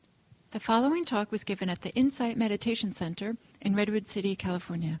The following talk was given at the Insight Meditation Center in Redwood City,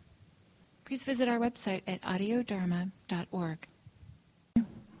 California. Please visit our website at audiodharma.org.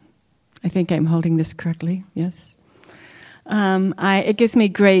 I think I'm holding this correctly, yes. It gives me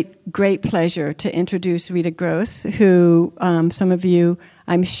great pleasure to introduce Rita Gross, who some of you,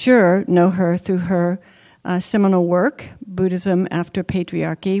 I'm sure, know her through her seminal work, Buddhism After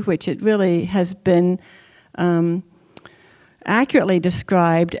Patriarchy, which it really has been accurately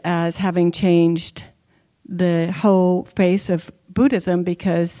described as having changed the whole face of Buddhism,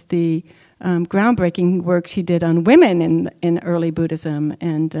 because the groundbreaking work she did on women in early Buddhism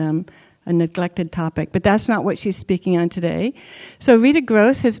and a neglected topic. But that's not what she's speaking on today. So Rita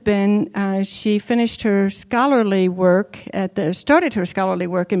Gross has been, she finished her scholarly work started her scholarly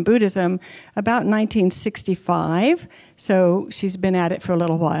work in Buddhism about 1965. So she's been at it for a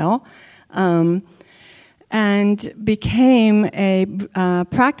little while. And became a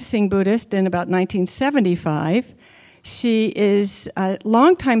practicing Buddhist in about 1975. She is a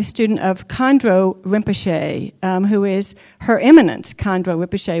longtime student of Khandro Rinpoche, who is Her Eminence Khandro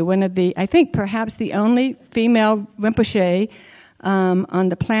Rinpoche, one of the, I think perhaps the only female Rinpoche on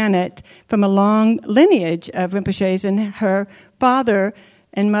the planet from a long lineage of Rinpoches, and her father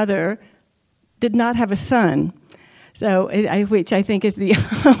and mother did not have a son. So, which I think is the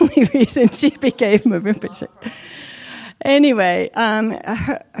only reason she became a Rinpoche. Anyway,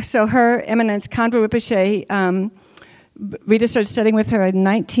 Her Eminence Khandro Rinpoche, Rita started studying with her in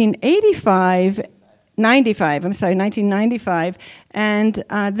 1995, and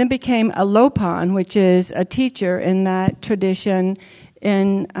then became a Lopan, which is a teacher in that tradition,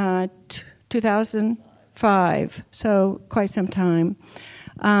 in 2005, so quite some time.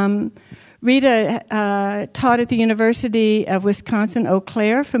 Rita taught at the University of Wisconsin-Eau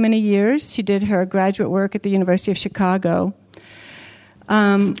Claire for many years. She did her graduate work at the University of Chicago.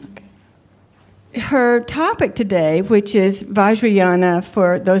 Her topic today, which is Vajrayana,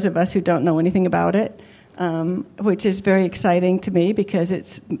 for those of us who don't know anything about it, which is very exciting to me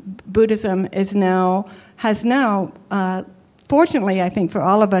because Buddhism has now, fortunately, I think for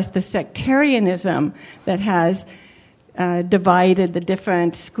all of us, the sectarianism that has divided the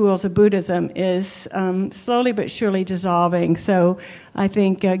different schools of Buddhism is slowly but surely dissolving. So I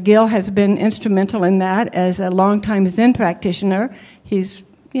think Gil has been instrumental in that as a longtime Zen practitioner. He's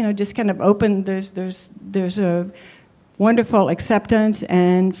just kind of open. There's a wonderful acceptance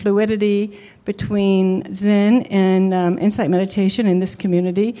and fluidity between Zen and insight meditation in this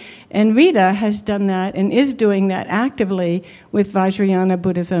community. And Rita has done that and is doing that actively with Vajrayana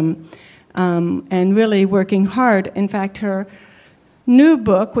Buddhism, and really working hard. In fact, her new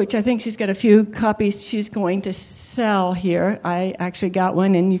book, which I think she's got a few copies she's going to sell here. I actually got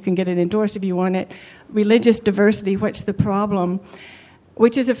one, and you can get it endorsed if you want it. Religious Diversity, What's the Problem?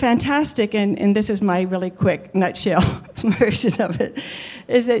 Which is a fantastic, and this is my really quick nutshell version of it,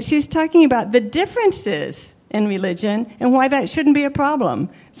 is that she's talking about the differences in religion and why that shouldn't be a problem.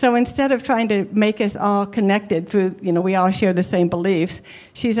 So instead of trying to make us all connected through, we all share the same beliefs,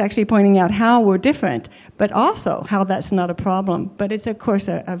 she's actually pointing out how we're different, but also how that's not a problem. But it's, of course,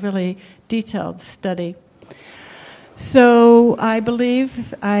 a really detailed study. So I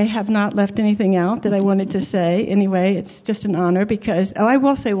believe I have not left anything out that I wanted to say. Anyway, it's just an honor because, I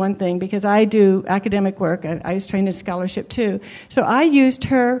will say one thing, because I do academic work. I was trained in scholarship too. So I used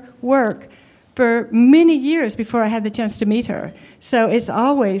her work for many years before I had the chance to meet her. So it's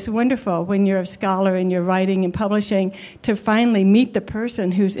always wonderful when you're a scholar and you're writing and publishing to finally meet the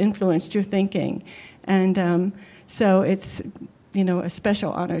person who's influenced your thinking. And so it's, a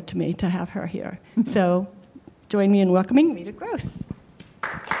special honor to me to have her here. So join me in welcoming Rita Gross.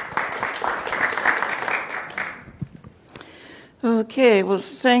 Okay, well,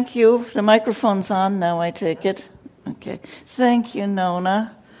 thank you. The microphone's on now, I take it. Okay. Thank you,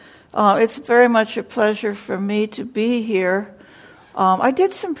 Nona. It's very much a pleasure for me to be here. I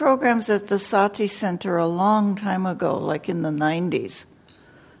did some programs at the Sati Center a long time ago, like in the 90s,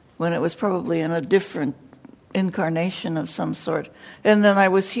 when it was probably in a different incarnation of some sort. And then I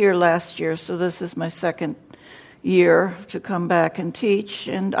was here last year, so this is my second year to come back and teach,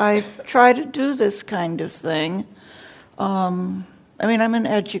 and I try to do this kind of thing. I'm an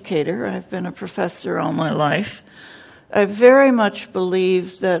educator. I've been a professor all my life. I very much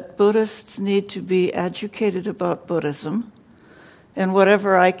believe that Buddhists need to be educated about Buddhism, and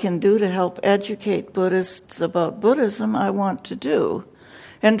whatever I can do to help educate Buddhists about Buddhism, I want to do.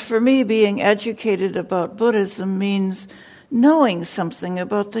 And for me, being educated about Buddhism means knowing something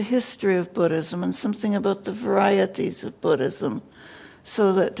about the history of Buddhism and something about the varieties of Buddhism,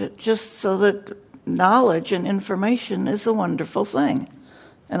 so that knowledge and information is a wonderful thing.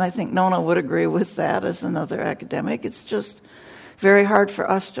 And I think Nona would agree with that as another academic. It's just very hard for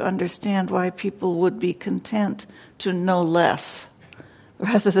us to understand why people would be content to know less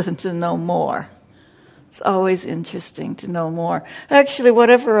rather than to know more. It's always interesting to know more. Actually,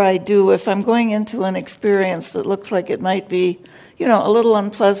 whatever I do, if I'm going into an experience that looks like it might be, a little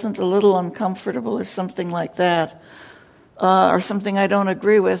unpleasant, a little uncomfortable, or something like that, or something I don't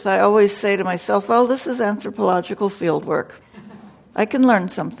agree with, I always say to myself, well, this is anthropological fieldwork. I can learn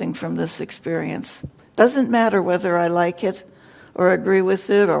something from this experience. Doesn't matter whether I like it or agree with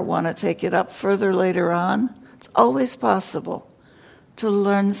it or want to take it up further later on. It's always possible to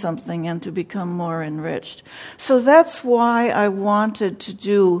learn something and to become more enriched. So that's why I wanted to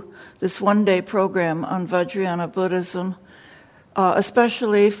do this one-day program on Vajrayana Buddhism,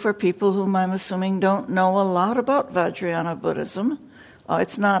 especially for people whom I'm assuming don't know a lot about Vajrayana Buddhism. I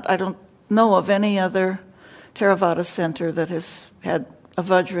don't know of any other Theravada center that has had a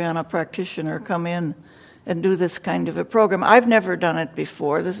Vajrayana practitioner come in and do this kind of a program. I've never done it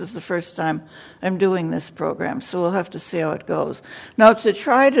before. This is the first time I'm doing this program, so we'll have to see how it goes. Now, to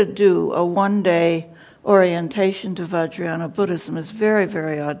try to do a one-day orientation to Vajrayana Buddhism is very,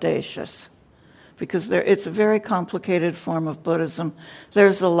 very audacious, because it's a very complicated form of Buddhism.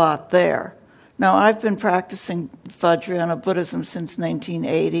 There's a lot there. Now, I've been practicing Vajrayana Buddhism since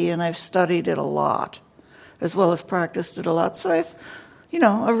 1980, and I've studied it a lot, as well as practiced it a lot. So I've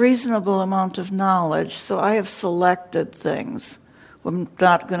a reasonable amount of knowledge, so I have selected things. I'm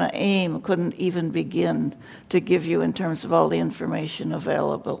not going to couldn't even begin to give you in terms of all the information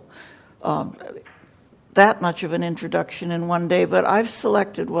available. That much of an introduction in one day, but I've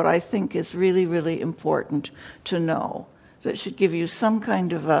selected what I think is really, really important to know, that should give you some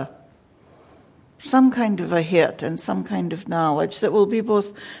kind of a hit and some kind of knowledge that will be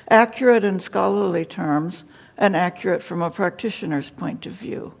both accurate in scholarly terms and accurate from a practitioner's point of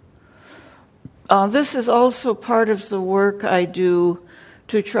view. This is also part of the work I do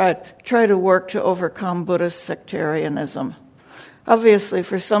to try to work to overcome Buddhist sectarianism. Obviously,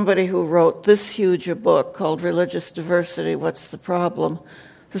 for somebody who wrote this huge a book called Religious Diversity, What's the Problem?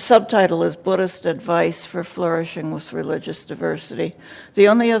 The subtitle is Buddhist Advice for Flourishing with Religious Diversity. The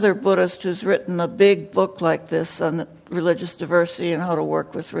only other Buddhist who's written a big book like this on religious diversity and how to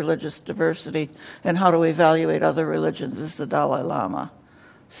work with religious diversity and how to evaluate other religions is the Dalai Lama.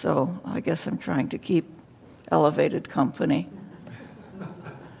 So I guess I'm trying to keep elevated company.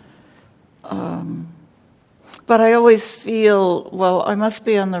 But I always feel, well, I must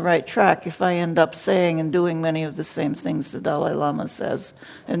be on the right track if I end up saying and doing many of the same things the Dalai Lama says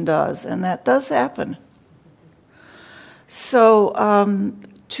and does, and that does happen. So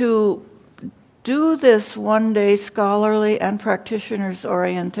to do this one-day scholarly and practitioner's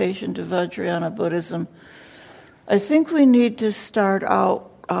orientation to Vajrayana Buddhism, I think we need to start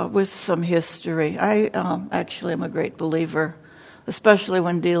out with some history. I actually am a great believer, especially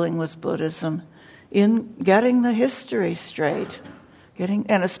when dealing with Buddhism, in getting the history straight,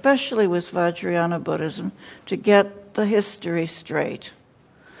 and especially with Vajrayana Buddhism, to get the history straight.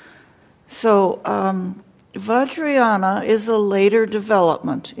 So Vajrayana is a later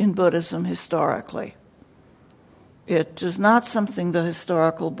development in Buddhism historically. It is not something the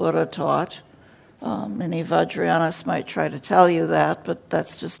historical Buddha taught. Many Vajrayanists might try to tell you that, but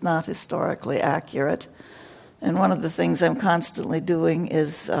that's just not historically accurate. And one of the things I'm constantly doing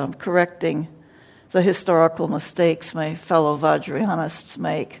is correcting the historical mistakes my fellow Vajrayanists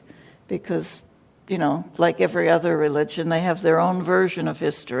make, because, like every other religion, they have their own version of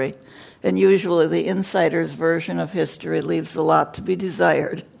history, and usually the insider's version of history leaves a lot to be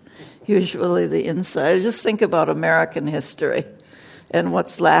desired. Usually the insider, just think about American history and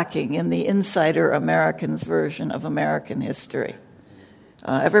what's lacking in the insider American's version of American history.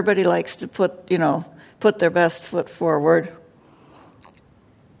 Everybody likes to put their best foot forward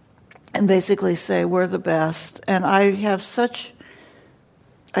and basically say, we're the best. And I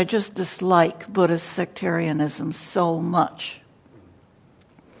just dislike Buddhist sectarianism so much.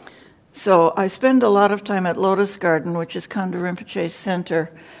 So I spend a lot of time at Lotus Garden, which is Kanda Rinpoche's center.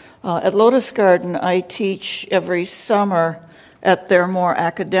 At Lotus Garden, I teach every summer at their more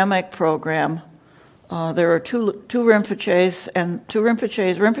academic program. There are two Rinpoches, and two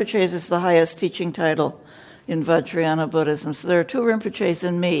Rinpoches. Rinpoches is the highest teaching title in Vajrayana Buddhism. So there are two Rinpoches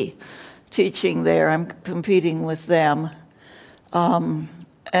and me teaching there. I'm competing with them. And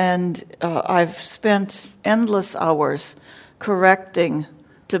I've spent endless hours correcting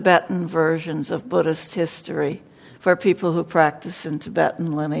Tibetan versions of Buddhist history for people who practice in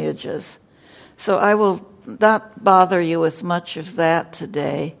Tibetan lineages. So I will not bother you with much of that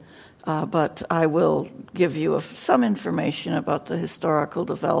today. but I will give you some information about the historical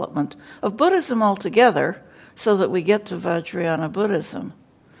development of Buddhism altogether so that we get to Vajrayana Buddhism.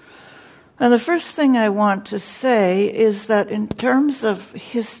 And the first thing I want to say is that in terms of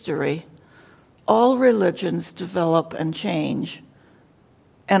history, all religions develop and change,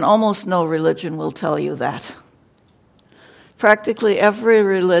 and almost no religion will tell you that. Practically every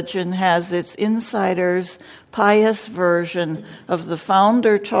religion has its insider's pious version of the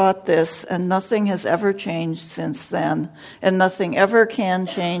founder taught this, and nothing has ever changed since then, and nothing ever can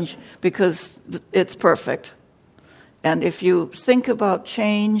change because it's perfect. And if you think about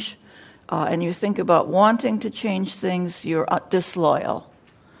change, and you think about wanting to change things, you're disloyal.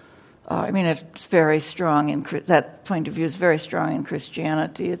 It's very strong that point of view is very strong in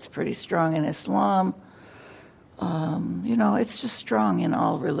Christianity. It's pretty strong in Islam. It's just strong in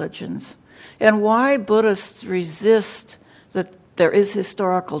all religions. And why Buddhists resist that there is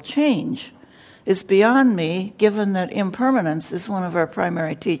historical change is beyond me, given that impermanence is one of our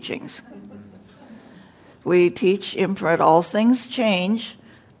primary teachings. We teach that all things change,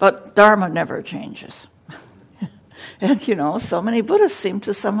 but Dharma never changes. And, so many Buddhists seem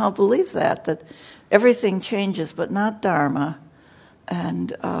to somehow believe that everything changes, but not Dharma.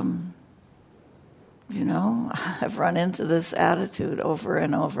 And, I've run into this attitude over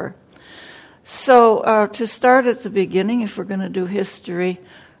and over. So to start at the beginning, if we're going to do history,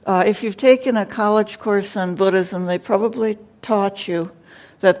 if you've taken a college course on Buddhism, they probably taught you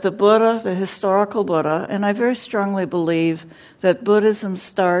that the Buddha, the historical Buddha, and I very strongly believe that Buddhism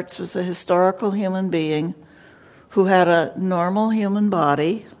starts with a historical human being who had a normal human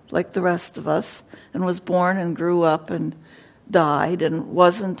body, like the rest of us, and was born and grew up and died, and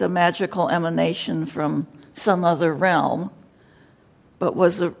wasn't a magical emanation from some other realm, but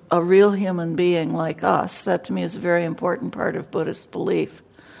was a real human being like us. That, to me, is a very important part of Buddhist belief.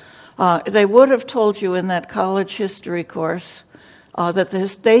 They would have told you in that college history course that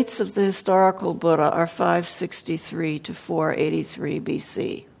the dates of the historical Buddha are 563 to 483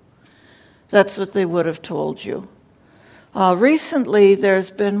 BC. That's what they would have told you. Recently, there's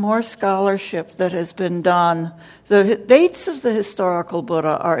been more scholarship that has been done. The dates of the historical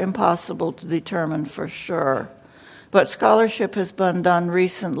Buddha are impossible to determine for sure, but scholarship has been done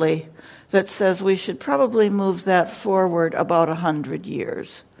recently that says we should probably move that forward about 100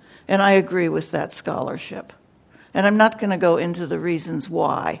 years. And I agree with that scholarship. And I'm not going to go into the reasons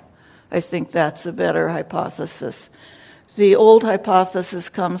why. I think that's a better hypothesis. The old hypothesis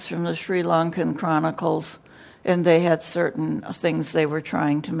comes from the Sri Lankan chronicles, and they had certain things they were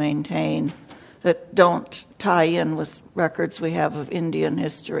trying to maintain that don't tie in with records we have of Indian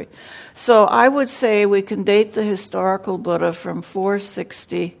history. So I would say we can date the historical Buddha from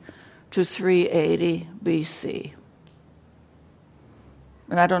 460 to 380 BC.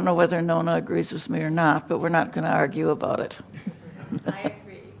 And I don't know whether Nona agrees with me or not, but we're not going to argue about it. I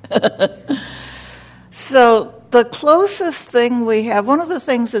agree. So the closest thing we have, one of the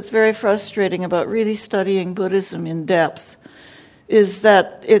things that's very frustrating about really studying Buddhism in depth is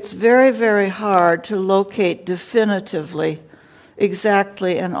that it's very, very hard to locate definitively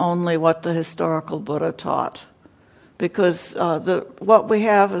exactly and only what the historical Buddha taught. Because what we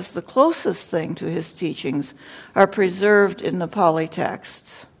have as the closest thing to his teachings are preserved in the Pali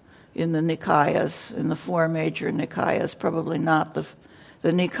texts, in the Nikayas, in the four major Nikayas. Probably not. The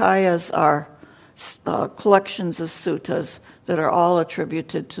Nikayas are collections of suttas that are all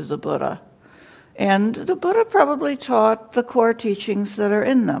attributed to the Buddha. And the Buddha probably taught the core teachings that are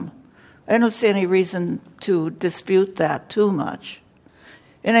in them. I don't see any reason to dispute that too much.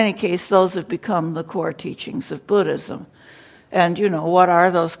 In any case, those have become the core teachings of Buddhism. And, what are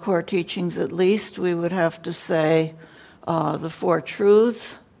those core teachings at least? We would have to say the Four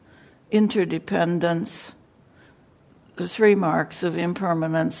Truths, interdependence, the three marks of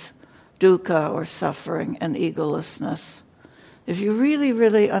impermanence, dukkha or suffering, and egolessness. If you really,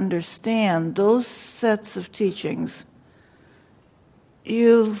 really understand those sets of teachings,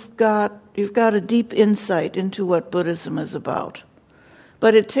 you've got a deep insight into what Buddhism is about.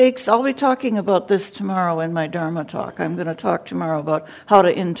 But I'll be talking about this tomorrow in my Dharma talk. I'm going to talk tomorrow about how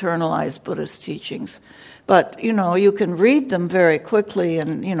to internalize Buddhist teachings. But, you can read them very quickly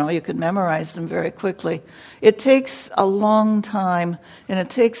and, you can memorize them very quickly. It takes a long time, and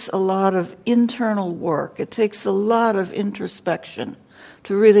it takes a lot of internal work. It takes a lot of introspection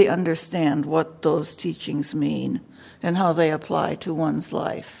to really understand what those teachings mean and how they apply to one's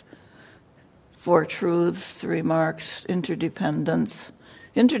life. Four truths, three marks, interdependence.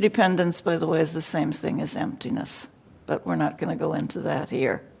 Interdependence, by the way, is the same thing as emptiness, but we're not going to go into that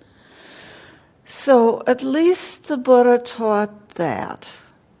here. So at least the Buddha taught that.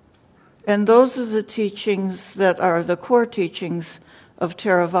 And those are the teachings that are the core teachings of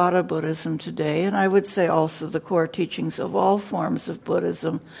Theravada Buddhism today, and I would say also the core teachings of all forms of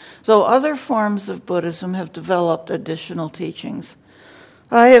Buddhism, though other forms of Buddhism have developed additional teachings.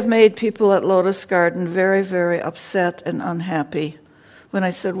 I have made people at Lotus Garden very, very upset and unhappy when I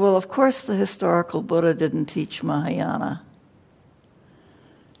said, well, of course the historical Buddha didn't teach Mahayana.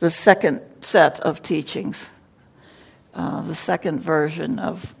 The second set of teachings, the second version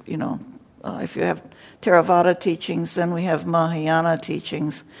of, if you have Theravada teachings, then we have Mahayana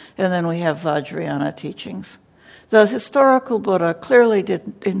teachings, and then we have Vajrayana teachings. The historical Buddha clearly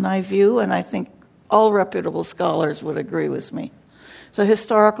did, in my view, and I think all reputable scholars would agree with me, the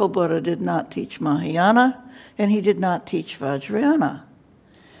historical Buddha did not teach Mahayana, and he did not teach Vajrayana.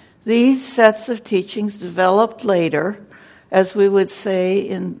 These sets of teachings developed later, as we would say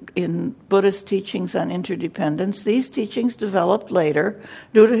in Buddhist teachings on interdependence. These teachings developed later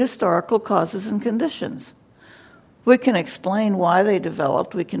due to historical causes and conditions. We can explain why they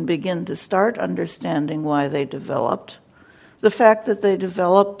developed. We can begin to start understanding why they developed. The fact that they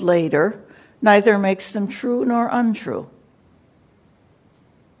developed later neither makes them true nor untrue.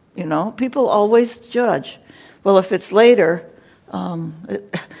 People always judge. Well, if it's later,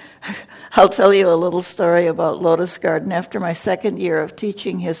 I'll tell you a little story about Lotus Garden. After my second year of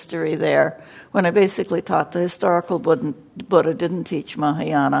teaching history there, when I basically taught the historical Buddha didn't teach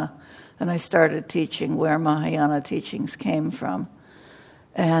Mahayana, and I started teaching where Mahayana teachings came from.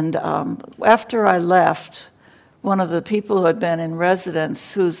 And after I left, one of the people who had been in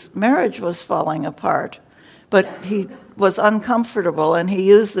residence, whose marriage was falling apart, but he was uncomfortable, and he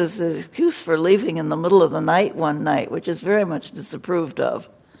used this as an excuse for leaving in the middle of the night one night, which is very much disapproved of.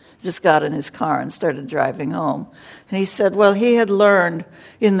 Just got in his car and started driving home. And he said, well, he had learned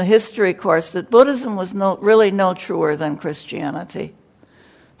in the history course that Buddhism was really no truer than Christianity.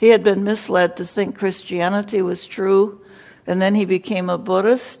 He had been misled to think Christianity was true, and then he became a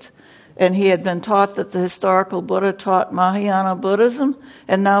Buddhist, and he had been taught that the historical Buddha taught Mahayana Buddhism,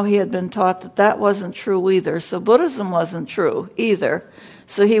 and now he had been taught that that wasn't true either. So Buddhism wasn't true either,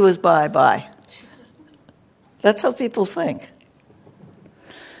 so he was bye-bye. That's how people think.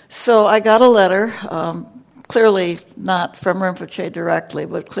 So I got a letter, clearly not from Rinpoche directly,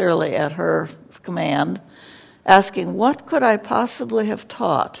 but clearly at her command, asking what could I possibly have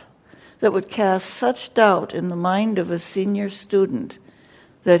taught that would cast such doubt in the mind of a senior student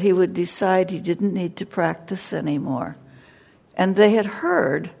that he would decide he didn't need to practice anymore. And they had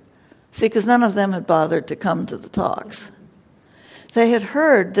heard, because none of them had bothered to come to the talks. They had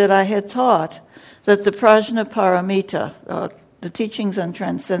heard that I had taught that the Prajnaparamita, the teachings on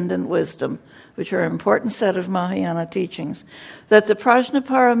transcendent wisdom, which are an important set of Mahayana teachings, that the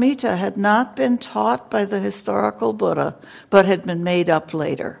Prajnaparamita had not been taught by the historical Buddha, but had been made up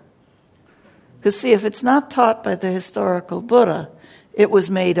later. Because see, if it's not taught by the historical Buddha, it was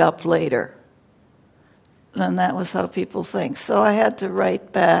made up later. And that was how people think. So I had to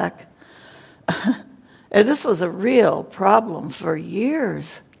write back. And this was a real problem for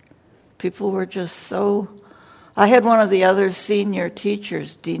years. People were just so... I had one of the other senior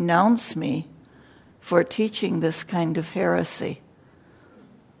teachers denounce me for teaching this kind of heresy.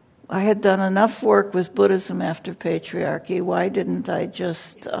 I had done enough work with Buddhism after patriarchy. Why didn't I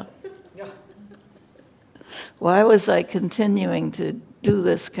just... Why was I continuing to do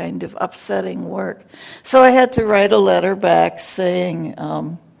this kind of upsetting work? So I had to write a letter back saying,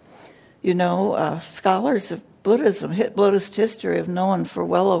 scholars of Buddhism, Buddhist history, have known for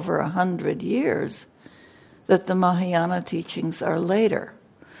well over 100 years that the Mahayana teachings are later.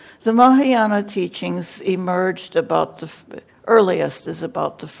 The Mahayana teachings emerged earliest is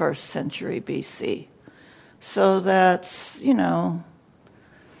about the 1st century BC. So that's,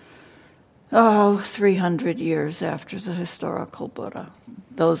 300 years after the historical Buddha.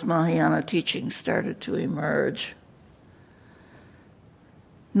 Those Mahayana teachings started to emerge.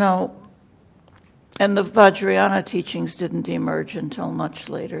 No, and the Vajrayana teachings didn't emerge until much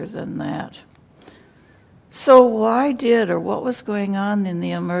later than that. So what was going on in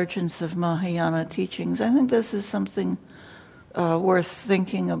the emergence of Mahayana teachings? I think this is something worth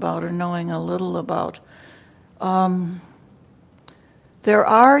thinking about or knowing a little about. There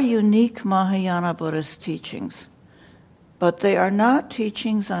are unique Mahayana Buddhist teachings, but they are not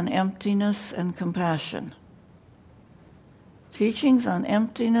teachings on emptiness and compassion. Teachings on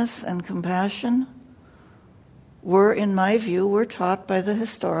emptiness and compassion in my view, taught by the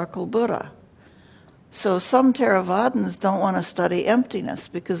historical Buddha. So some Theravadins don't want to study emptiness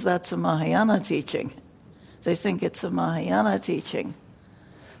because that's a Mahayana teaching. They think it's a Mahayana teaching.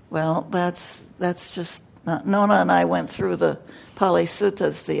 Well, that's just Nona and I went through the Pali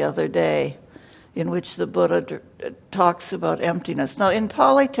Suttas the other day, in which the Buddha talks about emptiness. Now, in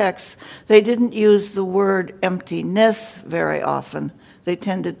Pali texts, they didn't use the word emptiness very often. They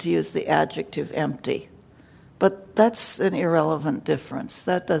tended to use the adjective empty. But that's an irrelevant difference.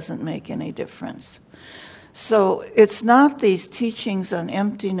 That doesn't make any difference. So it's not these teachings on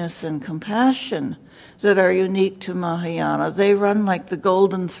emptiness and compassion that are unique to Mahayana. They run like the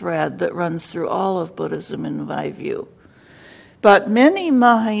golden thread that runs through all of Buddhism in my view. But many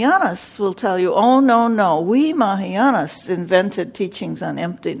Mahayanists will tell you, oh, no, we Mahayanists invented teachings on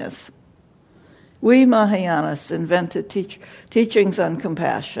emptiness. We Mahayanists invented teachings on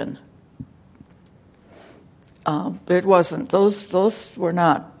compassion. It wasn't. Those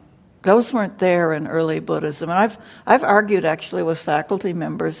weren't there in early Buddhism. And I've argued actually with faculty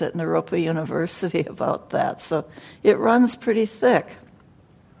members at Naropa University about that. So it runs pretty thick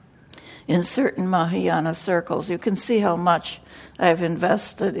in certain Mahayana circles. You can see how much I've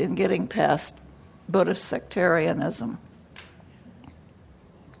invested in getting past Buddhist sectarianism.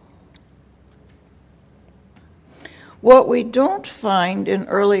 What we don't find in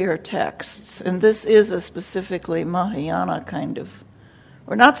earlier texts, and this is a specifically Mahayana kind of,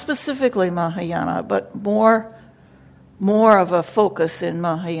 or not specifically Mahayana, but more of a focus in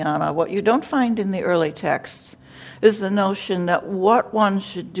Mahayana, what you don't find in the early texts is the notion that what one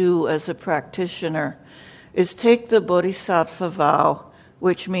should do as a practitioner is take the bodhisattva vow,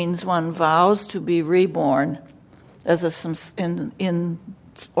 which means one vows to be reborn as in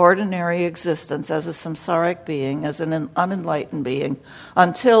ordinary existence, as a samsaric being, as an unenlightened being,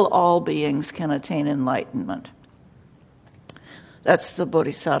 until all beings can attain enlightenment. That's the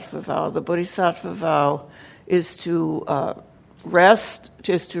bodhisattva vow. The bodhisattva vow is to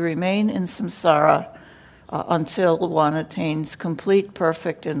remain in samsara until one attains complete,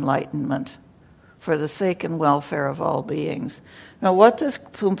 perfect enlightenment for the sake and welfare of all beings. Now, what does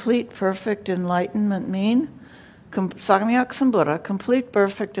complete, perfect enlightenment mean? Samyak Sambuddha, complete,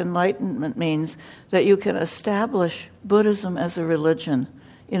 perfect enlightenment means that you can establish Buddhism as a religion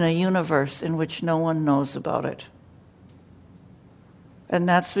in a universe in which no one knows about it. And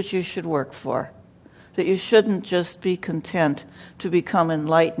that's what you should work for. That you shouldn't just be content to become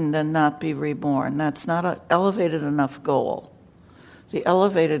enlightened and not be reborn. That's not an elevated enough goal. The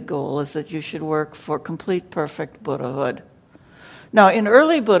elevated goal is that you should work for complete, perfect Buddhahood. Now, in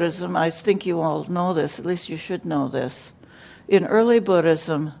early Buddhism, I think you all know this, at least you should know this. In early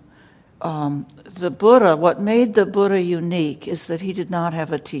Buddhism, the Buddha, what made the Buddha unique is that he did not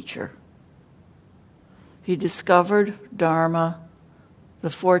have a teacher. He discovered Dharma, the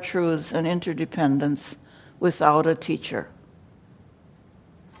Four Truths, and interdependence without a teacher.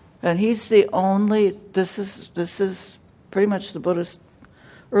 And he's the only, this is pretty much the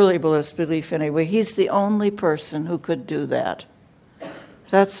early Buddhist belief anyway, he's the only person who could do that.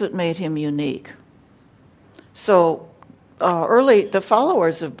 That's what made him unique. So the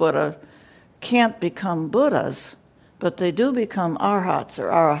followers of Buddha can't become Buddhas, but they do become arhats or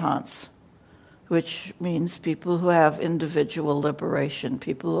arahants, which means people who have individual liberation,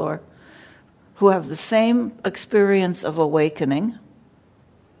 people who have the same experience of awakening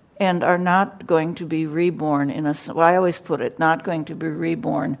and are not going to be reborn I always put it, not going to be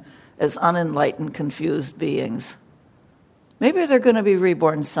reborn as unenlightened, confused beings. Maybe they're going to be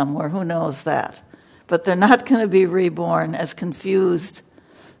reborn somewhere, who knows that? But they're not going to be reborn as confused,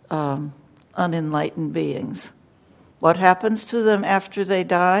 unenlightened beings. What happens to them after they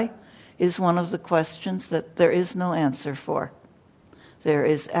die is one of the questions that there is no answer for. There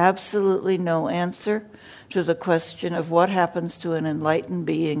is absolutely no answer to the question of what happens to an enlightened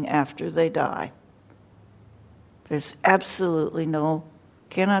being after they die. There's absolutely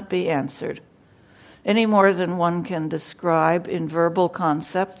cannot be answered. Any more than one can describe in verbal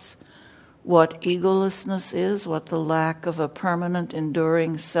concepts what egolessness is, what the lack of a permanent,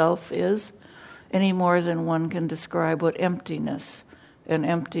 enduring self is, any more than one can describe what emptiness. And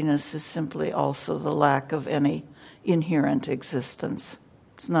emptiness is simply also the lack of any inherent existence.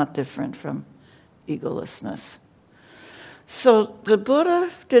 It's not different from egolessness. So the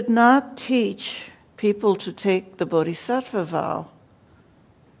Buddha did not teach people to take the bodhisattva vow.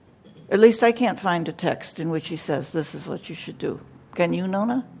 At least I can't find a text in which he says this is what you should do. Can you,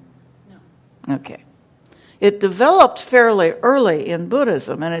 Nona? No. Okay. It developed fairly early in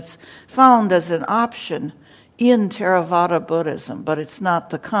Buddhism, and it's found as an option in Theravada Buddhism, but it's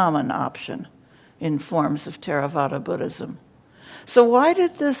not the common option in forms of Theravada Buddhism. So why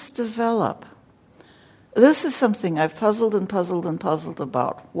did this develop? This is something I've puzzled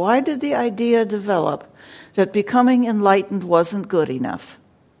about. Why did the idea develop that becoming enlightened wasn't good enough?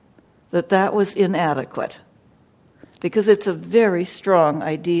 that was inadequate, because it's a very strong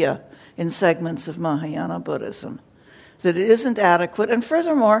idea in segments of Mahayana Buddhism, that it isn't adequate, and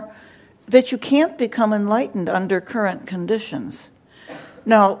furthermore, that you can't become enlightened under current conditions.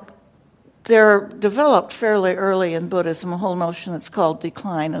 Now, there developed fairly early in Buddhism a whole notion that's called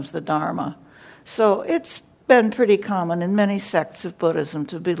decline of the Dharma. So it's been pretty common in many sects of Buddhism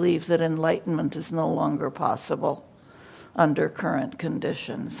to believe that enlightenment is no longer possible under current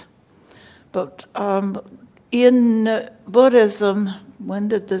conditions. But in Buddhism, when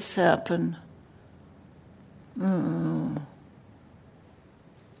did this happen?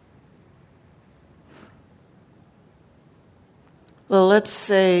 Well, let's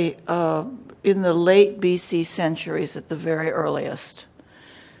say in the late BC centuries at the very earliest,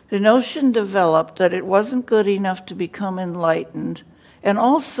 the notion developed that it wasn't good enough to become enlightened, and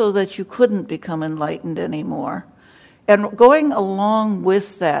also that you couldn't become enlightened anymore. And going along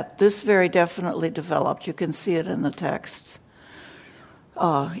with that, this very definitely developed. You can see it in the texts,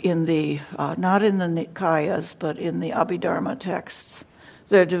 not in the Nikayas, but in the Abhidharma texts.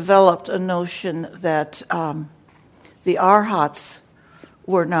 There developed a notion that the arhats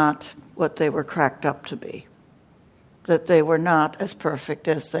were not what they were cracked up to be, that they were not as perfect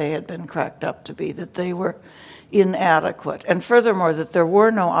as they had been cracked up to be, that they were inadequate, and furthermore, that there were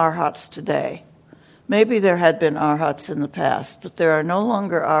no arhats today. Maybe there had been arhats in the past, but there are no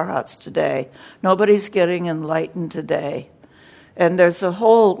longer arhats today. Nobody's getting enlightened today. And there's a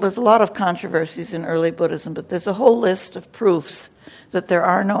lot of controversies in early Buddhism, but there's a whole list of proofs that there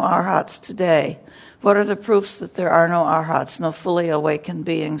are no arhats today. What are the proofs that there are no arhats, no fully awakened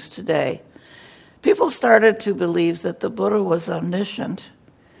beings today? People started to believe that the Buddha was omniscient,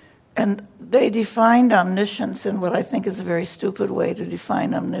 and they defined omniscience in what I think is a very stupid way to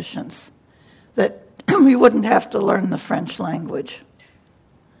define omniscience, that we wouldn't have to learn the French language.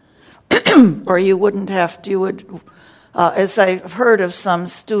 Or you would, as I've heard of some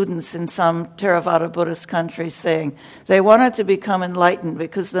students in some Theravada Buddhist countries saying, they wanted to become enlightened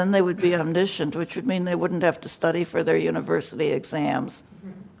because then they would be omniscient, which would mean they wouldn't have to study for their university exams.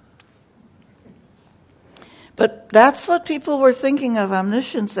 But that's what people were thinking of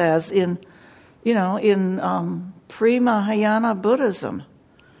omniscience as in pre-Mahayana Buddhism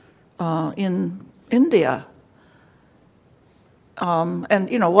in India.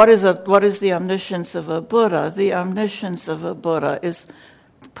 What is the omniscience of a Buddha? The omniscience of a Buddha is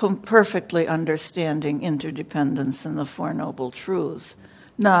perfectly understanding interdependence in the Four Noble Truths,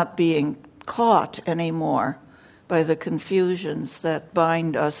 not being caught anymore by the confusions that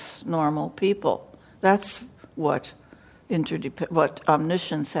bind us normal people. That's what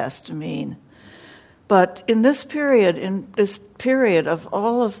omniscience has to mean. But in this period of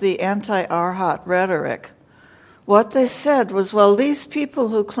all of the anti-arhat rhetoric, what they said was, well, these people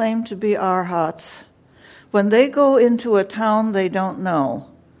who claim to be arhats, when they go into a town they don't know,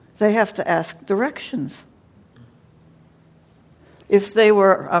 they have to ask directions. If they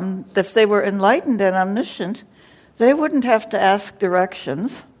were enlightened and omniscient, they wouldn't have to ask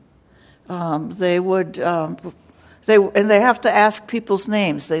directions. They have to ask people's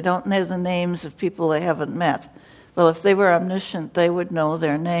names. They don't know the names of people they haven't met. Well, if they were omniscient, they would know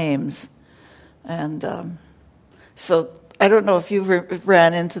their names. And so I don't know if you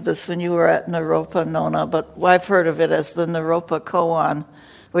ran into this when you were at Naropa, Nona, but I've heard of it as the Naropa koan,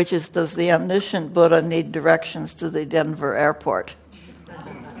 which is, does the omniscient Buddha need directions to the Denver airport?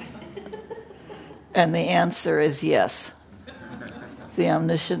 And the answer is yes. The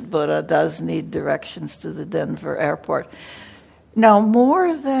omniscient Buddha does need directions to the Denver airport. Now,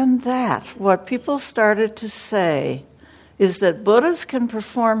 more than that, what people started to say is that Buddhas can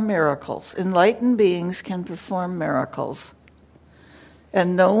perform miracles. Enlightened beings can perform miracles.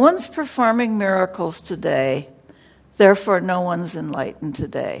 And no one's performing miracles today, therefore no one's enlightened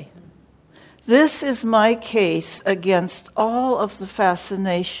today. This is my case against all of the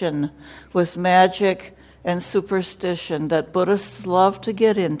fascination with magic and superstition that Buddhists love to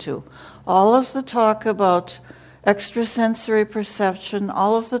get into. All of the talk about extrasensory perception,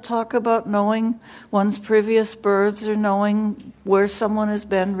 all of the talk about knowing one's previous births or knowing where someone has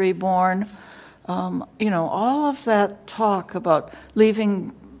been reborn, all of that talk about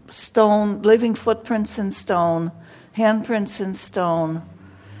leaving footprints in stone, handprints in stone,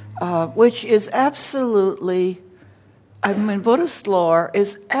 which is absolutely, Buddhist lore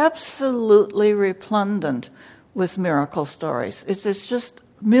is absolutely resplendent with miracle stories. It's just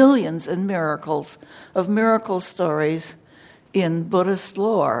millions and miracles of miracle stories in Buddhist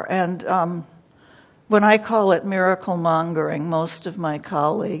lore. And when I call it miracle mongering, most of my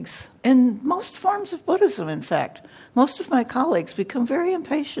colleagues, in most forms of Buddhism, in fact, most of my colleagues become very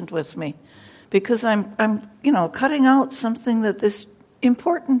impatient with me because I'm cutting out something that is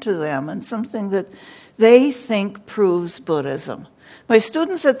important to them and something that they think proves Buddhism. My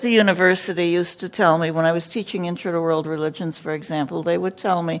students at the university used to tell me, when I was teaching Intro to World Religions, for example, they would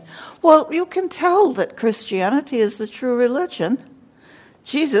tell me, well, you can tell that Christianity is the true religion.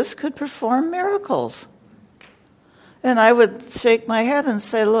 Jesus could perform miracles. And I would shake my head and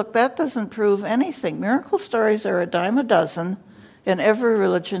say, look, that doesn't prove anything. Miracle stories are a dime a dozen, and every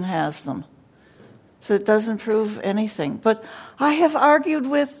religion has them. So it doesn't prove anything. But I have argued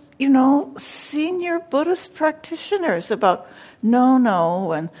with, senior Buddhist practitioners about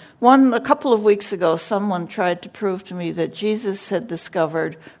no. And a couple of weeks ago, someone tried to prove to me that Jesus had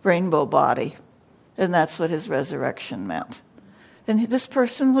discovered rainbow body, and that's what his resurrection meant. And this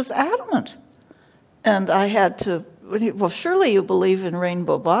person was adamant. And I had to, well, surely you believe in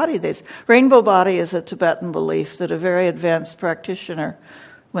rainbow body. Rainbow body is a Tibetan belief that a very advanced practitioner,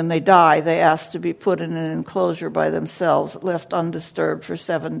 when they die, they ask to be put in an enclosure by themselves, left undisturbed for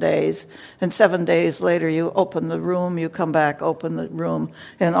 7 days. And 7 days later, you open the room, you come back, open the room,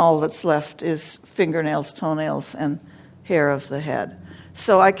 and all that's left is fingernails, toenails, and hair of the head.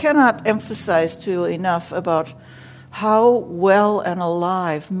 So I cannot emphasize to you enough about how well and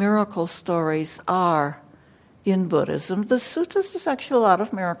alive miracle stories are in Buddhism. The suttas, there's actually a lot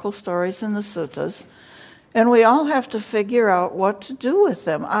of miracle stories in the suttas. And we all have to figure out what to do with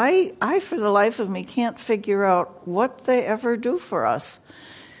them. I, for the life of me, can't figure out what they ever do for us.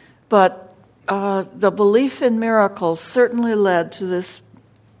 But the belief in miracles certainly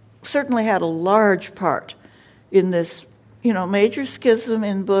had a large part in this, major schism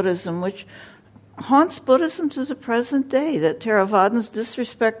in Buddhism, which haunts Buddhism to the present day, that Theravadins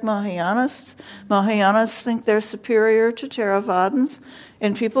disrespect Mahayanists. Mahayanists think they're superior to Theravadins,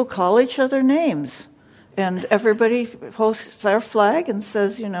 and people call each other names. And everybody hosts their flag and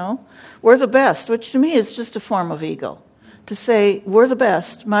says, we're the best, which to me is just a form of ego. To say, we're the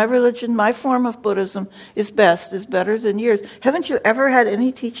best, my religion, my form of Buddhism is best, is better than yours. Haven't you ever had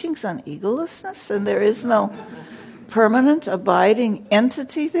any teachings on egolessness? And there is no permanent, abiding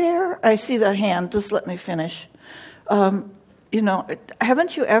entity there? I see the hand, just let me finish. Haven't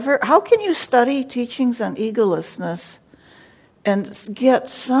you ever, how can you study teachings on egolessness and get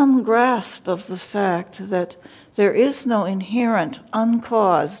some grasp of the fact that there is no inherent,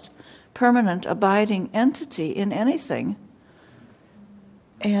 uncaused, permanent, abiding entity in anything,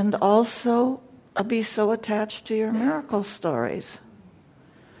 and also be so attached to your miracle stories?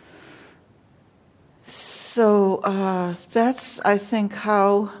 So that's, I think,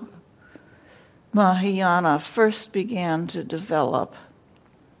 how Mahayana first began to develop.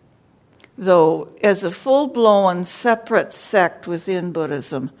 Though, as a full-blown separate sect within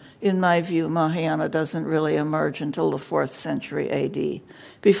Buddhism, in my view, Mahayana doesn't really emerge until the 4th century A.D.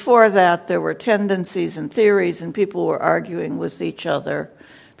 Before that, there were tendencies and theories, and people were arguing with each other.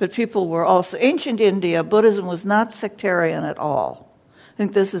 But people were also... Ancient India, Buddhism was not sectarian at all. I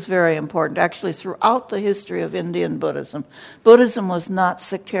think this is very important. Actually, throughout the history of Indian Buddhism, Buddhism was not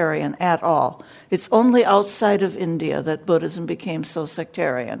sectarian at all. It's only outside of India that Buddhism became so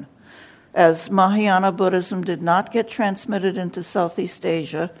sectarian. As Mahayana Buddhism did not get transmitted into Southeast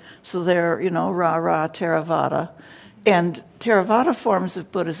Asia, so they're, Ra-Ra, Theravada. And Theravada forms of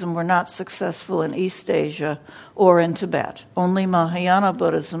Buddhism were not successful in East Asia or in Tibet. Only Mahayana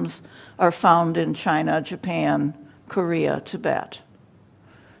Buddhisms are found in China, Japan, Korea, Tibet.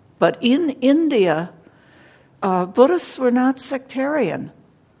 But in India, Buddhists were not sectarian.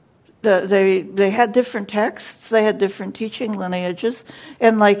 They had different texts, they had different teaching lineages,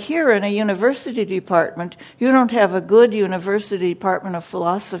 and like here in a university department, you don't have a good university department of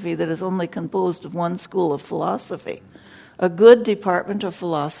philosophy that is only composed of one school of philosophy. A good department of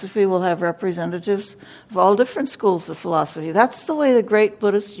philosophy will have representatives of all different schools of philosophy. That's the way the great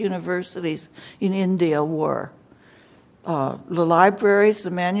Buddhist universities in India were. The libraries,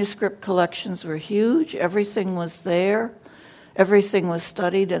 the manuscript collections were huge, everything was there. Everything was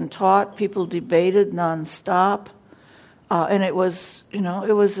studied and taught. People debated nonstop, and it was,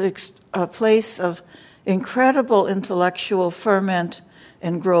 a place of incredible intellectual ferment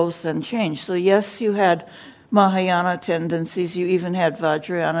and growth and change. So yes, you had Mahayana tendencies. You even had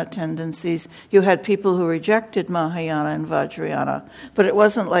Vajrayana tendencies. You had people who rejected Mahayana and Vajrayana, but it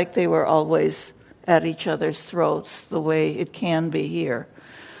wasn't like they were always at each other's throats the way it can be here.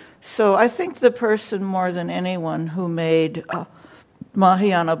 So I think the person more than anyone who made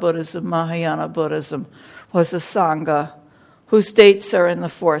Mahayana Buddhism was a Sangha whose dates are in the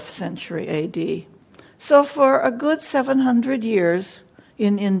 4th century A.D. So for a good 700 years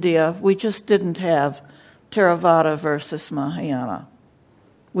in India, we just didn't have Theravada versus Mahayana.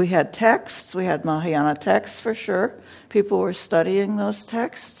 We had texts, we had Mahayana texts for sure. People were studying those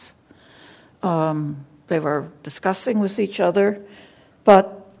texts. They were discussing with each other.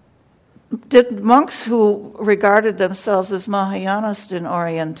 But monks who regarded themselves as Mahayanist in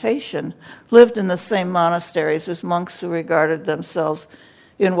orientation lived in the same monasteries as monks who regarded themselves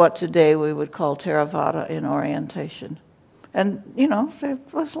in what today we would call Theravada in orientation. And, it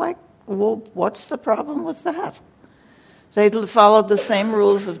was like, well, what's the problem with that? They followed the same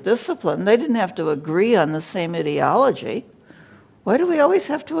rules of discipline. They didn't have to agree on the same ideology. Why do we always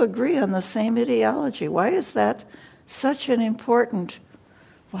have to agree on the same ideology? Why is that such an important...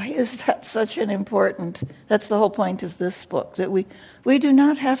 That's the whole point of this book, that we do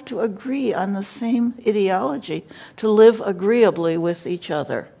not have to agree on the same ideology to live agreeably with each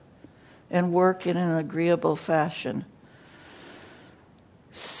other and work in an agreeable fashion.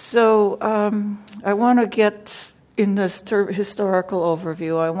 So I want to get, in this historical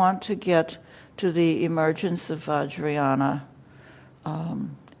overview, I want to get to the emergence of Vajrayana.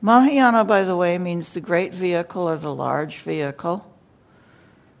 Mahayana, by the way, means the great vehicle or the large vehicle.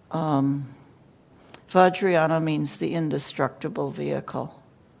 Vajrayana means the indestructible vehicle.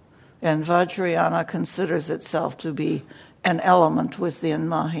 And Vajrayana considers itself to be an element within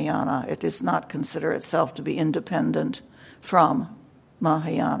Mahayana. It does not consider itself to be independent from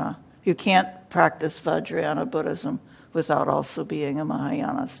Mahayana. You can't practice Vajrayana Buddhism without also being a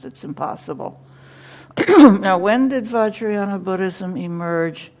Mahayanist. It's impossible. Now, when did Vajrayana Buddhism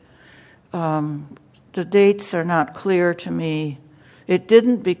emerge? The dates are not clear to me. It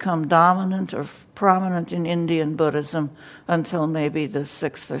didn't become dominant or prominent in Indian Buddhism until maybe the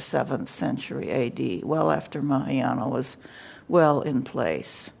 6th or 7th century AD, well after Mahayana was well in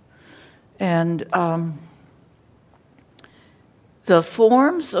place. And the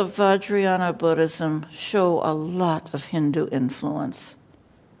forms of Vajrayana Buddhism show a lot of Hindu influence.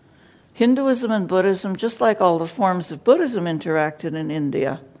 Hinduism and Buddhism, just like all the forms of Buddhism interacted in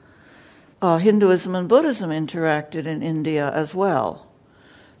India, Hinduism and Buddhism interacted in India as well.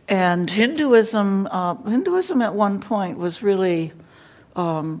 And Hinduism at one point was really,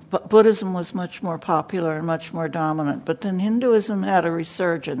 Buddhism was much more popular and much more dominant. But then Hinduism had a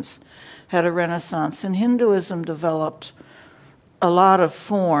resurgence, had a renaissance, and Hinduism developed a lot of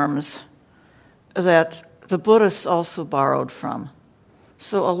forms that the Buddhists also borrowed from.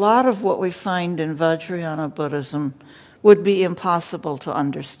 So a lot of what we find in Vajrayana Buddhism would be impossible to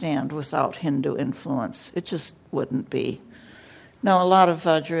understand without Hindu influence. It just wouldn't be. Now, a lot of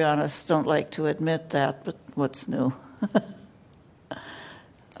Vajrayanists don't like to admit that, but what's new?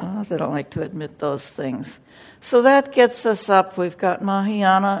 They don't like to admit those things. So that gets us up. We've got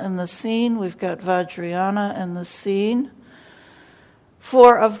Mahayana in the scene. We've got Vajrayana in the scene.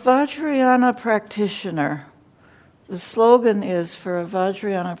 For a Vajrayana practitioner, the slogan is for a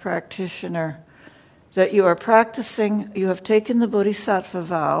Vajrayana practitioner that you are practicing, you have taken the Bodhisattva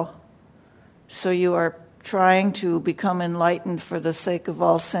vow, so you are trying to become enlightened for the sake of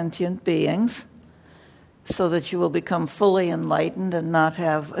all sentient beings, so that you will become fully enlightened and not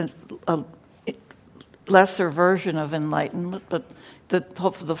have a lesser version of enlightenment, but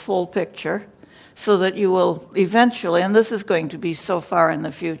the full picture, so that you will eventually, and this is going to be so far in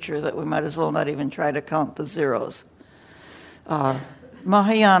the future that we might as well not even try to count the zeros.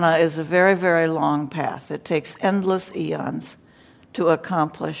 Mahayana is a very, very long path. It takes endless eons to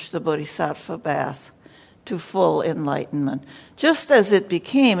accomplish the Bodhisattva path to full enlightenment. Just as it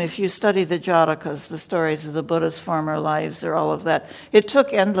became, if you study the Jatakas, the stories of the Buddha's former lives or all of that, it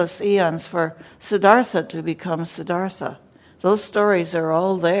took endless eons for Siddhartha to become Siddhartha. Those stories are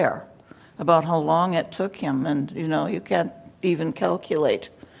all there about how long it took him, and you can't even calculate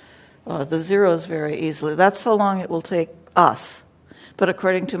the zeros very easily. That's how long it will take us. But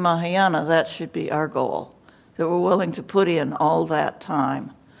according to Mahayana, that should be our goal, that we're willing to put in all that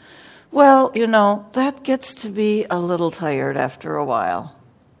time. Well, that gets to be a little tired after a while.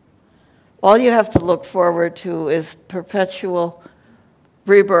 All you have to look forward to is perpetual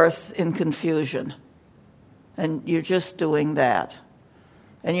rebirth in confusion. And you're just doing that.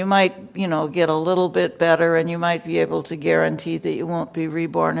 And you might, get a little bit better, and you might be able to guarantee that you won't be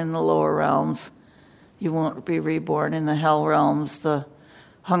reborn in the lower realms. You won't be reborn in the hell realms, the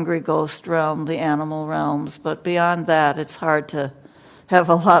hungry ghost realm, the animal realms. But beyond that, it's hard to have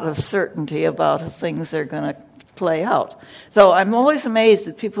a lot of certainty about how things are going to play out. Though I'm always amazed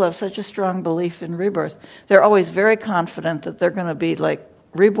that people have such a strong belief in rebirth. They're always very confident that they're going to be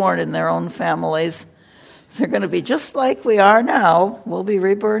reborn in their own families They're going to be just like we are now. We'll be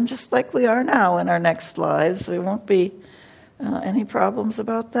reborn just like we are now in our next lives. There won't be any problems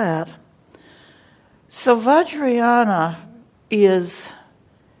about that. So Vajrayana is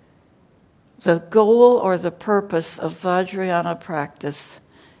the goal or the purpose of Vajrayana practice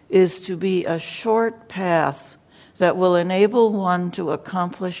is to be a short path that will enable one to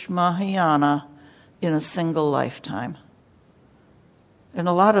accomplish Mahayana in a single lifetime. And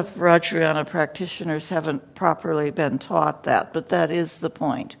a lot of Vajrayana practitioners haven't properly been taught that, but that is the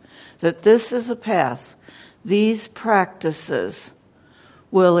point. That this is a path. These practices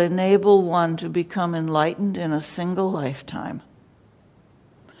will enable one to become enlightened in a single lifetime.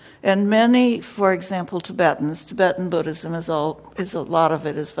 And many, for example, Tibetan Buddhism is a lot of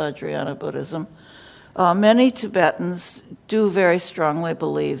it is Vajrayana Buddhism. Many Tibetans do very strongly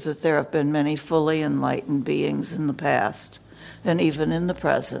believe that there have been many fully enlightened beings in the past, and even in the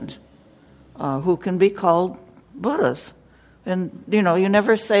present, who can be called Buddhas. And, you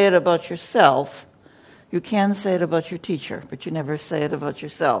never say it about yourself. You can say it about your teacher, but you never say it about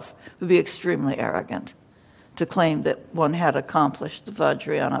yourself. It would be extremely arrogant to claim that one had accomplished the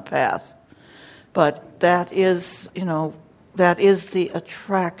Vajrayana path. But that is the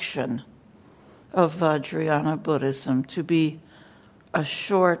attraction of Vajrayana Buddhism, to be a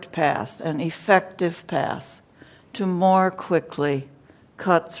short path, an effective path, to more quickly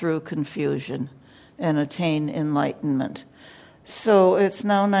cut through confusion and attain enlightenment. So it's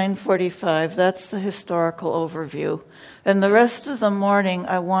now 9:45. That's the historical overview. And the rest of the morning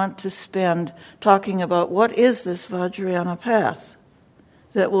I want to spend talking about what is this Vajrayana path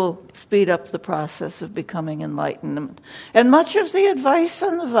that will speed up the process of becoming enlightened. And much of the advice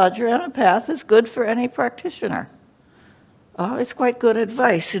on the Vajrayana path is good for any practitioner. It's quite good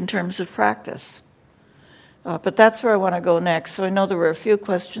advice in terms of practice. But that's where I want to go next. So I know there were a few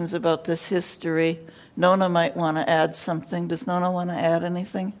questions about this history. Nona might want to add something. Does Nona want to add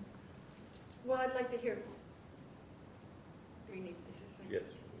anything? Well, I'd like to hear. Yes.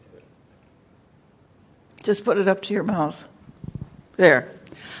 Just put it up to your mouth. There.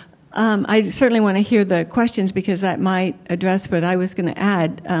 I certainly want to hear the questions because that might address what I was going to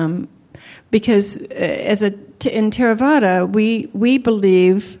add. Because in Theravada, we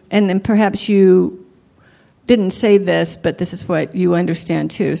believe, and then perhaps you didn't say this, but this is what you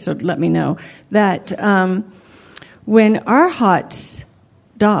understand too, so let me know, that when arhats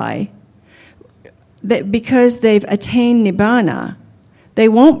die, that because they've attained nibbana, they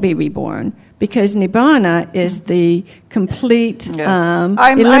won't be reborn, because nibbana is the complete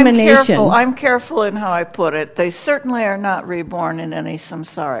elimination. I'm careful in how I put it. They certainly are not reborn in any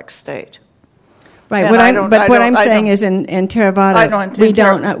samsaric state. Right. What I'm saying is in Theravada,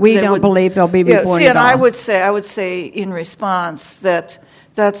 we don't believe they'll be reborn at all. I would say in response that's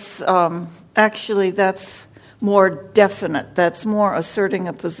more definite. That's more asserting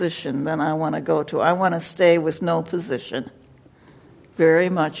a position than I want to go to. I want to stay with no position. Very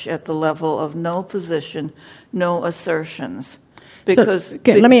much at the level of no position, no assertions. Because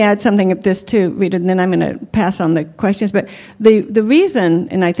let me add something of this too, Rita, and then I'm going to pass on the questions. But the reason,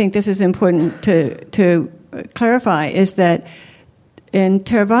 and I think this is important to clarify, is that in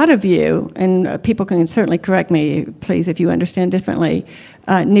Theravada view, and people can certainly correct me, please, if you understand differently,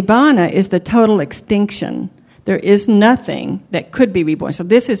 nibbana is the total extinction. There is nothing that could be reborn. So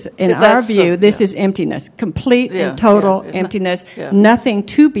this is, in our view, this is emptiness, complete and total emptiness, nothing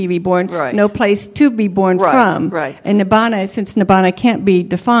to be reborn, no place to be born from. Right. And nibbana, since nibbana can't be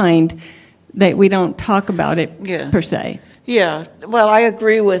defined, that we don't talk about it per se. Yeah, well, I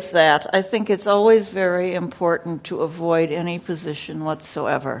agree with that. I think it's always very important to avoid any position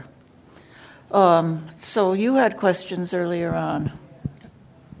whatsoever. So you had questions earlier on.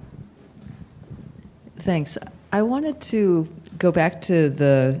 Thanks. I wanted to go back to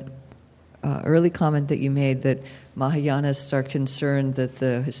the early comment that you made that Mahayanists are concerned that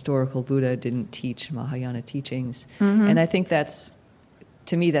the historical Buddha didn't teach Mahayana teachings. Mm-hmm. And I think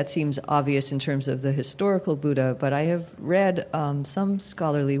to me, that seems obvious in terms of the historical Buddha, but I have read some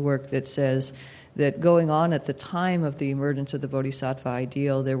scholarly work that says that going on at the time of the emergence of the Bodhisattva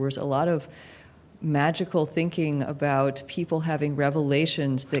ideal, there was a lot of magical thinking about people having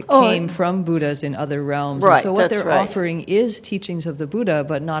revelations that came from Buddhas in other realms. Right, and so what they're right. offering is teachings of the Buddha,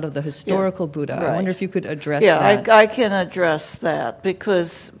 but not of the historical Buddha. Right. I wonder if you could address that. Yeah, I can address that,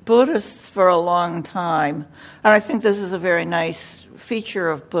 because Buddhists for a long time, and I think this is a very nice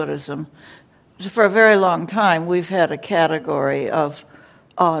feature of Buddhism, for a very long time we've had a category of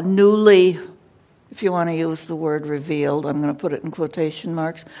newly, if you want to use the word revealed, I'm going to put it in quotation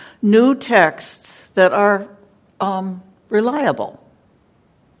marks, new texts that are reliable.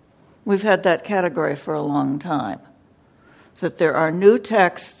 We've had that category for a long time. That there are new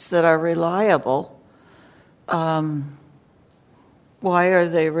texts that are reliable. Why are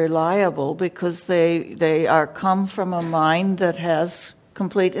they reliable? Because they are come from a mind that has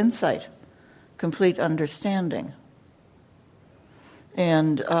complete insight, complete understanding.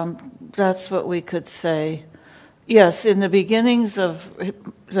 And that's what we could say. Yes, in the beginnings of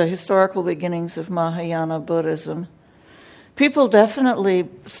the historical beginnings of Mahayana Buddhism, people definitely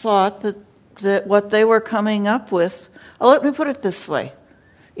thought that what they were coming up with, let me put it this way.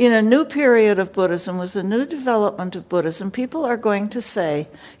 In a new period of Buddhism, with a new development of Buddhism, people are going to say,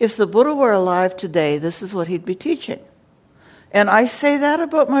 if the Buddha were alive today, this is what he'd be teaching. And I say that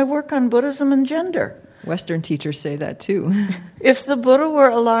about my work on Buddhism and gender. Western teachers say that too. If the Buddha were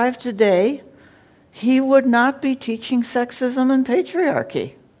alive today, he would not be teaching sexism and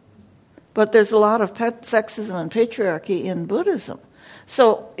patriarchy. But there's a lot of sexism and patriarchy in Buddhism.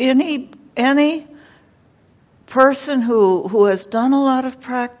 So any person who has done a lot of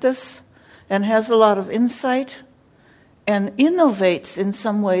practice and has a lot of insight and innovates in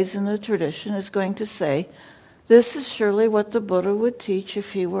some ways in the tradition is going to say, this is surely what the Buddha would teach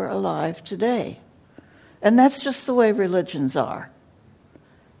if he were alive today. And that's just the way religions are.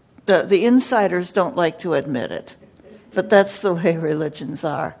 The insiders don't like to admit it, but that's the way religions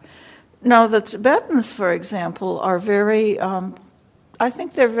are. Now, the Tibetans, for example, are very, I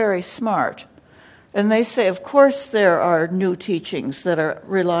think they're very smart. And they say, of course, there are new teachings that are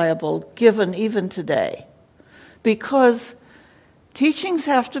reliable, given even today, because teachings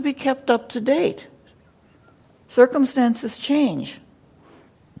have to be kept up to date. Circumstances change.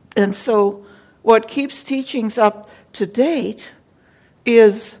 And so what keeps teachings up to date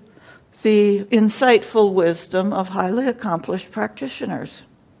is the insightful wisdom of highly accomplished practitioners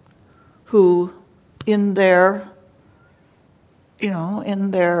who, in their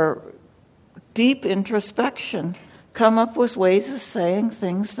deep introspection, come up with ways of saying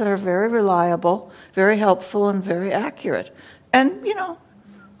things that are very reliable, very helpful, and very accurate. And,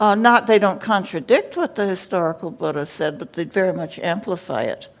 they don't contradict what the historical Buddha said, but they very much amplify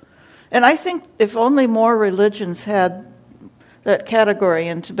it. And I think if only more religions had that category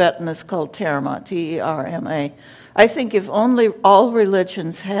in Tibetan is called terma, T-E-R-M-A. I think if only all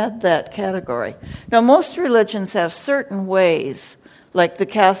religions had that category. Now, most religions have certain ways, like the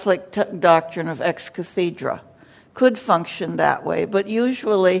Catholic doctrine of ex cathedra, could function that way. But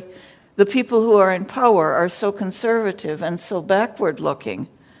usually the people who are in power are so conservative and so backward-looking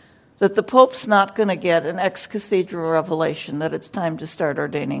that the Pope's not going to get an ex cathedra revelation that it's time to start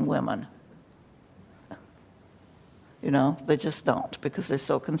ordaining women. They just don't because they're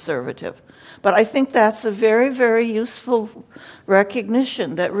so conservative. But I think that's a very, very useful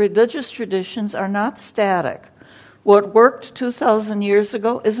recognition that religious traditions are not static. What worked 2,000 years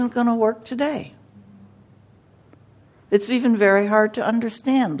ago isn't going to work today. It's even very hard to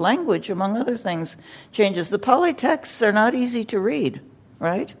understand. Language, among other things, changes. The Pali texts are not easy to read,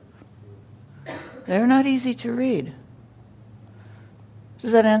 right? They're not easy to read.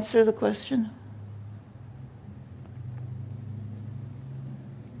 Does that answer the question?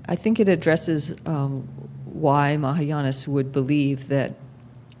 I think it addresses why Mahayanists would believe that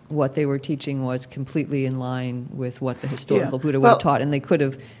what they were teaching was completely in line with what the historical Buddha would have taught, and they could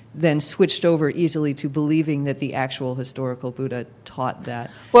have then switched over easily to believing that the actual historical Buddha taught that.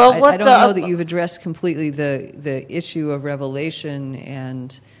 Well, I don't know that you've addressed completely the issue of revelation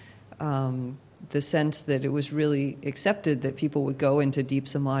and the sense that it was really accepted that people would go into deep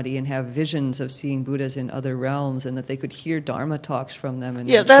samadhi and have visions of seeing Buddhas in other realms, and that they could hear Dharma talks from them. And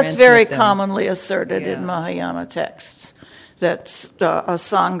that's very commonly asserted in Mahayana texts, that a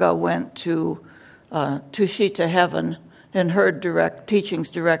Sangha went to Tushita heaven and heard direct teachings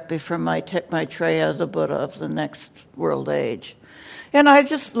directly from Maitreya, the Buddha of the next world age. And I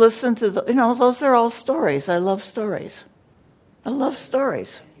just listened to those are all stories. I love stories.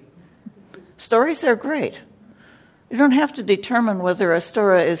 Stories are great. You don't have to determine whether a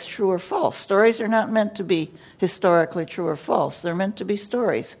story is true or false. Stories are not meant to be historically true or false. They're meant to be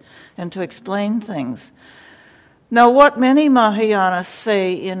stories and to explain things. Now, what many Mahayanists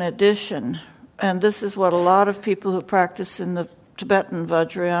say in addition, and this is what a lot of people who practice in the Tibetan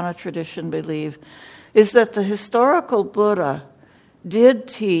Vajrayana tradition believe, is that the historical Buddha did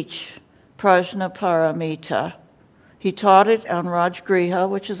teach Prajnaparamita. He taught it on Rajgriha,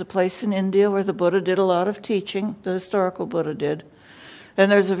 which is a place in India where the Buddha did a lot of teaching, the historical Buddha did.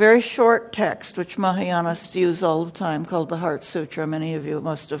 And there's a very short text, which Mahayanists use all the time, called the Heart Sutra. Many of you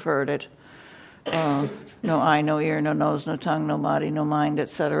must have heard it. No eye, no ear, no nose, no tongue, no body, no mind,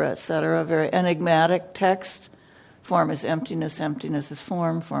 etc., etc. A very enigmatic text Form is emptiness, emptiness is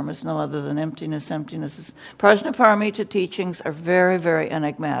form is no other than emptiness, emptiness is... Prajnaparamita teachings are very, very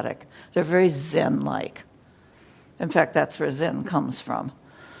enigmatic. They're very Zen-like. In fact, that's where Zen comes from.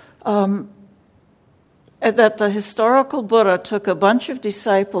 That the historical Buddha took a bunch of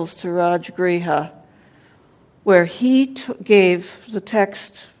disciples to Rajgriha, where he gave the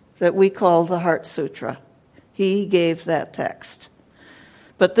text that we call the Heart Sutra. He gave that text.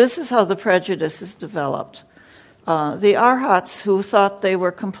 But this is how the prejudice is developed. The arhats who thought they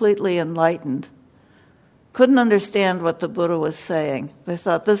were completely enlightened couldn't understand what the Buddha was saying. They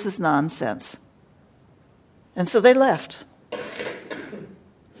thought, this is nonsense. And so they left.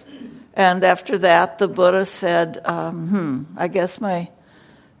 And after that, the Buddha said, I guess my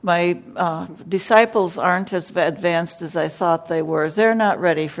disciples aren't as advanced as I thought they were. They're not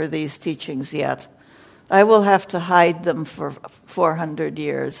ready for these teachings yet. I will have to hide them for 400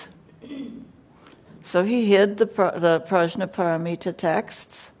 years. So he hid the Prajnaparamita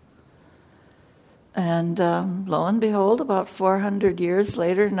texts. And lo and behold, about 400 years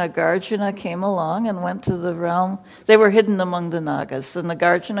later, Nagarjuna came along and went to the realm. They were hidden among the Nagas. So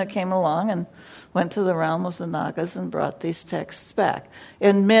Nagarjuna came along and went to the realm of the Nagas and brought these texts back.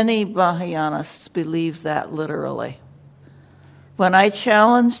 And many Mahayanists believe that literally. When I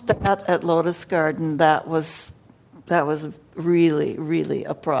challenged that at Lotus Garden, that was really, really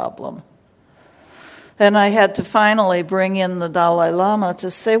a problem. And I had to finally bring in the Dalai Lama to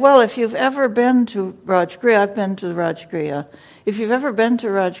say, well, if you've ever been to Rajgriha, I've been to Rajgriha. If you've ever been to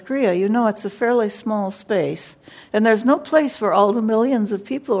Rajgriha, you know it's a fairly small space. And there's no place where all the millions of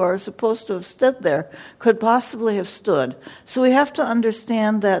people who are supposed to have stood there could possibly have stood. So we have to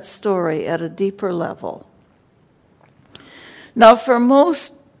understand that story at a deeper level. Now, for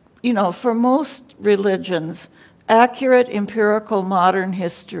most religions, accurate empirical modern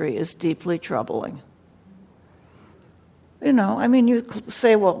history is deeply troubling. You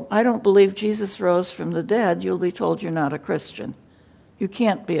say, well, I don't believe Jesus rose from the dead. You'll be told you're not a Christian. You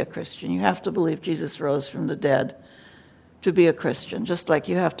can't be a Christian. You have to believe Jesus rose from the dead to be a Christian, just like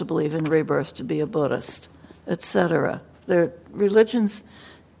you have to believe in rebirth to be a Buddhist, etc. Their religions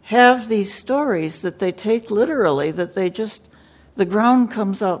have these stories that they take literally, that the ground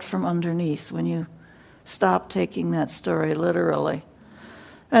comes out from underneath when you stop taking that story literally.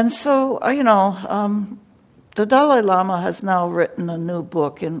 And so, the Dalai Lama has now written a new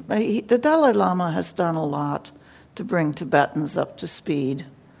book, and the Dalai Lama has done a lot to bring Tibetans up to speed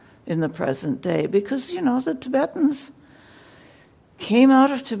in the present day, because, the Tibetans came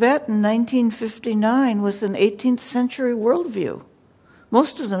out of Tibet in 1959 with an 18th century worldview.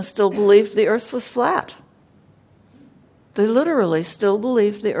 Most of them still believed the earth was flat. They literally still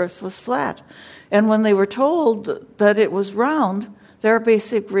believed the earth was flat. And when they were told that it was round, their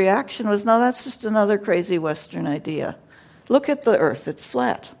basic reaction was, no, that's just another crazy Western idea. Look at the earth, it's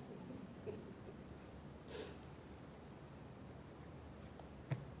flat.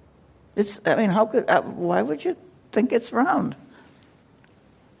 Why would you think it's round?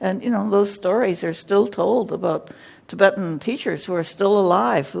 And, those stories are still told about Tibetan teachers who are still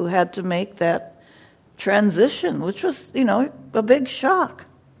alive, who had to make that transition, which was, a big shock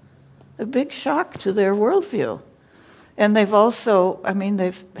to their worldview. And they've also,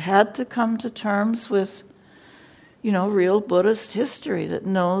 they've had to come to terms with, real Buddhist history, that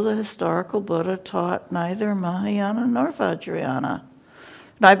no, the historical Buddha taught neither Mahayana nor Vajrayana.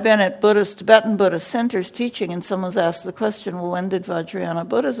 And I've been at Tibetan Buddhist centers teaching, and someone's asked the question, well, when did Vajrayana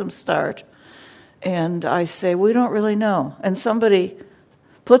Buddhism start? And I say, we don't really know. And somebody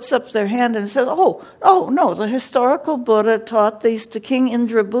puts up their hand and says, oh no, the historical Buddha taught these to King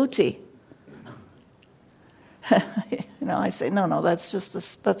Indrabhuti. I say, no, that's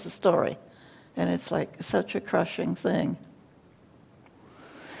a story. And it's like such a crushing thing.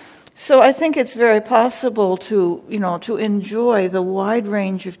 So I think it's very possible to enjoy the wide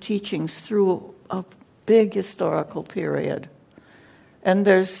range of teachings through a big historical period. And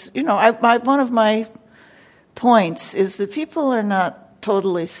there's, one of my points is that people are not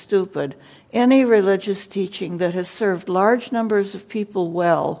totally stupid. Any religious teaching that has served large numbers of people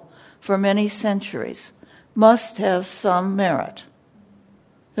well for many centuries must have some merit.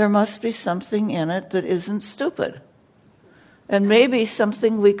 There must be something in it that isn't stupid. And maybe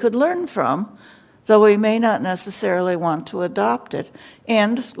something we could learn from, though we may not necessarily want to adopt it.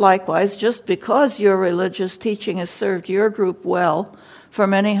 And likewise, just because your religious teaching has served your group well for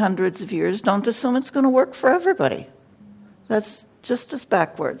many hundreds of years, don't assume it's going to work for everybody. That's just as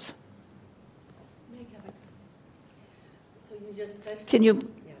backwards. So you just touched... Can you...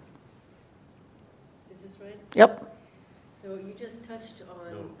 Yeah. Is this right? Yep. So you just touched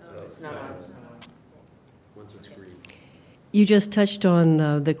on... No, it's not on. You just touched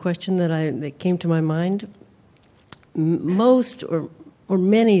on the question that came to my mind. Most or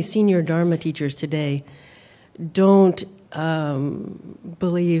many senior Dharma teachers today don't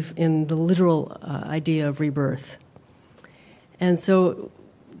believe in the literal idea of rebirth. And so,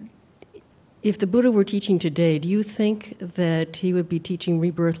 if the Buddha were teaching today, do you think that he would be teaching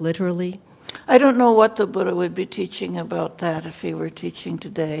rebirth literally? I don't know what the Buddha would be teaching about that if he were teaching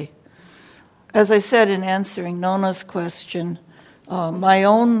today. As I said in answering Nona's question, my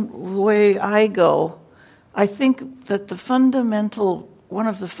own way I go, I think that one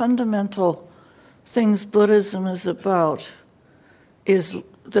of the fundamental things Buddhism is about is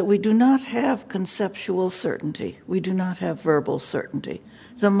that we do not have conceptual certainty. We do not have verbal certainty.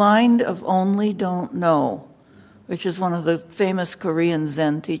 The mind of only don't know, which is one of the famous Korean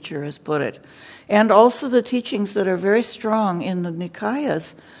Zen teacher has put it. And also the teachings that are very strong in the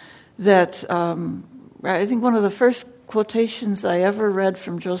Nikayas that I think one of the first quotations I ever read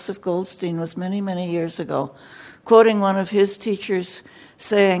from Joseph Goldstein was many, many years ago, quoting one of his teachers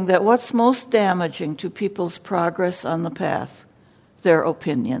saying that what's most damaging to people's progress on the path? Their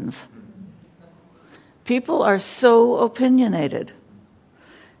opinions. People are so opinionated.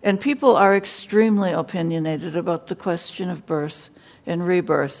 And people are extremely opinionated about the question of birth and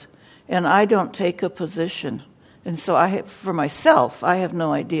rebirth. And I don't take a position. And so for myself, I have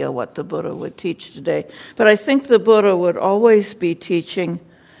no idea what the Buddha would teach today. But I think the Buddha would always be teaching,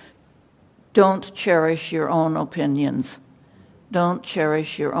 don't cherish your own opinions. Don't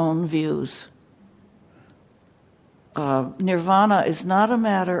cherish your own views. Nirvana is not a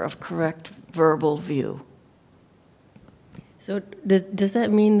matter of correct verbal view. So does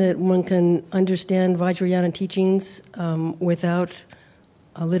that mean that one can understand Vajrayana teachings without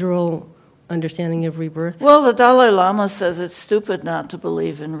a literal understanding of rebirth? Well, the Dalai Lama says it's stupid not to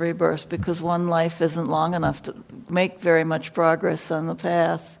believe in rebirth because one life isn't long enough to make very much progress on the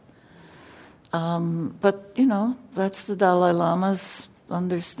path. But, that's the Dalai Lama's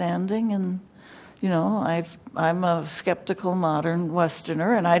understanding, and, I'm a skeptical modern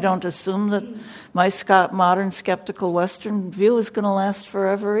Westerner, and I don't assume that my modern skeptical Western view is going to last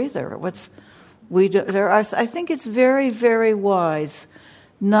forever either. I think it's very, very wise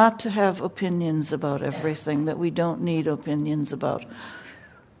not to have opinions about everything that we don't need opinions about.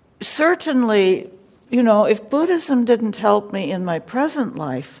 Certainly, if Buddhism didn't help me in my present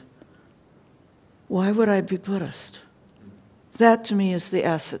life, why would I be Buddhist? That to me is the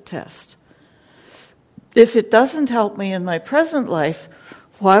acid test. If it doesn't help me in my present life,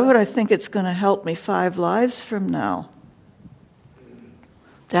 why would I think it's going to help me 5 lives from now?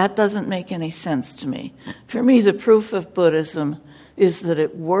 That doesn't make any sense to me. For me, the proof of Buddhism is that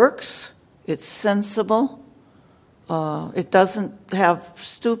it works, it's sensible, it doesn't have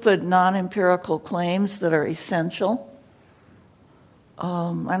stupid non-empirical claims that are essential.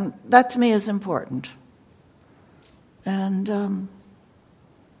 And that to me is important. And,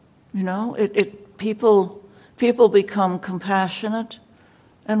 people become compassionate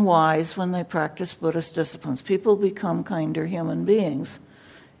and wise when they practice Buddhist disciplines. People become kinder human beings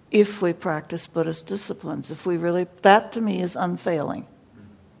if we practice Buddhist disciplines. That to me is unfailing.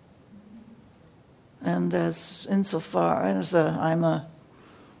 And insofar as I'm a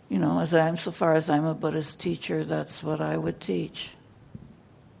Buddhist teacher, that's what I would teach.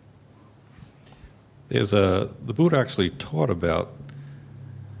 The Buddha actually taught about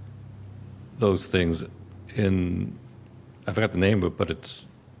those things in, I forgot the name of it, but it's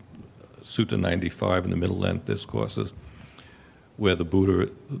Sutta 95 in the Middle Length Discourses, where the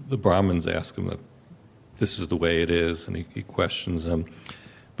Brahmins ask him that this is the way it is, and he questions them.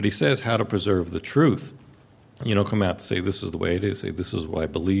 But he says how to preserve the truth. You don't come out to say this is the way it is, say this is what I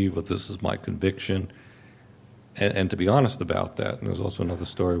believe, or this is my conviction, and to be honest about that. And there's also another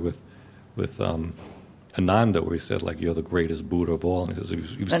story with Ananda, where he said, you're the greatest Buddha of all. And he says,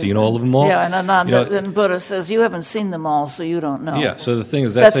 you've seen all of them all? Yeah, and Ananda, then Buddha says, you haven't seen them all, so you don't know. Yeah, so the thing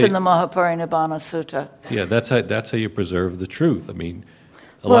is... That's in the Mahaparinibbana Sutta. Yeah, that's how you preserve the truth. I mean,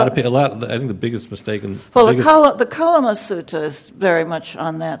 I think the biggest mistake... the Kalama Sutta is very much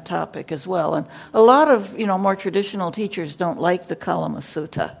on that topic as well. And a lot of, more traditional teachers don't like the Kalama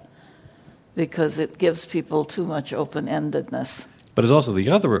Sutta because it gives people too much open-endedness. But it's also the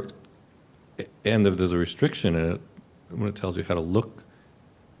other... And if there's a restriction in it, when it tells you how to look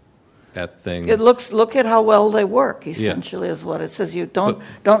at things, look at how well they work. Essentially, is what it says. You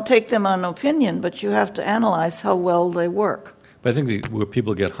don't take them on opinion, but you have to analyze how well they work. But I think where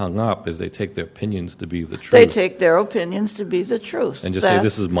people get hung up is they take their opinions to be the truth. They take their opinions to be the truth. And just say,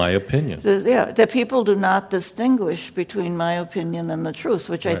 this is my opinion. The people do not distinguish between my opinion and the truth,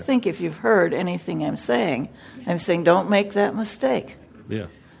 which I think if you've heard anything I'm saying don't make that mistake. Yeah.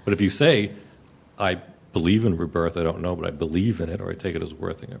 But if you say, I believe in rebirth, I don't know, but I believe in it, or I take it as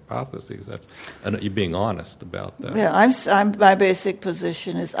working hypotheses, and you're being honest about that. Yeah, my basic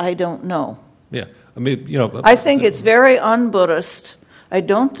position is I don't know. Yeah. I mean, I think it's very un-Buddhist. I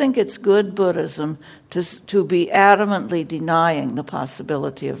don't think it's good Buddhism to be adamantly denying the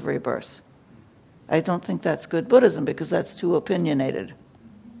possibility of rebirth. I don't think that's good Buddhism because that's too opinionated.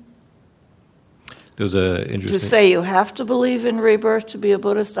 There's a interesting... To say you have to believe in rebirth to be a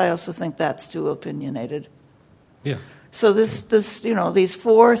Buddhist, I also think that's too opinionated. Yeah. So these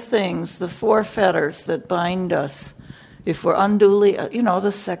four things, the four fetters that bind us, if we're unduly,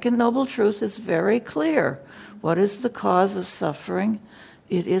 the second noble truth is very clear. What is the cause of suffering?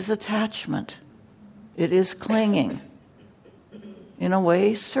 It is attachment. It is clinging. In a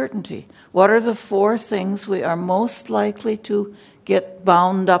way, certainty. What are the four things we are most likely to get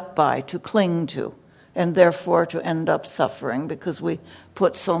bound up by, to cling to, and therefore to end up suffering because we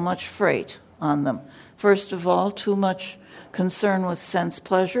put so much freight on them? First of all, too much concern with sense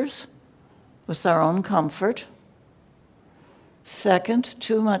pleasures, with our own comfort. Second,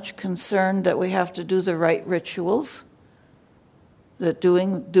 too much concern that we have to do the right rituals, that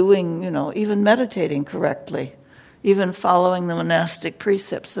doing, even meditating correctly, even following the monastic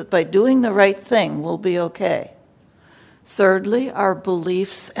precepts, that by doing the right thing we'll be okay. Thirdly, our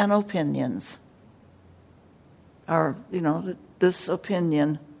beliefs and opinions. This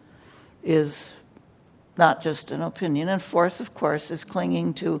opinion is not just an opinion. And fourth, of course, is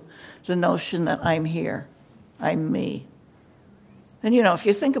clinging to the notion that I'm here, I'm me. And if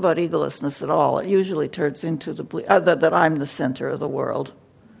you think about egolessness at all, it usually turns into the belief that I'm the center of the world.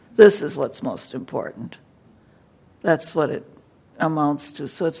 This is what's most important. That's what it amounts to.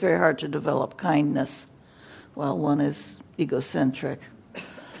 So it's very hard to develop kindness while one is egocentric.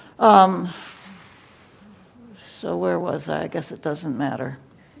 So where was I? I guess it doesn't matter.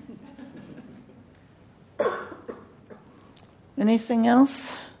 Anything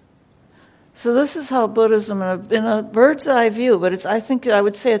else? So this is how Buddhism, in a bird's eye view, but I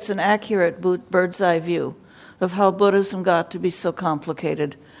would say it's an accurate bird's eye view of how Buddhism got to be so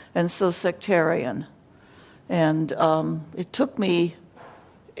complicated and so sectarian. And it took me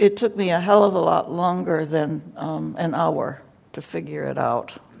a hell of a lot longer than an hour to figure it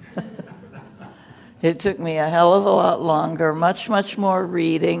out. It took me a hell of a lot longer, much, much more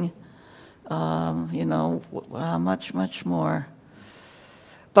reading, much more.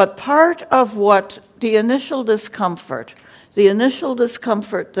 But part of what the initial discomfort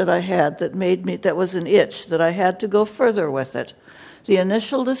that I had that was an itch, that I had to go further with it, the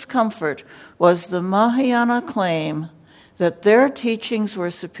initial discomfort was the Mahayana claim that their teachings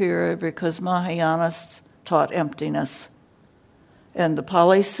were superior because Mahayanists taught emptiness. And the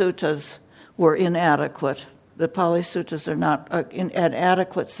Pali Suttas were inadequate. The Pali Suttas are not an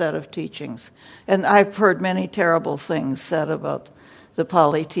adequate set of teachings. And I've heard many terrible things said about the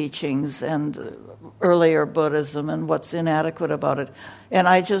Pali teachings and earlier Buddhism and what's inadequate about it. And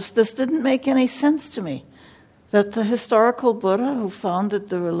this didn't make any sense to me. That the historical Buddha who founded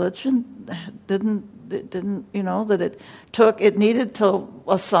the religion that it needed till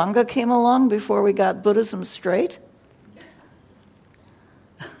a Sangha came along before we got Buddhism straight.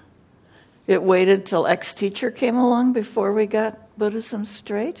 It waited till ex-teacher came along before we got Buddhism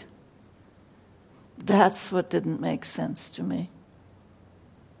straight. That's what didn't make sense to me.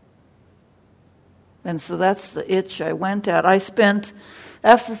 And so that's the itch I went at. I spent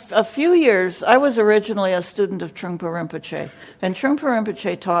a few years, I was originally a student of Trungpa Rinpoche, and Trungpa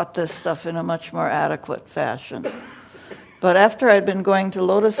Rinpoche taught this stuff in a much more adequate fashion. But after I'd been going to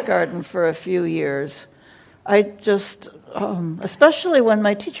Lotus Garden for a few years, I just, especially when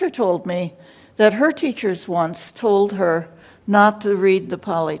my teacher told me that her teachers once told her not to read the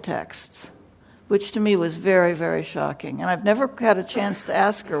Pali texts, which to me was very, very shocking. And I've never had a chance to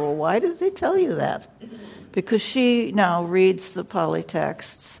ask her, well, why did they tell you that? Because she now reads the Pali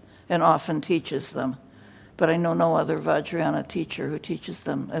texts and often teaches them. But I know no other Vajrayana teacher who teaches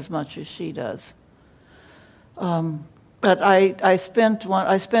them as much as she does. But I spent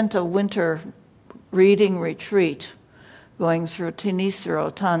a winter reading retreat going through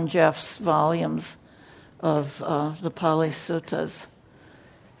Thanissaro Tanjeff's volumes of the Pali Suttas.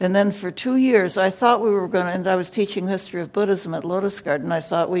 And then for 2 years, I thought we were going to, and I was teaching history of Buddhism at Lotus Garden, I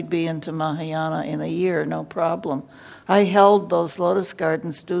thought we'd be into Mahayana in a year, no problem. I held those Lotus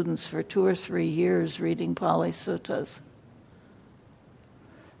Garden students for 2 or 3 years reading Pali Suttas.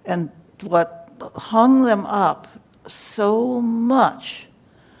 And what hung them up so much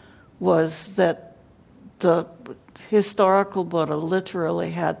was that the historical Buddha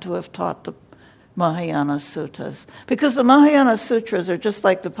literally had to have taught the Mahayana Suttas. Because the Mahayana Sutras are just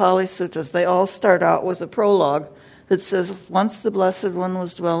like the Pali Suttas. They all start out with a prologue that says, once the Blessed One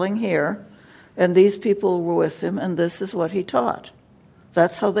was dwelling here, and these people were with him, and this is what he taught.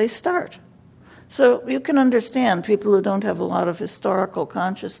 That's how they start. So you can understand people who don't have a lot of historical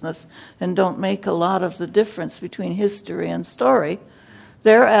consciousness and don't make a lot of the difference between history and story,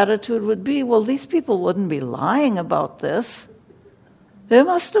 their attitude would be, well, these people wouldn't be lying about this. There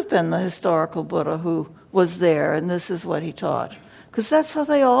must have been the historical Buddha who was there, and this is what he taught. Because that's how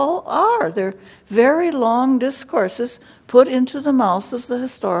they all are. They're very long discourses put into the mouth of the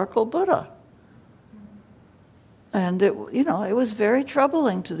historical Buddha. And it was very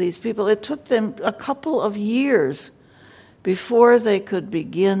troubling to these people. It took them a couple of years before they could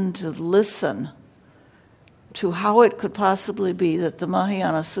begin to listen to how it could possibly be that the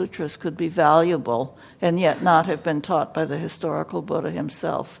Mahayana Sutras could be valuable and yet not have been taught by the historical Buddha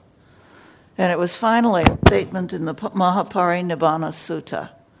himself. And it was finally a statement in the Mahaparinibbana Sutta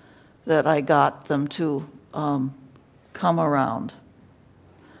that I got them to come around.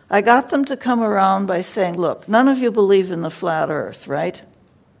 I got them to come around by saying, look, none of you believe in the flat earth, right?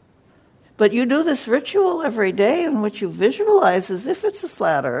 But you do this ritual every day in which you visualize as if it's a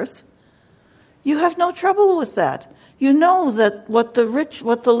flat earth. You have no trouble with that. You know that what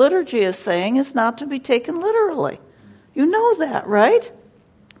the liturgy is saying is not to be taken literally. You know that, right?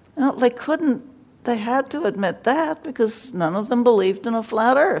 No, they had to admit that because none of them believed in a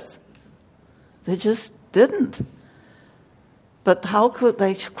flat earth. They just didn't. But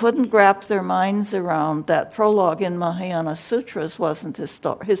they couldn't wrap their minds around that prologue in Mahayana Sutras wasn't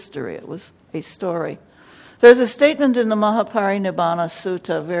history, it was a story. There's a statement in the Mahaparinibbana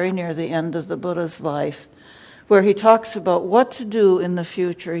Sutta very near the end of the Buddha's life where he talks about what to do in the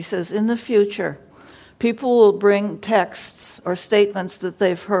future. He says, in the future, people will bring texts or statements that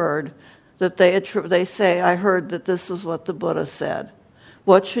they've heard that they say, I heard that this was what the Buddha said.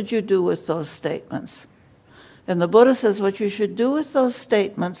 What should you do with those statements? And the Buddha says what you should do with those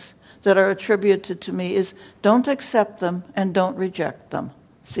statements that are attributed to me is don't accept them and don't reject them.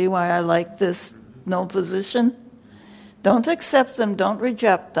 See why I like this no position? Don't accept them, don't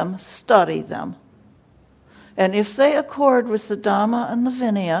reject them, study them. And if they accord with the Dhamma and the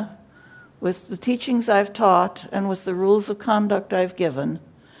Vinaya, with the teachings I've taught and with the rules of conduct I've given,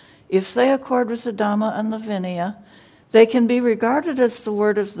 if they accord with the Dhamma and the Vinaya, they can be regarded as the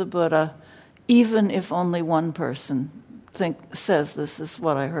word of the Buddha, even if only one person says this is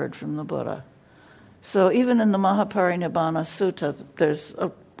what I heard from the Buddha. So even in the Mahaparinibbana Sutta, there's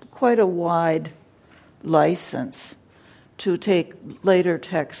quite a wide license to take later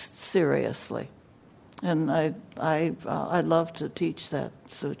texts seriously. And I'd love to teach that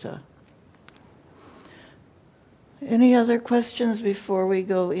sutta. Any other questions before we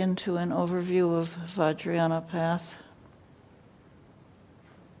go into an overview of Vajrayana Path?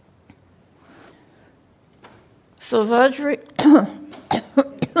 So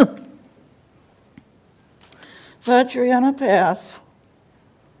Vajrayana Path,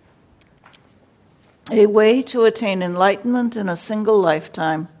 a way to attain enlightenment in a single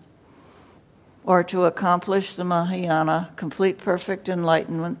lifetime, or to accomplish the Mahayana, complete perfect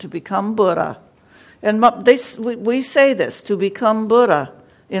enlightenment, to become Buddha. And we say this, to become Buddha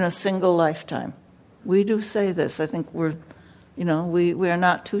in a single lifetime. We do say this. I think we are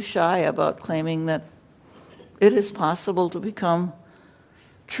not too shy about claiming that it is possible to become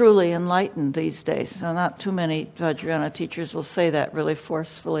truly enlightened these days. Now, not too many Vajrayana teachers will say that really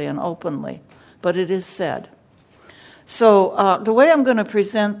forcefully and openly, but it is said. So the way I'm going to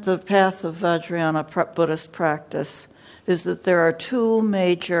present the path of Vajrayana Buddhist practice is that there are two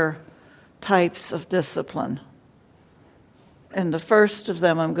major types of discipline. And the first of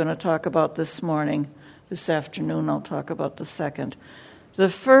them I'm going to talk about this morning. This afternoon I'll talk about the second. The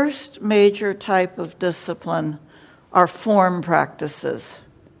first major type of discipline are form practices.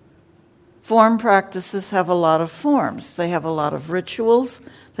 Form practices have a lot of forms. They have a lot of rituals.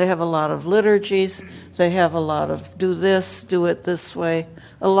 They have a lot of liturgies. They have a lot of do this, do it this way.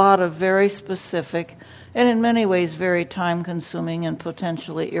 A lot of very specific and in many ways very time-consuming and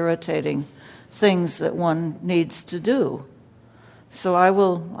potentially irritating things that one needs to do. So I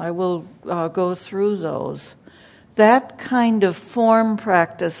will go through those. That kind of form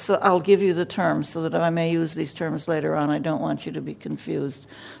practice, so I'll give you the terms so that I may use these terms later on. I don't want you to be confused.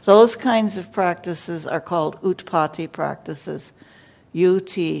 Those kinds of practices are called utpatti practices,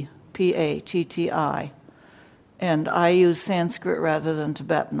 UTPATTI. And I use Sanskrit rather than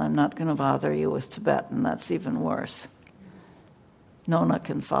Tibetan. I'm not going to bother you with Tibetan. That's even worse. Nona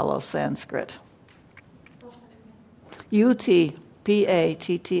can follow Sanskrit. Utpatti.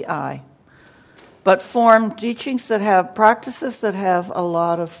 But form teachings that have practices that have a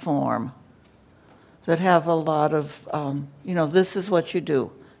lot of form, that have a lot of, this is what you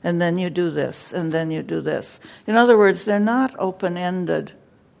do, and then you do this, and then you do this. In other words, they're not open-ended,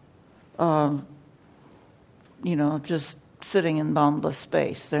 just sitting in boundless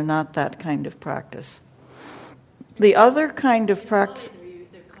space. They're not that kind of practice. The other kind of practice...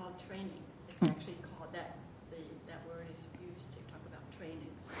 They're called training. It's actually called that. That word is used to talk about training.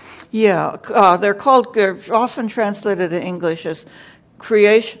 Yeah, they're often translated in English as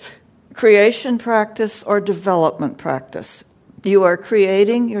creation practice or development practice. You are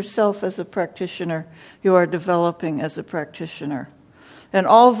creating yourself as a practitioner. You are developing as a practitioner. And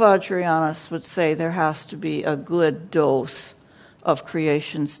all Vajrayanas would say there has to be a good dose of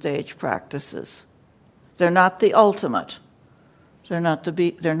creation stage practices. They're not the ultimate. They're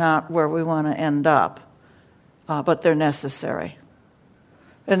not where we want to end up, but they're necessary.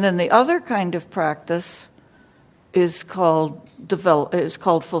 And then the other kind of practice is called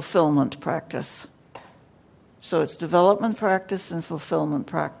fulfillment practice. So it's development practice and fulfillment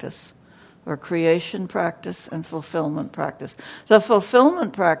practice, or creation practice and fulfillment practice. The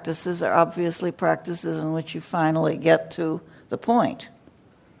fulfillment practices are obviously practices in which you finally get to the point.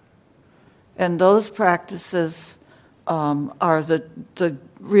 And those practices are the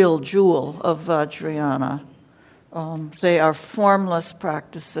real jewel of Vajrayana. They are formless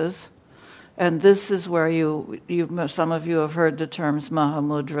practices, and this is where some of you have heard the terms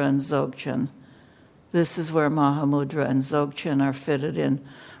Mahamudra and Dzogchen. This is where Mahamudra and Dzogchen are fitted in,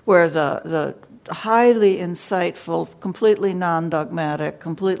 where the highly insightful, completely non-dogmatic,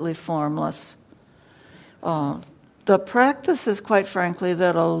 completely formless. The practice is, quite frankly,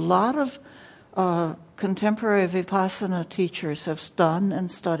 that a lot of contemporary Vipassana teachers have done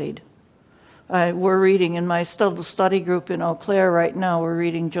and studied. We're reading in my study group in Eau Claire right now, we're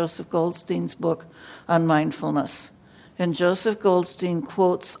reading Joseph Goldstein's book on mindfulness. And Joseph Goldstein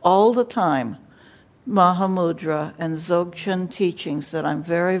quotes all the time Mahamudra and Dzogchen teachings that I'm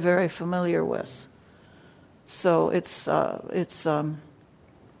very, very familiar with. So there's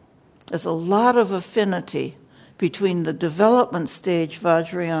a lot of affinity between the development stage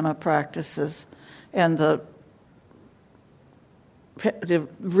Vajrayana practices and the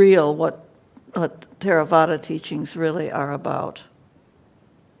real, what Theravada teachings really are about.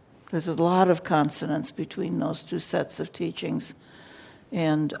 There's a lot of consonance between those two sets of teachings,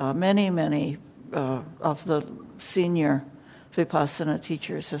 and many of the senior Vipassana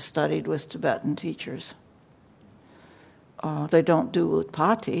teachers have studied with Tibetan teachers. They don't do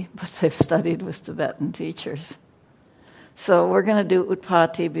Utpatti, but they've studied with Tibetan teachers. So we're going to do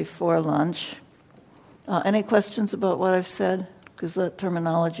Utpatti before lunch. Any questions about what I've said? Because that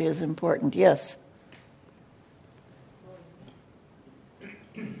terminology is important. Yes?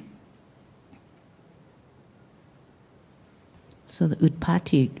 So the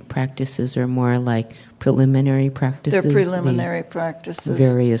Utpatti practices are more like preliminary practices? They're preliminary practices.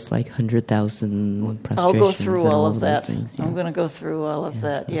 Various, like 100,000 prostrations. I'll go through all of that. Things, yeah. I'm going to go through all of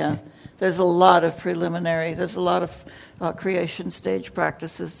that, yeah. Okay. There's a lot of preliminary, there's a lot of creation stage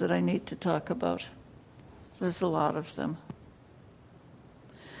practices that I need to talk about. There's a lot of them.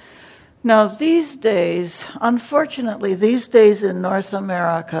 Now, these days, unfortunately, in North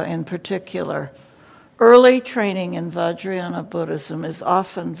America in particular, early training in Vajrayana Buddhism is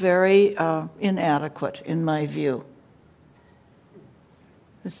often very inadequate, in my view.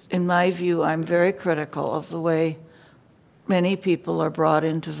 In my view, I'm very critical of the way many people are brought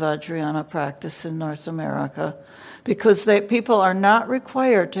into Vajrayana practice in North America, because people are not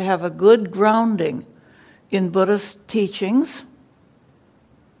required to have a good grounding in Buddhist teachings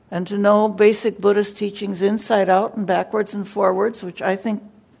and to know basic Buddhist teachings inside out and backwards and forwards, which I think,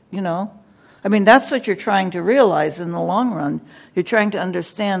 that's what you're trying to realize in the long run. You're trying to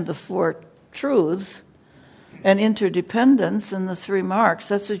understand the four truths and interdependence and the three marks.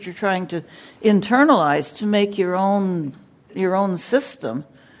 That's what you're trying to internalize to make your own system,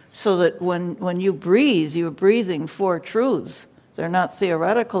 so that when you breathe, you're breathing four truths. They're not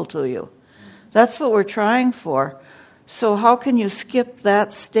theoretical to you. That's what we're trying for. So how can you skip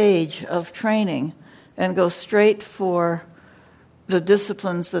that stage of training and go straight for the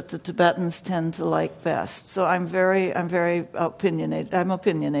disciplines that the Tibetans tend to like best? So I'm very opinionated. I'm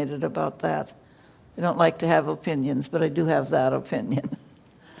opinionated about that. I don't like to have opinions, but I do have that opinion.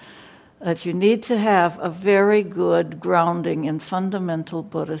 That you need to have a very good grounding in fundamental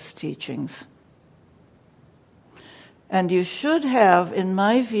Buddhist teachings. And you should have, in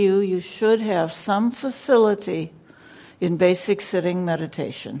my view, you should have some facility in basic sitting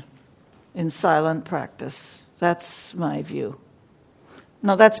meditation, in silent practice. That's my view.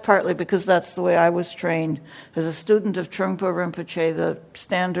 Now, that's partly because that's the way I was trained. As a student of Trungpa Rinpoche, the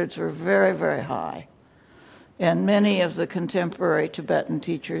standards were very, very high. And many of the contemporary Tibetan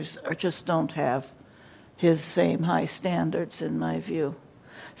teachers just don't have his same high standards, in my view.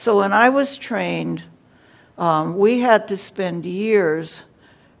 So when I was trained, we had to spend years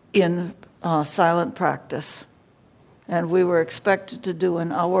in silent practice. And we were expected to do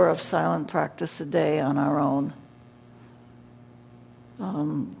an hour of silent practice a day on our own.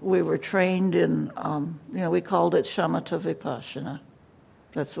 We were trained in, we called it shamatha vipassana.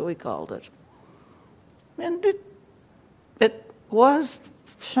 That's what we called it. And it was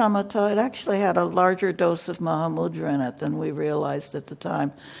shamatha. It actually had a larger dose of Mahamudra in it than we realized at the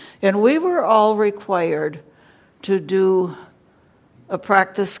time. And we were all required to do a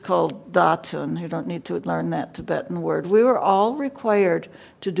practice called datun. You don't need to learn that Tibetan word. We were all required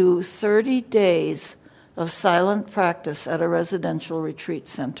to do 30 days of silent practice at a residential retreat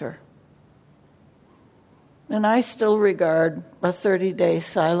center. And I still regard a 30-day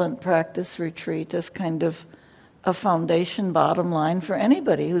silent practice retreat as kind of a foundation bottom line for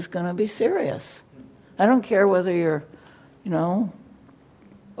anybody who's going to be serious. I don't care whether you're,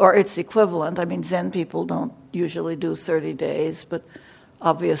 or its equivalent. I mean, Zen people don't usually do 30 days, but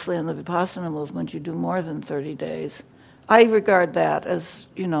obviously in the Vipassana movement you do more than 30 days. I regard that as,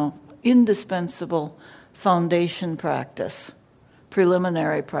 indispensable foundation practice,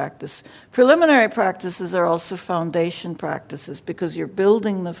 preliminary practice. Preliminary practices are also foundation practices because you're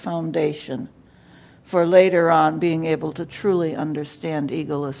building the foundation for later on being able to truly understand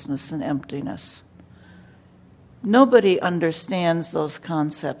egolessness and emptiness. Nobody understands those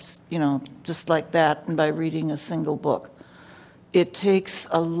concepts, just like that and by reading a single book. It takes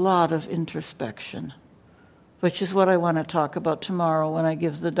a lot of introspection, which is what I want to talk about tomorrow when I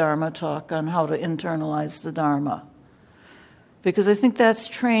give the Dharma talk on how to internalize the Dharma. Because I think that's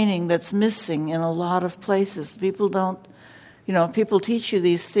training that's missing in a lot of places. People don't, people teach you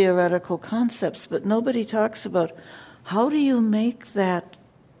these theoretical concepts, but nobody talks about how do you make that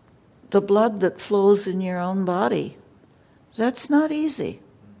the blood that flows in your own body. That's not easy.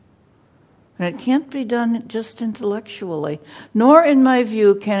 And it can't be done just intellectually, nor, in my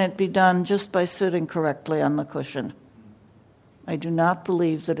view, can it be done just by sitting correctly on the cushion. I do not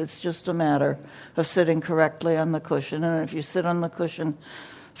believe that it's just a matter of sitting correctly on the cushion, and if you sit on the cushion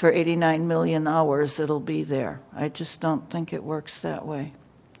for 89 million hours, it'll be there. I just don't think it works that way.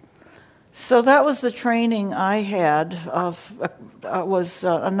 So that was the training I had was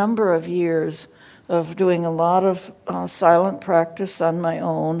a number of years of doing a lot of silent practice on my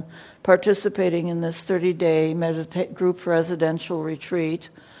own, participating in this 30-day group residential retreat,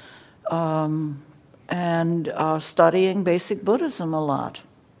 and studying basic Buddhism a lot,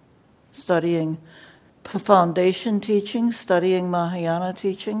 studying foundation teachings, studying Mahayana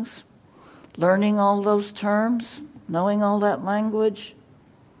teachings, learning all those terms, knowing all that language,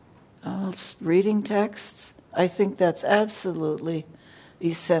 reading texts. I think that's absolutely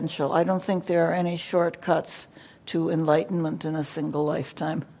essential. I don't think there are any shortcuts to enlightenment in a single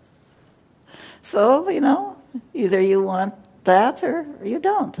lifetime. So, either you want that or you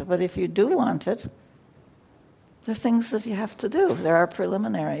don't. But if you do want it, there are things that you have to do. There are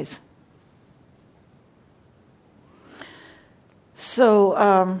preliminaries.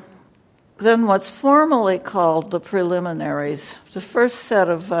 So, then what's formally called the preliminaries, the first set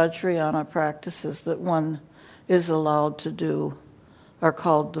of Vajrayana practices that one is allowed to do are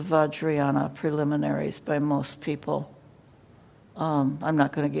called the Vajrayana preliminaries by most people. I'm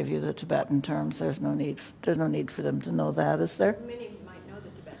not going to give you the Tibetan terms. There's no need for them to know that, is there? Many might know the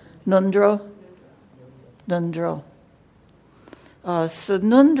Tibetan. Nundro? Nundro. So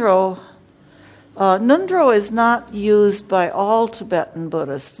Nundro is not used by all Tibetan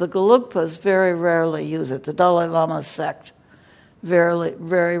Buddhists. The Gelugpas very rarely use it. The Dalai Lama's sect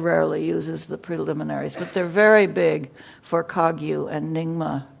very rarely uses the preliminaries, but they're very big for Kagyu and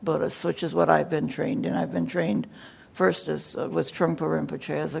Nyingma Buddhists, which is what I've been trained in. I've been trained first with Trungpa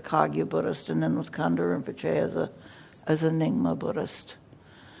Rinpoche as a Kagyu Buddhist, and then with Kanda Rinpoche as a Nyingma Buddhist.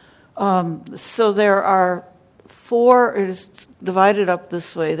 So there are four, it is divided up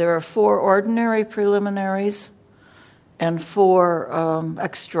this way. There are 4 ordinary preliminaries and 4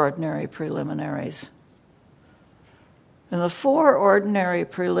 extraordinary preliminaries. And the 4 ordinary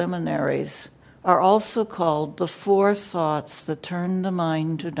preliminaries are also called the 4 thoughts that turn the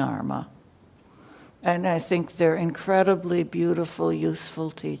mind to Dharma. And I think they're incredibly beautiful,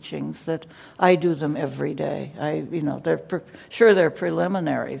 useful teachings that I do them every day. They're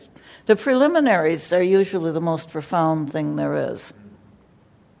preliminaries. The preliminaries are usually the most profound thing there is.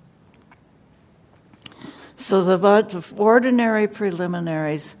 So the ordinary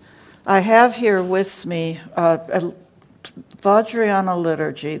preliminaries, I have here with me a Vajrayana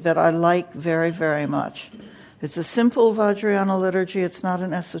liturgy that I like very, very much. It's a simple Vajrayana liturgy. It's not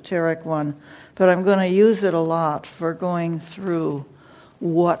an esoteric one, but I'm going to use it a lot for going through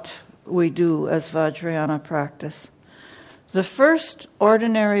what we do as Vajrayana practice. The first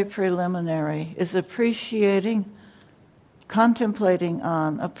ordinary preliminary is contemplating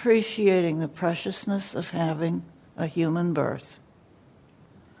the preciousness of having a human birth.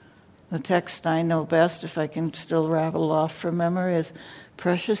 The text I know best, if I can still rattle off from memory, is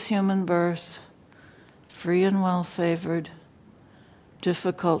precious human birth, free and well-favored,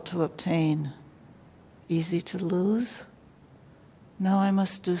 difficult to obtain, easy to lose. Now I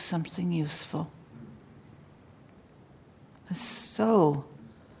must do something useful. So,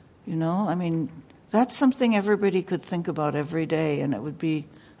 that's something everybody could think about every day, and it would be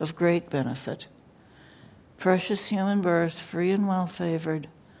of great benefit. Precious human birth, free and well-favored,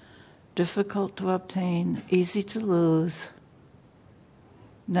 difficult to obtain, easy to lose.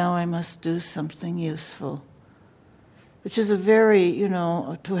 Now I must do something useful. Which is a very,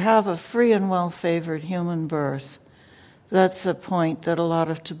 to have a free and well-favored human birth, that's a point that a lot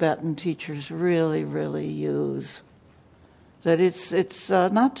of Tibetan teachers really, really use. That it's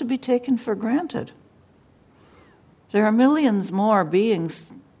not to be taken for granted. There are millions more beings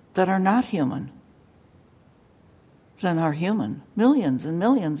that are not human than are human. Millions and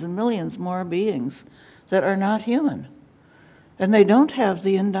millions and millions more beings that are not human. And they don't have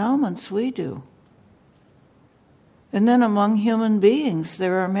the endowments we do. And then among human beings,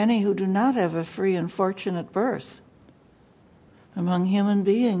 there are many who do not have a free and fortunate birth. Among human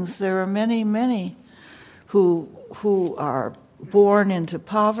beings, there are many, many who are born into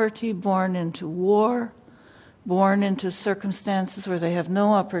poverty, born into war, born into circumstances where they have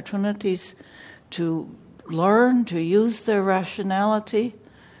no opportunities to learn, to use their rationality,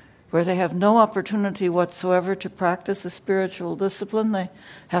 where they have no opportunity whatsoever to practice a spiritual discipline. They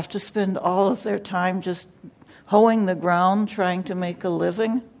have to spend all of their time just hoeing the ground, trying to make a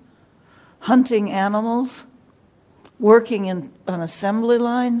living, hunting animals, working on assembly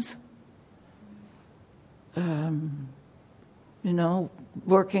lines,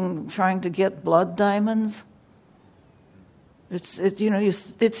 working, trying to get blood diamonds. It's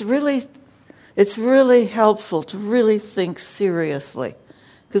really helpful to really think seriously,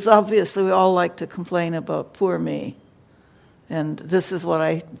 because obviously we all like to complain about poor me, and this is what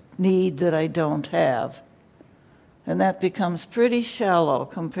I need that I don't have. And that becomes pretty shallow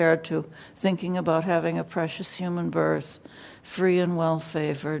compared to thinking about having a precious human birth, free and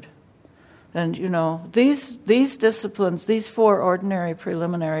well-favored. And, these disciplines, these four ordinary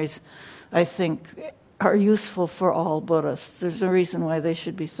preliminaries, I think, are useful for all Buddhists. There's a reason why they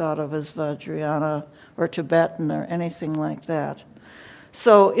should be thought of as Vajrayana or Tibetan or anything like that.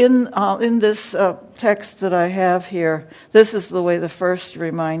 So in this text that I have here, this is the way the first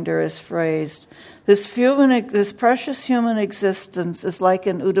reminder is phrased. This precious human existence is like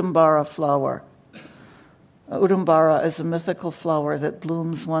an Udambara flower. Udambara is a mythical flower that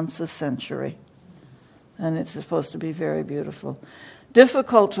blooms once a century, and it's supposed to be very beautiful.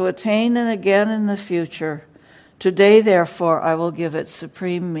 Difficult to attain and again in the future. Today, therefore, I will give it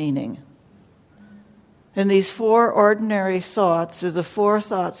supreme meaning. And these four ordinary thoughts are the four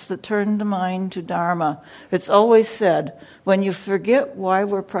thoughts that turn the mind to Dharma. It's always said, when you forget why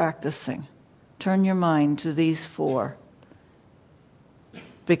we're practicing, turn your mind to these four.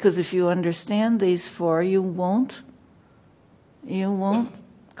 Because if you understand these four, you won't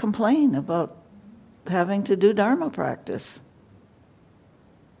complain about having to do Dharma practice.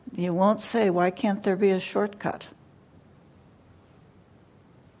 You won't say, why can't there be a shortcut?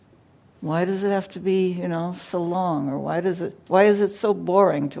 Why does it have to be, so long? Or why is it so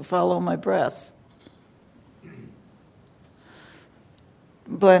boring to follow my breath?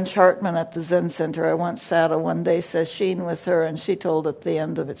 Blanche Hartman at the Zen Center, I once sat one day sesshin with her, and she told at the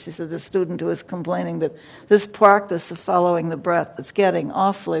end of it, she said, the student who was complaining that this practice of following the breath, it's getting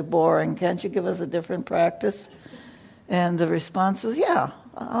awfully boring. Can't you give us a different practice? And the response was, yeah.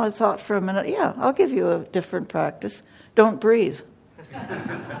 I thought for a minute, yeah, I'll give you a different practice. Don't breathe.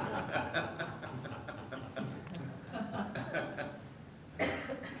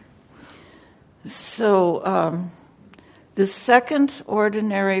 So the second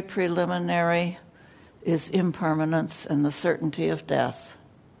ordinary preliminary is impermanence and the certainty of death.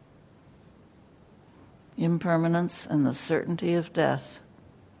 impermanence, and the certainty of death.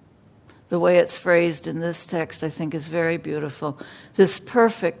 The way it's phrased in this text, I think, is very beautiful. This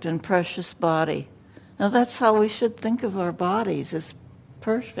perfect and precious body. Now that's how we should think of our bodies, as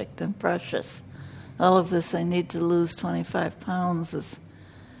perfect and precious. All of this, I need to lose 25 pounds,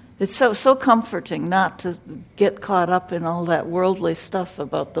 it's so comforting not to get caught up in all that worldly stuff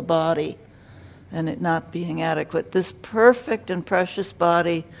about the body and it not being adequate. This perfect and precious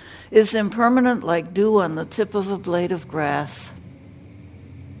body is impermanent like dew on the tip of a blade of grass.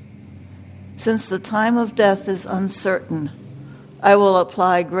 Since the time of death is uncertain, I will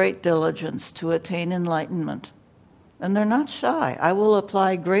apply great diligence to attain enlightenment. And they're not shy. I will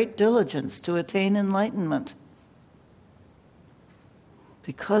apply great diligence to attain enlightenment.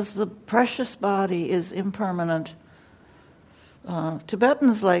 Because the precious body is impermanent.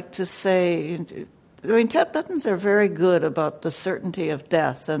 Tibetans like to say, Tibetans are very good about the certainty of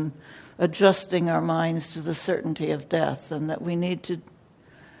death and adjusting our minds to the certainty of death, and that we need to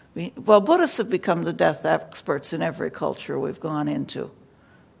Buddhists have become the death experts in every culture we've gone into,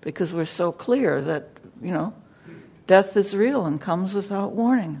 because we're so clear that, death is real and comes without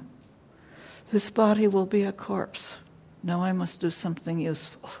warning. This body will be a corpse. Now I must do something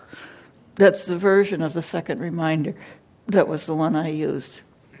useful. That's the version of the second reminder. That was the one I used.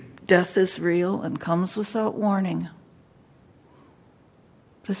 Death is real and comes without warning.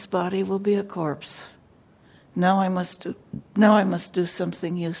 This body will be a corpse. Now I must do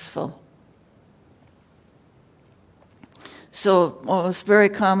something useful. So, a very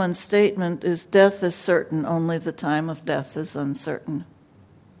common statement is death is certain, only the time of death is uncertain.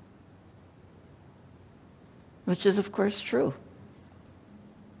 Which is, of course, true.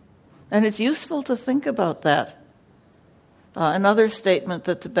 And it's useful to think about that. Another statement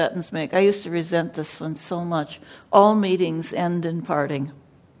that Tibetans make, I used to resent this one so much, all meetings end in parting.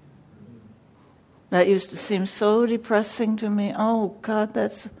 That used to seem so depressing to me. Oh, God,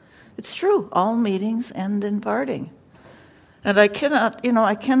 it's true. All meetings end in parting. And I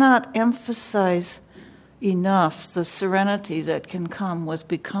cannot emphasize enough the serenity that can come with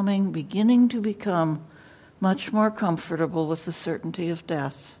beginning to become much more comfortable with the certainty of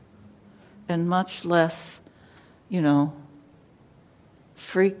death, and much less,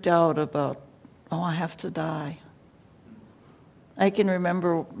 freaked out about, I have to die. I can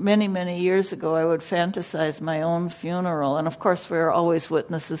remember many, many years ago, I would fantasize my own funeral. And of course, we are always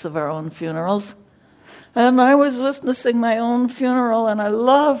witnesses of our own funerals. And I was witnessing my own funeral, and I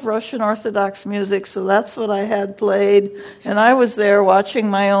love Russian Orthodox music, so that's what I had played. And I was there watching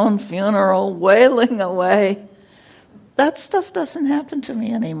my own funeral, wailing away. That stuff doesn't happen to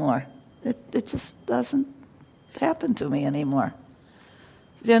me anymore. It just doesn't happen to me anymore.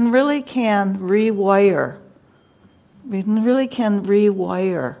 Then really can rewire. We really can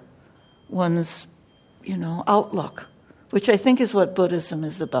rewire one's, outlook, which I think is what Buddhism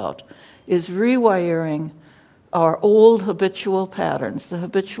is about, is rewiring our old habitual patterns, the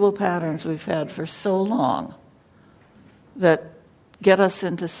habitual patterns we've had for so long that get us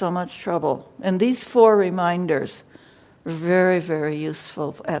into so much trouble. And these 4 reminders are very, very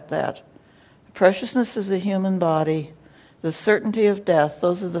useful at that. The preciousness of the human body, the certainty of death,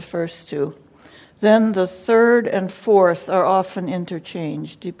 those are the first 2. Then the 3rd and 4th are often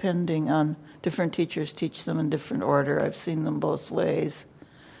interchanged, depending on different teachers teach them in different order. I've seen them both ways.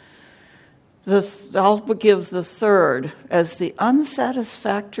 I'll give the 3rd as the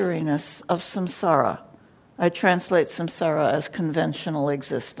unsatisfactoriness of samsara. I translate samsara as conventional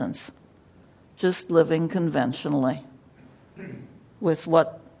existence, just living conventionally with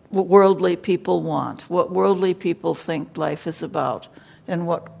what worldly people want, what worldly people think life is about, and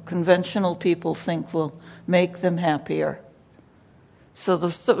what conventional people think will make them happier. So the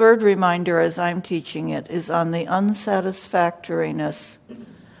 3rd reminder, as I'm teaching it, is on the unsatisfactoriness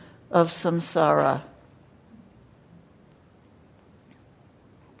of samsara.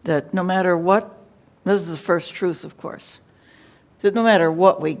 That no matter what, this is the first truth, of course, that no matter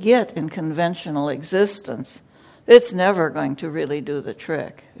what we get in conventional existence, it's never going to really do the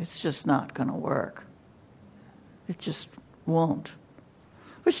trick. It's just not going to work. It just won't.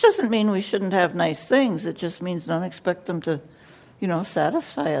 Which doesn't mean we shouldn't have nice things. It just means don't expect them to,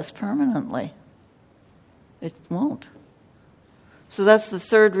 satisfy us permanently. It won't. So that's the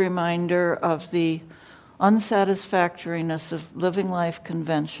 3rd reminder of the unsatisfactoriness of living life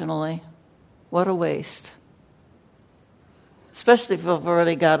conventionally. What a waste. Especially if we've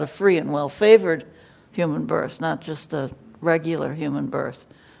already got a free and well-favored human birth, not just a regular human birth.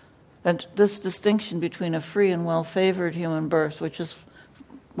 And this distinction between a free and well-favored human birth, which is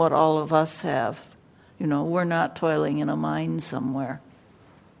what all of us have. We're not toiling in a mine somewhere.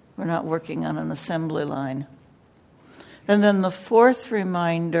 We're not working on an assembly line. And then the fourth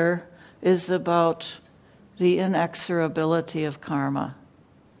reminder is about the inexorability of karma,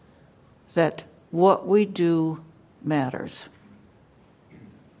 that what we do matters.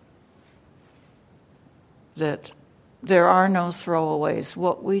 That there are no throwaways.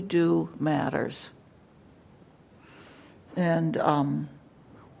 What we do matters. And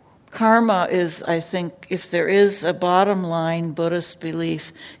karma is, I think, if there is a bottom line Buddhist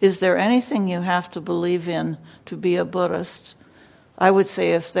belief, is there anything you have to believe in to be a Buddhist? I would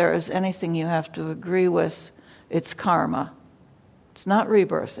say if there is anything you have to agree with, it's karma. It's not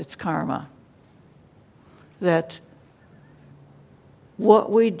rebirth, it's karma. That what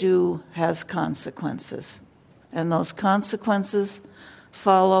we do has consequences. And those consequences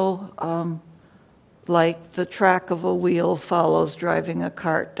follow like the track of a wheel follows driving a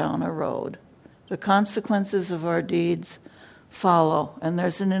cart down a road. The consequences of our deeds follow, and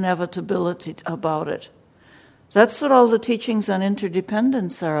there's an inevitability about it. That's what all the teachings on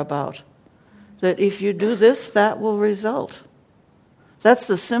interdependence are about. That if you do this, that will result. That's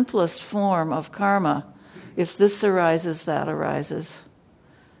the simplest form of karma. If this arises, that arises.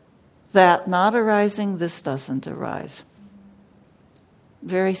 That not arising, this doesn't arise.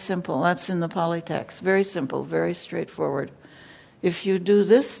 Very simple. That's in the Pali text. Very simple, very straightforward. If you do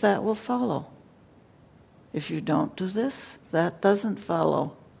this, that will follow. If you don't do this, that doesn't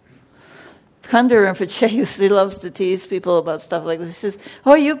follow. Khandur Rinpoche, he loves to tease people about stuff like this. He says,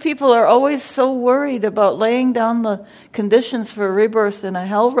 oh, you people are always so worried about laying down the conditions for rebirth in a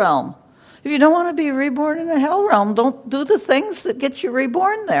hell realm. If you don't want to be reborn in a hell realm, don't do the things that get you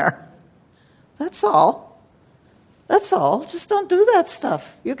reborn there. That's all. That's all. Just don't do that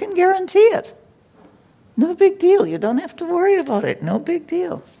stuff. You can guarantee it. No big deal. You don't have to worry about it. No big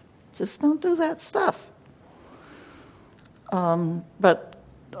deal. Just don't do that stuff. But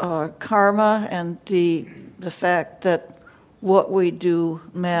karma and the fact that what we do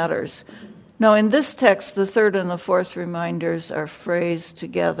matters. Now, in this text, the third and the fourth reminders are phrased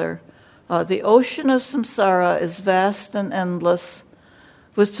together. The ocean of samsara is vast and endless,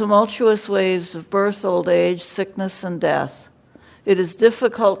 with tumultuous waves of birth, old age, sickness, and death. It is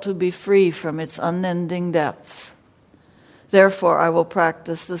difficult to be free from its unending depths. Therefore, I will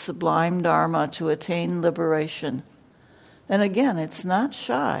practice the sublime Dharma to attain liberation. And again, it's not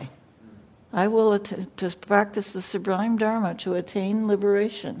shy. I will to practice the sublime Dharma to attain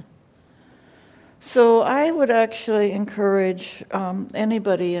liberation. So I would actually encourage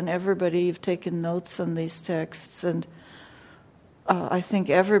anybody and everybody, you've taken notes on these texts, and I think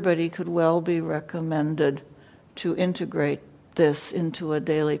everybody could well be recommended to integrate this into a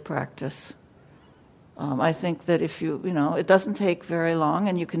daily practice. I think that if it doesn't take very long,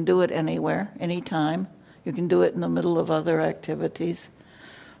 and you can do it anywhere, anytime. You can do it in the middle of other activities.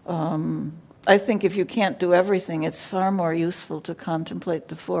 I think if you can't do everything, it's far more useful to contemplate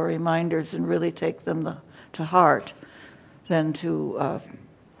the four reminders and really take them to heart than to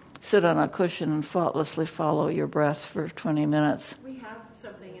sit on a cushion and thoughtlessly follow your breath for 20 minutes. We have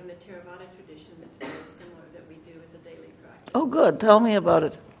something in the Theravada tradition that's very similar that we do as a daily practice. Oh, good. Tell me about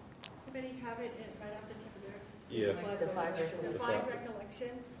it. Anybody have it right off the tip of their... Yeah. Like the five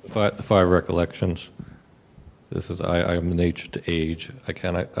recollections? The five recollections. This is, I am nature to age. I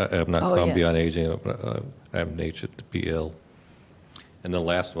have not gone beyond aging. I am nature to be ill. And the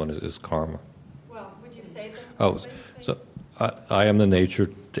last one is karma. Well, would you say them? Oh, so I am the nature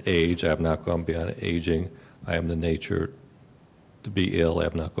to age. I have not gone beyond aging. I am the nature to be ill. I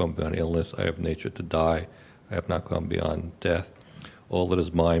have not gone beyond illness. I have nature to die. I have not gone beyond death. All that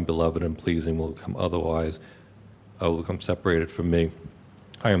is mine, beloved, and pleasing will become otherwise. I will become separated from me.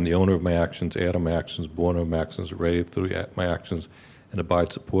 I am the owner of my actions, heir to my actions, born of my actions, raised through my actions, and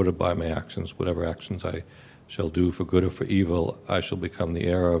abide supported by my actions. Whatever actions I shall do for good or for evil, I shall become the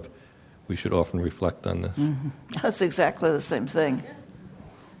heir of. We should often reflect on this. Mm-hmm. That's exactly the same thing.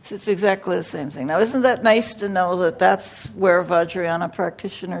 It's exactly the same thing. Now, isn't that nice to know that that's where Vajrayana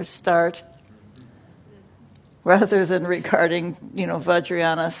practitioners start? Rather than regarding,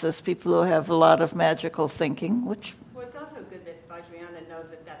 Vajrayanists as people who have a lot of magical thinking, which... Well, it's also good that Vajrayana know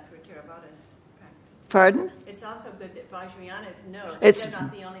that that's where Theravadas practice. Pardon? It's also good that Vajrayanas know that they're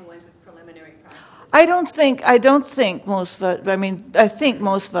not the only ones with preliminary practice. I think most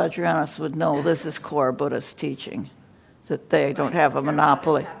Vajrayanists would know this is core Buddhist teaching, that they don't have a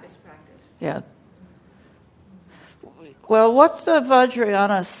monopoly. Have this practice. Yeah. Well, what the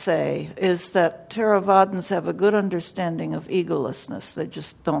Vajrayanas say is that Theravadins have a good understanding of egolessness. They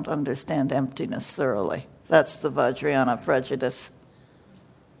just don't understand emptiness thoroughly. That's the Vajrayana prejudice.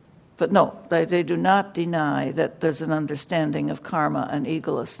 But no, they do not deny that there's an understanding of karma and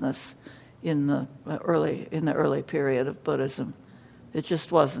egolessness in the early period of Buddhism. It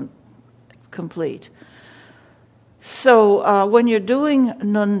just wasn't complete. So when you're doing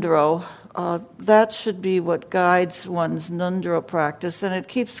Nundro, that should be what guides one's Nundro practice, and it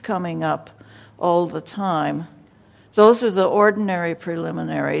keeps coming up all the time. Those are the ordinary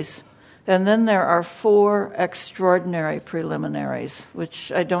preliminaries, and then there are 4 extraordinary preliminaries,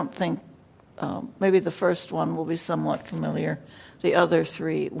 which I don't think, maybe the first one will be somewhat familiar. The other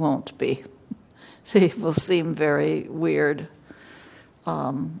 3 won't be. They will seem very weird.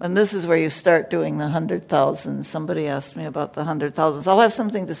 And this is where you start doing the 100,000. Somebody asked me about the 100,000. I'll have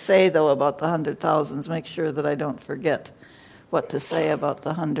something to say, though, about the 100,000s. Make sure that I don't forget what to say about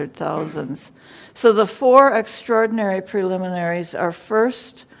the 100,000s. So the 4 extraordinary preliminaries are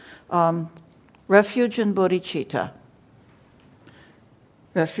first, refuge in bodhicitta.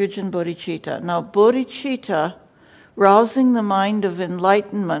 Refuge in bodhicitta. Now, bodhicitta, rousing the mind of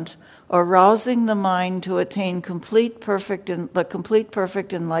enlightenment, or rousing the mind to attain the complete perfect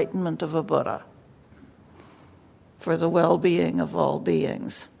enlightenment of a Buddha for the well-being of all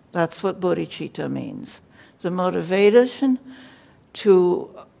beings. That's what bodhicitta means. The motivation to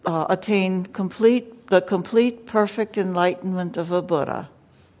attain the complete perfect enlightenment of a Buddha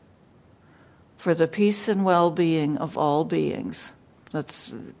for the peace and well-being of all beings.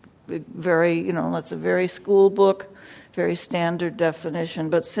 That's that's a very school book, very standard definition.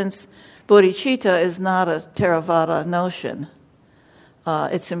 But since bodhicitta is not a Theravada notion,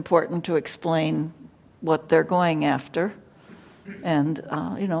 it's important to explain what they're going after. And,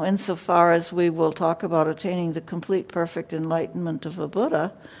 insofar as we will talk about attaining the complete perfect enlightenment of a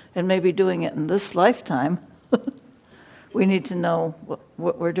Buddha, and maybe doing it in this lifetime, we need to know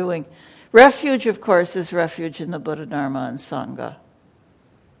what we're doing. Refuge, of course, is refuge in the Buddha, Dharma, and Sangha.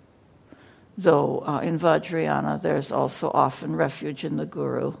 Though in Vajrayana, there's also often refuge in the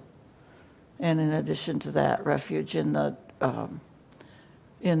Guru. And in addition to that, refuge in the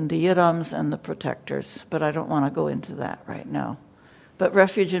yidams and the protectors. But I don't want to go into that right now. But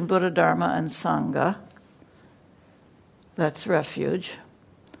refuge in Buddha, Dharma, and Sangha, that's refuge.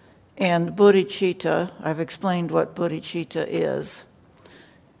 And bodhicitta, I've explained what bodhicitta is.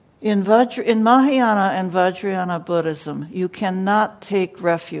 In Mahayana and Vajrayana Buddhism, you cannot take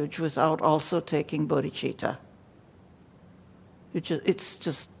refuge without also taking bodhicitta. It's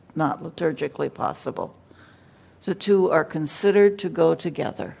just not liturgically possible. The two are considered to go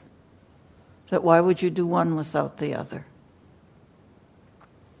together. That why would you do one without the other?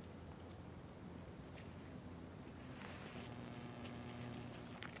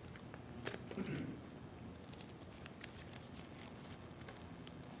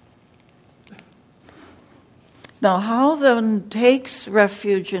 Now, how then takes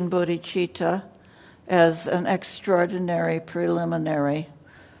refuge in bodhicitta as an extraordinary preliminary?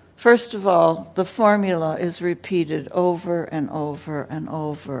 First of all, the formula is repeated over and over and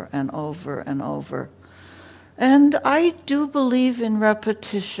over and over and over. And I do believe in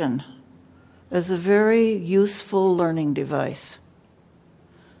repetition as a very useful learning device.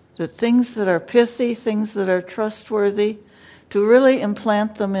 That things that are pithy, things that are trustworthy, to really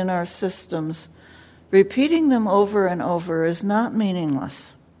implant them in our systems, repeating them over and over is not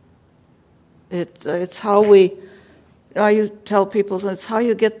meaningless. It's how you tell people, it's how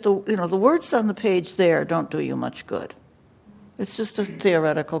you get the words on the page there don't do you much good. It's just a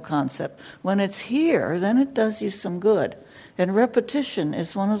theoretical concept. When it's here, then it does you some good. And repetition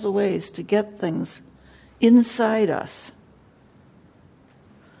is one of the ways to get things inside us.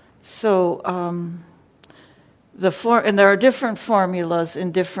 So, and there are different formulas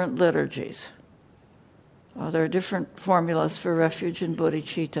in different liturgies. There are different formulas for refuge in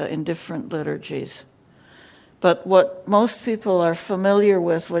bodhicitta in different liturgies. But what most people are familiar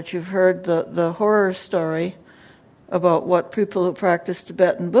with, what you've heard, the horror story about what people who practice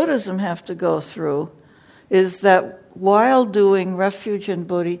Tibetan Buddhism have to go through, is that while doing refuge in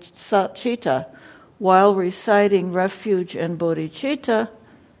bodhicitta, while reciting refuge and bodhicitta,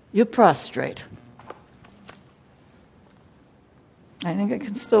 you prostrate. I think I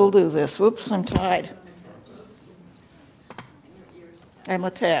can still do this. Whoops, I'm tied. I'm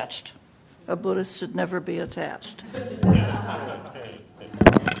attached. A Buddhist should never be attached. So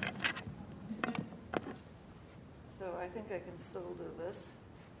I think I can still do this.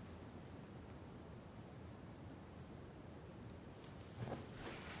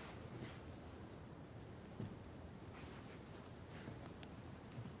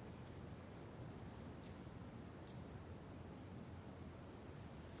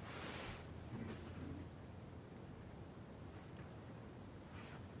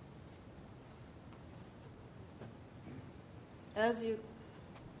 As you...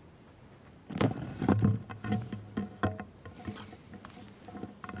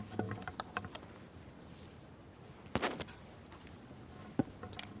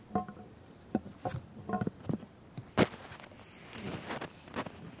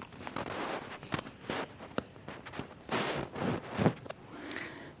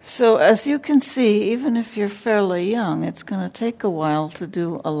 So as you can see, even if you're fairly young, it's going to take a while to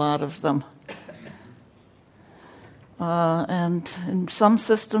do a lot of them. And in some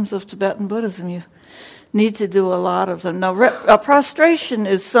systems of Tibetan Buddhism, you need to do a lot of them. Now, prostration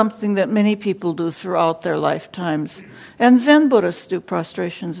is something that many people do throughout their lifetimes. And Zen Buddhists do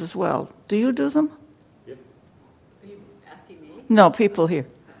prostrations as well. Do you do them? Yep. Are you asking me? No, people here.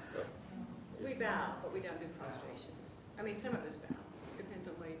 We bow, but we don't do prostrations. I mean, some of us bow. Depends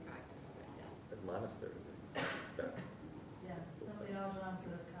on where you practice. But At monasteries. yeah, some of the ajahns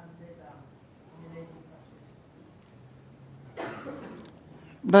that have come, they bow. And they do prostrations.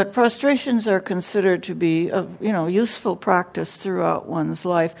 But prostrations are considered to be a useful practice throughout one's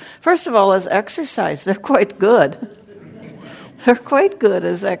life. First of all, as exercise, they're quite good. They're quite good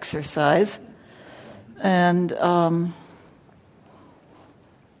as exercise, and to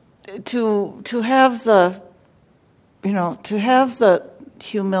have the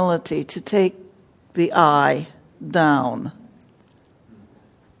humility to take the I down.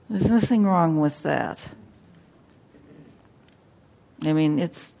 There's nothing wrong with that. I mean,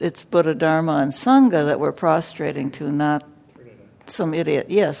 it's Buddha, Dharma, and Sangha that we're prostrating to, not some idiot.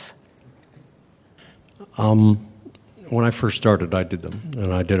 Yes. When I first started, I did them,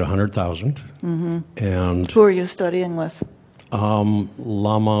 and I did 100,000. Mm-hmm. And who are you studying with?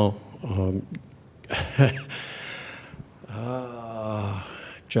 Lama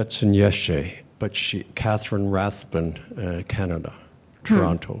Jetson Yeshe, but Catherine Rathbun, Canada,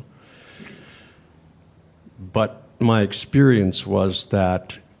 Toronto. But my experience was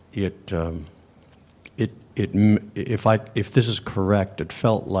that if this is correct, it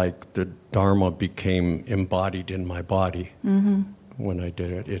felt like the Dharma became embodied in my body when I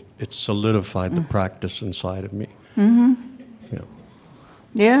did it. It solidified the practice inside of me. Mm-hmm.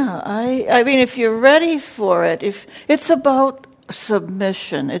 Yeah, I mean, if you're ready for it, if it's about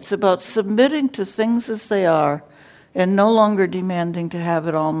submission, it's about submitting to things as they are and no longer demanding to have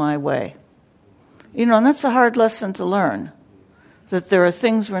it all my way. And that's a hard lesson to learn, that there are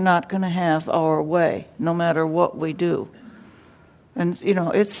things we're not going to have our way, no matter what we do. And,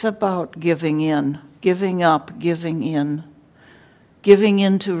 it's about giving in, giving up, giving in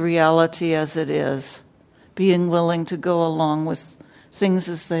to reality as it is, being willing to go along with things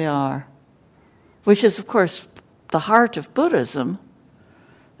as they are, which is, of course, the heart of Buddhism,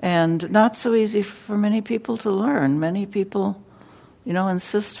 and not so easy for many people to learn. Many people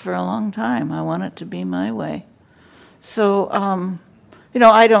insist for a long time, I want it to be my way. So, we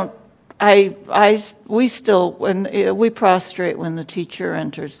prostrate when the teacher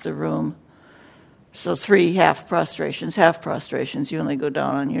enters the room. So 3 half prostrations. Half prostrations, you only go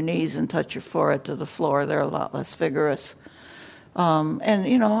down on your knees and touch your forehead to the floor. They're a lot less vigorous.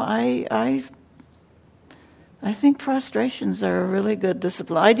 I think prostrations are a really good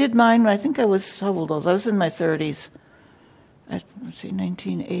discipline. I did mine when I think I was, how old was I? I was in my 30s. Let's see,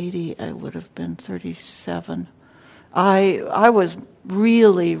 1980, I would have been 37. I was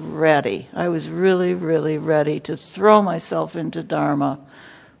really ready. I was really, really ready to throw myself into Dharma,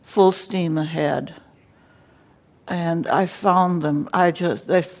 full steam ahead. And I found them. I just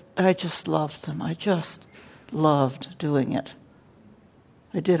loved them. I just loved doing it.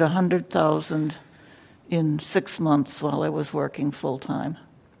 I did 100,000 in 6 months while I was working full time.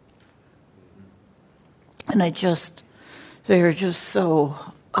 And they were just so,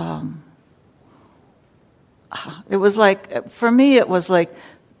 it was like, for me it was like,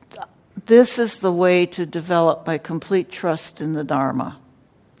 this is the way to develop my complete trust in the Dharma.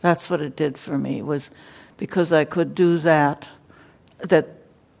 That's what it did for me, was because I could do that the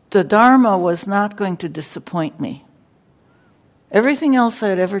Dharma was not going to disappoint me. Everything else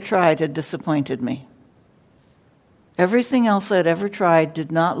I'd ever tried had disappointed me. Everything else I'd ever tried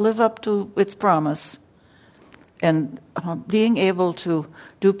did not live up to its promise. And being able to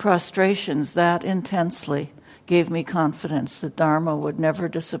do prostrations that intensely gave me confidence that Dharma would never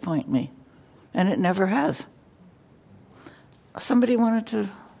disappoint me. And it never has. Somebody wanted to...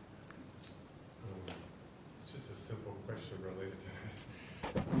 It's just a simple question related to this.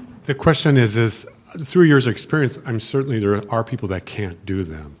 The question is through years of experience, certainly there are people that can't do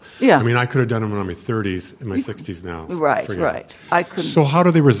them. Yeah. I mean, I could have done them when I'm in my 30s, in my 60s now. Right. I couldn't. So how do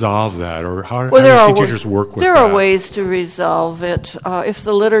they resolve that? Or how do teachers work with that? There are ways to resolve it. If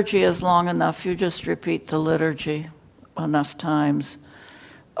the liturgy is long enough, you just repeat the liturgy. enough times.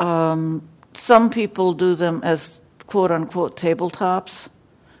 Some people do them as quote-unquote tabletops,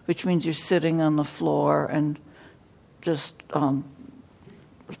 which means you're sitting on the floor and just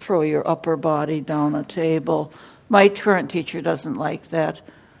throw your upper body down a table. My current teacher doesn't like that.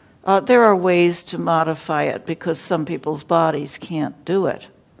 There are ways to modify it because some people's bodies can't do it.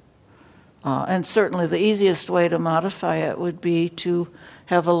 And certainly the easiest way to modify it would be to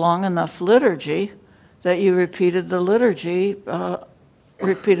have a long enough liturgy that you repeated the liturgy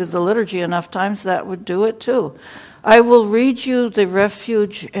enough times. That would do it too. I will read you the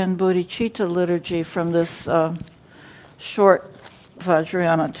Refuge and Bodhicitta liturgy from this short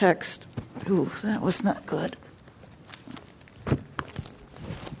Vajrayana text. Ooh, that was not good.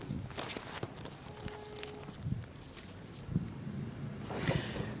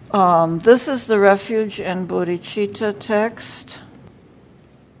 This is the Refuge and Bodhicitta text.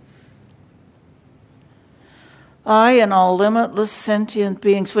 I and all limitless sentient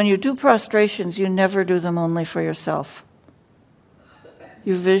beings. When you do prostrations, you never do them only for yourself.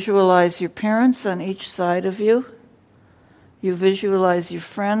 You visualize your parents on each side of you. You visualize your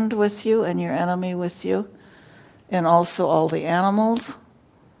friend with you and your enemy with you, and also all the animals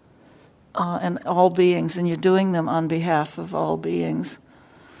and all beings, and you're doing them on behalf of all beings.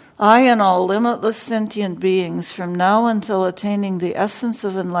 I and all limitless sentient beings, from now until attaining the essence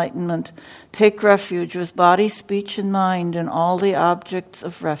of enlightenment, take refuge with body, speech, and mind in all the objects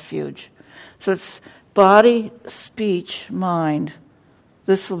of refuge. So it's body, speech, mind.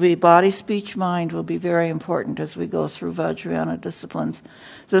 This will be body, speech, mind will be very important as we go through Vajrayana disciplines.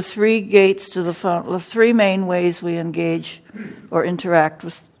 The three gates to the three main ways we engage or interact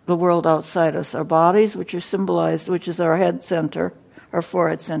with the world outside us. Our bodies, which are symbolized, which is our head center, our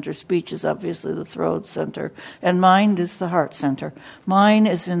forehead center. Speech is obviously the throat center. And mind is the heart center. Mind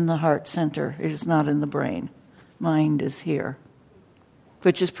is in the heart center. It is not in the brain. Mind is here,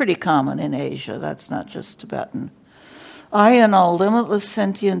 which is pretty common in Asia. That's not just Tibetan. I and all limitless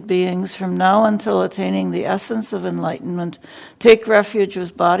sentient beings, from now until attaining the essence of enlightenment, take refuge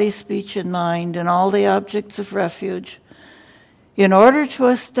with body, speech, and mind in all the objects of refuge, in order to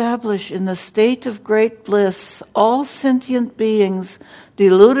establish in the state of great bliss all sentient beings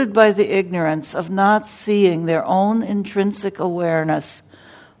deluded by the ignorance of not seeing their own intrinsic awareness.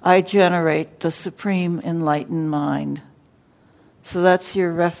 I generate the supreme enlightened mind. So that's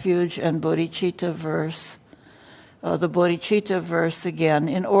your refuge and bodhicitta verse. The bodhicitta verse again.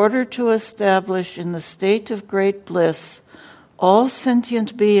 In order to establish in the state of great bliss all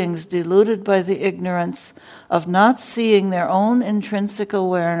sentient beings deluded by the ignorance of not seeing their own intrinsic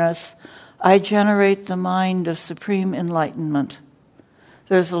awareness, I generate the mind of supreme enlightenment.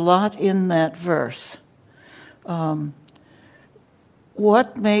 There's a lot in that verse.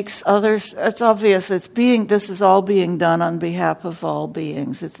 What makes others, it's obvious, this is all being done on behalf of all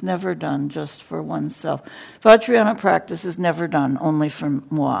beings. It's never done just for oneself. Vajrayana practice is never done only for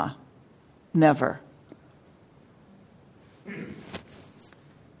moi. Never.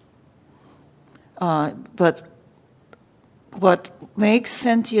 But what makes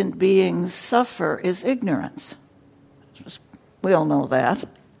sentient beings suffer is ignorance. We all know that.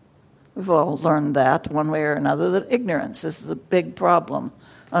 We've all learned that one way or another, that ignorance is the big problem.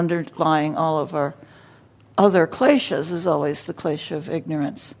 Underlying all of our other kleshas is always the klesha of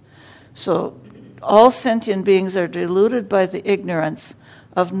ignorance. So all sentient beings are deluded by the ignorance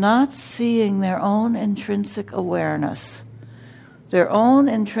of not seeing their own intrinsic awareness. Their own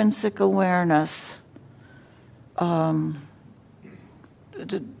intrinsic awareness.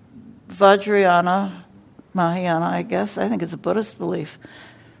 Vajrayana, Mahayana, I guess, I think it's a Buddhist belief,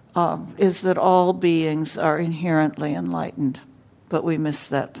 is that all beings are inherently enlightened, but we miss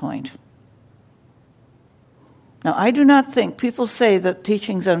that point. Now, I do not think, people say that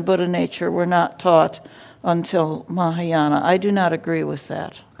teachings on Buddha nature were not taught until Mahayana. I do not agree with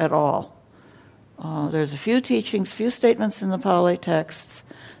that at all. There's a few teachings, few statements in the Pali texts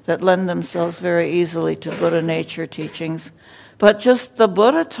that lend themselves very easily to Buddha nature teachings. But just the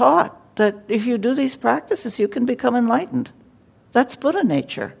Buddha taught that if you do these practices, you can become enlightened. That's Buddha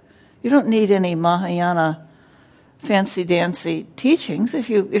nature. You don't need any Mahayana fancy-dancy teachings.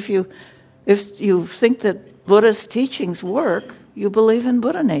 If you think that Buddha's teachings work, you believe in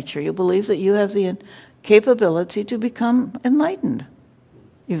Buddha nature. You believe that you have the capability to become enlightened.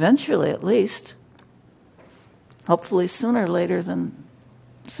 Eventually, at least. Hopefully sooner later than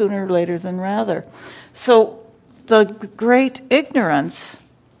rather. So the great ignorance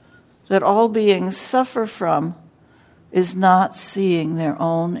that all beings suffer from is not seeing their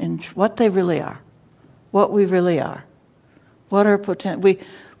own what they really are, what we really are, what our potential.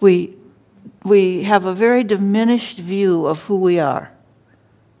 We we have a very diminished view of who we are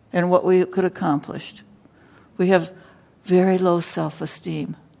and what we could accomplish. We have very low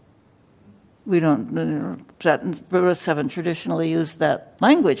self-esteem. We don't, Buddhists haven't traditionally used that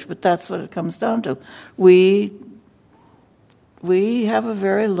language, but that's what it comes down to. We have a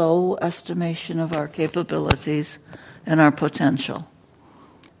very low estimation of our capabilities and our potential.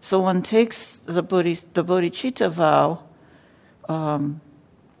 So one takes the bodhicitta vow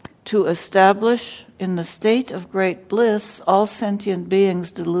to establish in the state of great bliss all sentient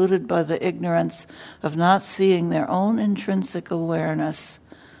beings deluded by the ignorance of not seeing their own intrinsic awareness.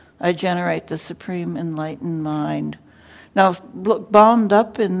 I generate the supreme enlightened mind. Now, bound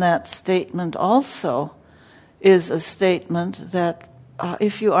up in that statement also is a statement that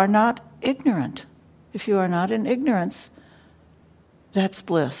if you are not ignorant, if you are not in ignorance, that's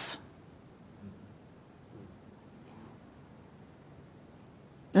bliss.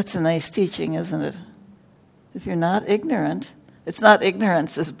 That's a nice teaching, isn't it? If you're not ignorant, it's not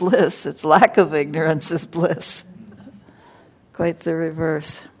ignorance is bliss, it's lack of ignorance is bliss. Quite the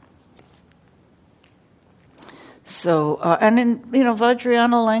reverse. So, and in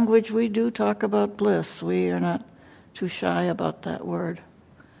Vajrayana language, we do talk about bliss. We are not too shy about that word.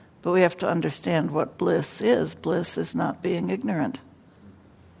 But we have to understand what bliss is. Bliss is not being ignorant.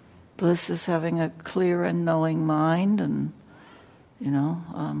 Bliss is having a clear and knowing mind and,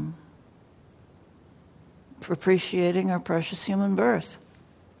 appreciating our precious human birth.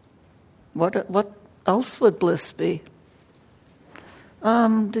 What else would bliss be?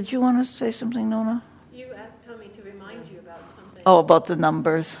 Did you want to say something, Nona? You told me to remind you about something. Oh, about the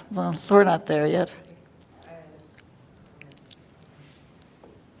numbers. Well, we're not there yet.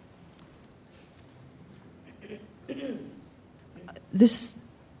 This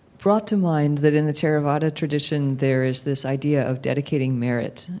brought to mind that in the Theravada tradition there is this idea of dedicating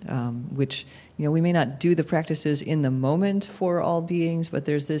merit, which we may not do the practices in the moment for all beings, but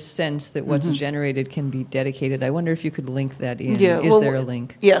there's this sense that what's generated can be dedicated. I wonder if you could link that in. Yeah, is there a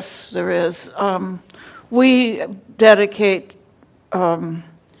link? Yes, there is. We dedicate. At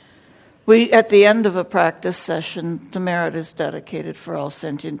the end of a practice session, the merit is dedicated for all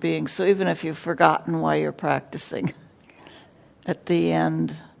sentient beings. So even if you've forgotten why you're practicing, at the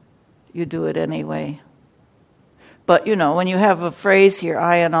end, you do it anyway. But, when you have a phrase here,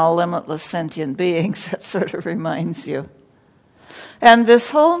 I and all limitless sentient beings, that sort of reminds you. And this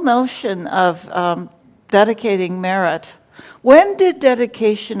whole notion of dedicating merit, when did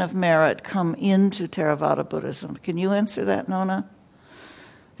dedication of merit come into Theravada Buddhism? Can you answer that, Nona?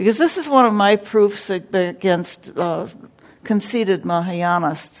 Because this is one of my proofs against conceited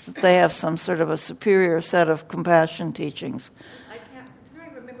Mahayanists, that they have some sort of a superior set of compassion teachings. Do I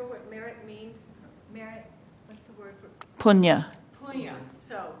remember what merit means? Merit, what's the word for? Punya. Punya.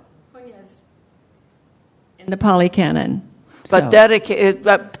 So, punya is In the Pali Canon. But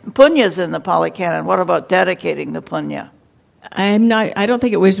punya's in the Pali Canon. What about dedicating the punya? I don't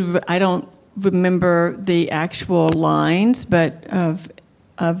think it was. I don't remember the actual lines, but of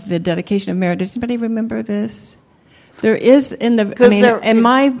the dedication of merit. Does anybody remember this? There is in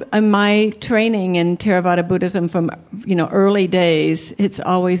my training in Theravada Buddhism from early days, it's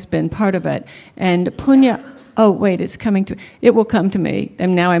always been part of it. And punya. Oh wait, it will come to me.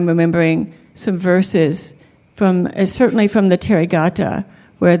 And now I'm remembering some verses certainly from the Therigatha,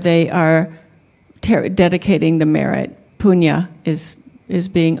 where they are dedicating the merit. Punya is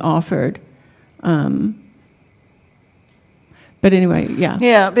being offered. But anyway, yeah.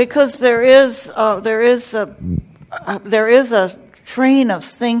 Yeah, because there is a train of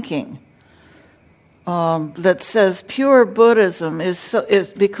thinking that says pure Buddhism is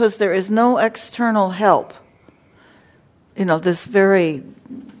because there is no external help. This very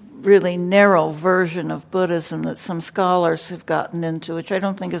really narrow version of Buddhism that some scholars have gotten into, which I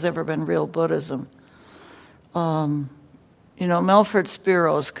don't think has ever been real Buddhism. Melford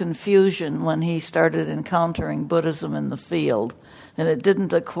Spiro's confusion when he started encountering Buddhism in the field, and it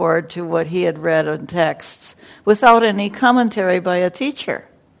didn't accord to what he had read in texts without any commentary by a teacher.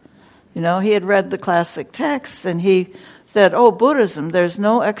 He had read the classic texts, and he said, Buddhism, there's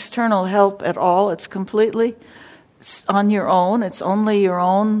no external help at all. It's completely on your own. It's only your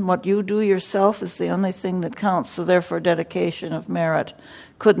own. What you do yourself is the only thing that counts. So therefore, dedication of merit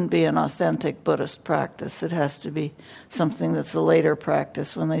couldn't be an authentic Buddhist practice. It has to be something that's a later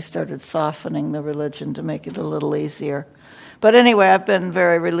practice when they started softening the religion to make it a little easier. But anyway, I've been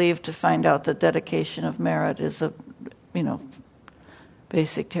very relieved to find out that dedication of merit is a,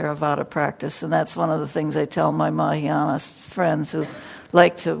 basic Theravada practice, and that's one of the things I tell my Mahayanist friends who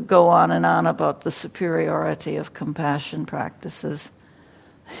like to go on and on about the superiority of compassion practices.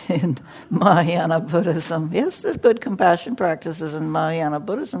 in Mahayana Buddhism. Yes, there's good compassion practices in Mahayana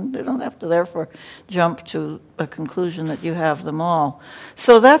Buddhism. They don't have to therefore jump to a conclusion that you have them all.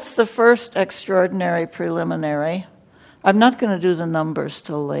 So that's the first extraordinary preliminary. I'm not going to do the numbers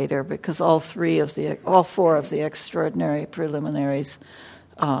till later because all four of the extraordinary preliminaries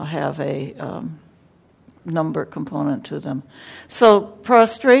have a number component to them. So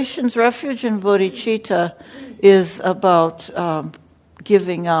prostrations, refuge, and bodhicitta is about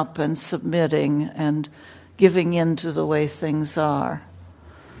giving up and submitting and giving in to the way things are.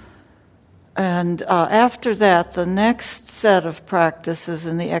 And after that, the next set of practices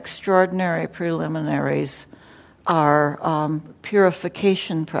in the extraordinary preliminaries are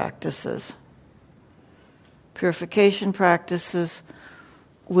purification practices. Purification practices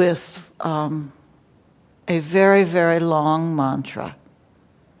with a very, very long mantra.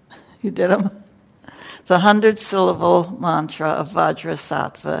 You did them? The 100-syllable mantra of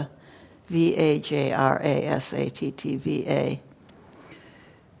Vajrasattva, Vajrasattva.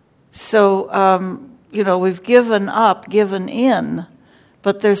 So, we've given up, given in,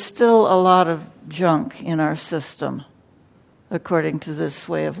 but there's still a lot of junk in our system. According to this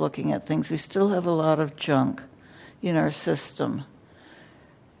way of looking at things, we still have a lot of junk in our system.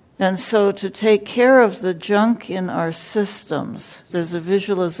 And so to take care of the junk in our systems, there's a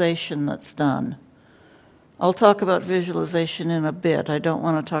visualization that's done. I'll talk about visualization in a bit. I don't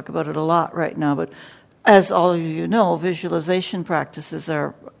want to talk about it a lot right now, but as all of you know, visualization practices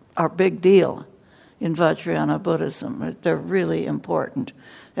are a big deal in Vajrayana Buddhism. They're really important.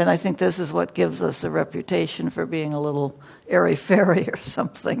 And I think this is what gives us a reputation for being a little airy-fairy or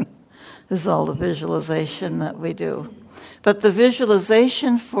something, is all the visualization that we do. But the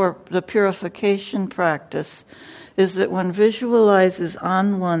visualization for the purification practice is that one visualizes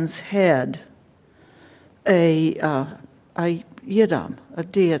on one's head a yidam, a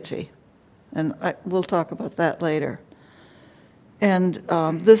deity. And we'll talk about that later. And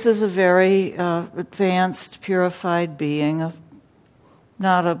this is a very advanced, purified being,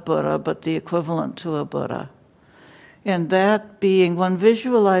 not a Buddha, but the equivalent to a Buddha. And that being, one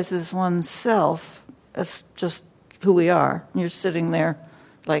visualizes oneself as just who we are. You're sitting there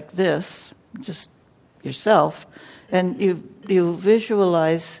like this, just yourself, and you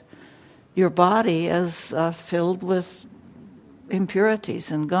visualize your body as filled with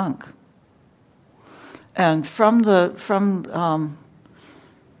impurities and gunk. And from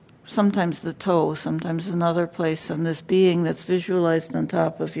sometimes the toe, sometimes another place on this being that's visualized on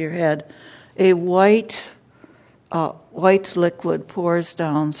top of your head, a white liquid pours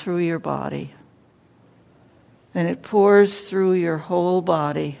down through your body. And it pours through your whole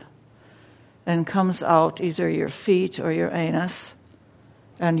body and comes out either your feet or your anus,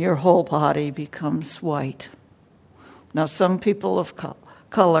 and your whole body becomes white. Now, some people of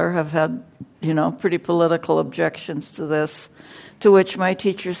color have had, pretty political objections to this, to which my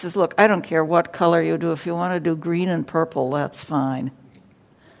teacher says, look, I don't care what color you do. If you want to do green and purple, that's fine.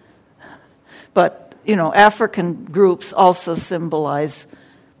 But, African groups also symbolize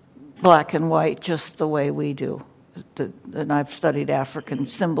black and white just the way we do. And I've studied African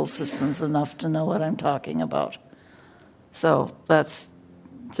symbol systems enough to know what I'm talking about. So that's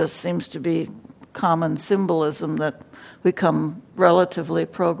just seems to be common symbolism that we come relatively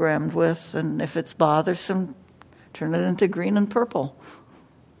programmed with, and if it's bothersome, turn it into green and purple.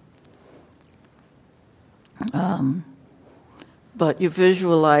 But you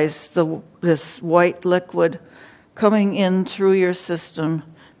visualize this white liquid coming in through your system,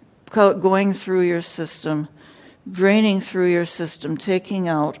 going through your system, draining through your system, taking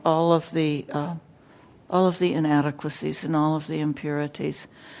out all of the inadequacies and all of the impurities.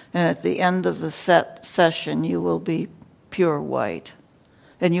 And at the end of the session, you will be pure white.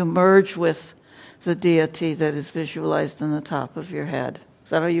 And you merge with the deity that is visualized on the top of your head. Is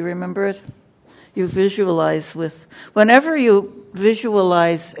that how you remember it? You visualize with... Whenever you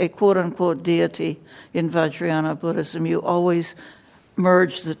visualize a quote-unquote deity in Vajrayana Buddhism, you always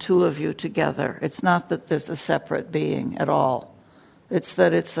merge the two of you together. It's not that there's a separate being at all. It's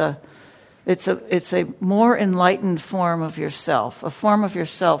that it's a more enlightened form of yourself, a form of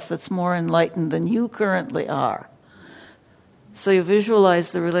yourself that's more enlightened than you currently are. So you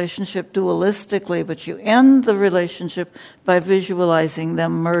visualize the relationship dualistically, but you end the relationship by visualizing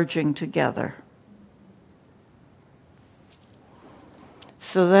them merging together.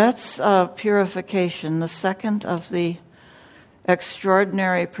 So that's purification, the second of the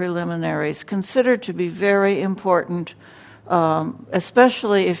extraordinary preliminaries, considered to be very important,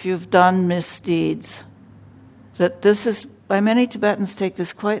 especially if you've done misdeeds. That this is, by many Tibetans take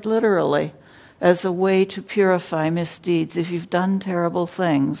this quite literally, as a way to purify misdeeds. If you've done terrible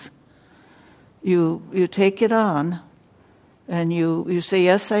things, you take it on, and you say,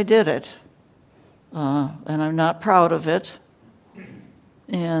 yes, I did it, and I'm not proud of it,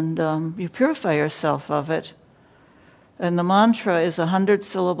 and you purify yourself of it. And the mantra is 100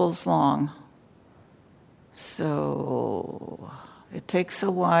 syllables long. So it takes a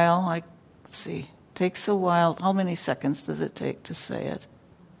while. Let's see. It takes a while. How many seconds does it take to say it?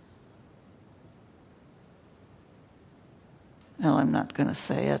 Well, I'm not going to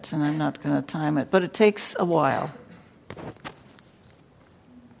say it, and I'm not going to time it, but it takes a while.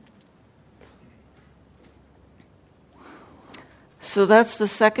 So that's the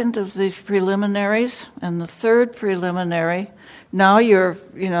second of the preliminaries, and the third preliminary. Now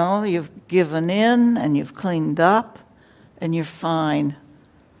you've given in and you've cleaned up and you're fine.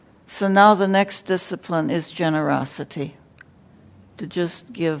 So now the next discipline is generosity. To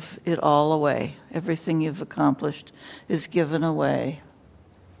just give it all away. Everything you've accomplished is given away.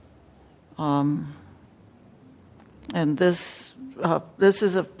 And this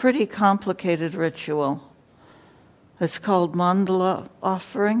is a pretty complicated ritual. It's called mandala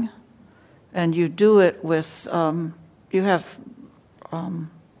offering, and you do it with, you have, I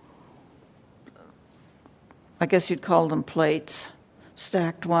guess you'd call them plates,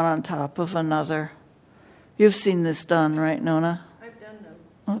 stacked one on top of another. You've seen this done, right, Nona? I've done them.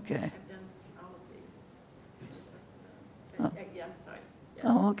 Okay. I've done all of these. Yeah, I'm sorry. Yeah.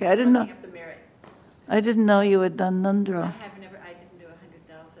 Oh, okay. I didn't know. Up the merit. I didn't know you had done Nundra. I didn't do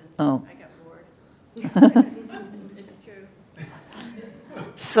 100,000. Oh. I got bored. It's true.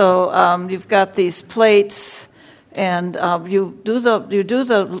 So you've got these plates, and you do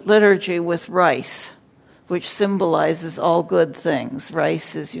the liturgy with rice, which symbolizes all good things.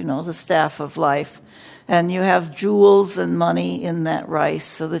 Rice is, the staff of life. And you have jewels and money in that rice,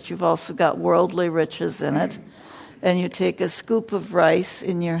 so that you've also got worldly riches in it. And you take a scoop of rice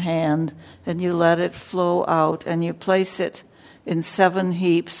in your hand, and you let it flow out, and you place it in 7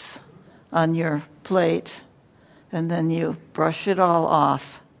 heaps on your plate, and then you brush it all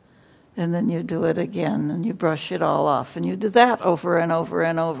off. And then you do it again, and you brush it all off. And you do that over and over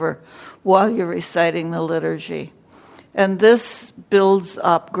and over while you're reciting the liturgy. And this builds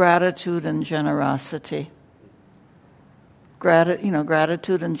up gratitude and generosity.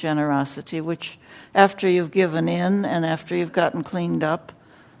 Gratitude and generosity, which after you've given in and after you've gotten cleaned up,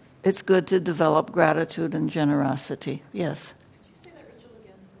 it's good to develop gratitude and generosity. Yes? Could you say that ritual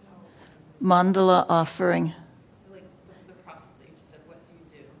again? Mandala offering. Like the process that you just said, what do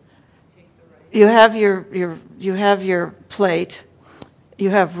you do? Take the rice. You have your plate. You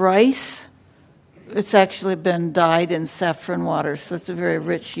have rice. It's actually been dyed in saffron water, so it's a very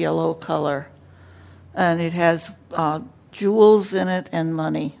rich yellow color. And it has jewels in it and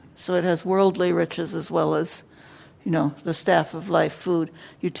money. So it has worldly riches as well as, the staff of life food.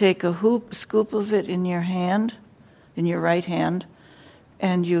 You take a scoop of it in your hand, in your right hand,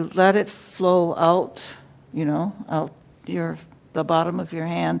 and you let it flow out, out the bottom of your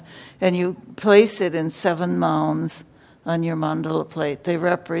hand, and you place it in 7 mounds on your mandala plate. They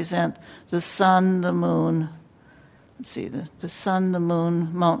represent the sun, the moon. Let's see, the sun, the moon,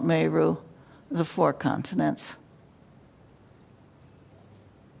 Mount Meru, the 4 continents.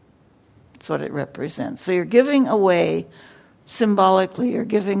 That's what it represents. So you're giving away, symbolically, you're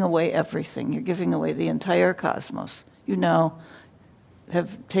giving away everything. You're giving away the entire cosmos. You now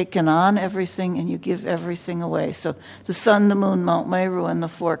have taken on everything, and you give everything away. So the sun, the moon, Mount Meru, and the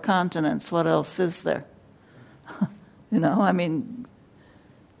 4 continents, what else is there?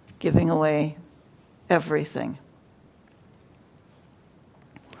 Giving away everything.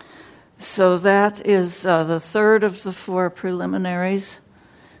 So that is the third of the 4 preliminaries,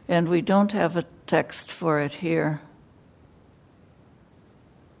 and we don't have a text for it here.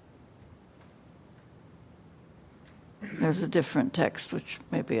 There's a different text, which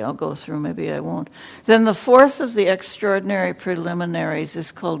maybe I'll go through, maybe I won't. Then the 4th of the extraordinary preliminaries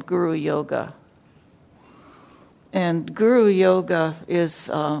is called Guru Yoga. And Guru Yoga is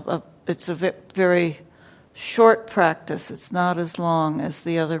it's a very short practice. It's not as long as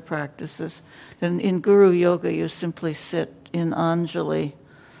the other practices. And in Guru Yoga, you simply sit in Anjali,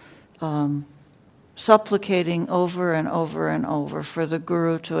 supplicating over and over and over for the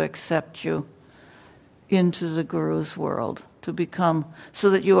Guru to accept you into the Guru's world, to become, so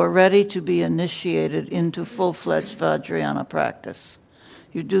that you are ready to be initiated into full-fledged Vajrayana practice.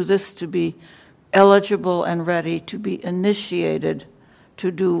 You do this to be eligible and ready to be initiated to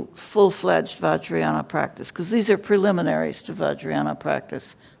do full-fledged Vajrayana practice, because these are preliminaries to Vajrayana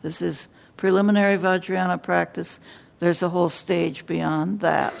practice. This is preliminary Vajrayana practice. There's a whole stage beyond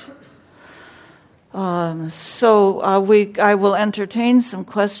that. I will entertain some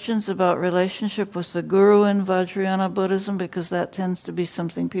questions about relationship with the Guru in Vajrayana Buddhism, because that tends to be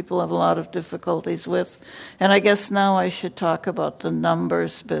something people have a lot of difficulties with. And I guess now I should talk about the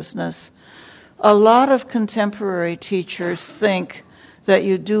numbers business. A lot of contemporary teachers think that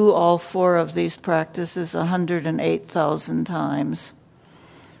you do all four of these practices 108,000 times,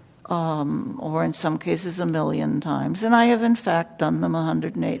 or in some cases 1,000,000 times. And I have in fact done them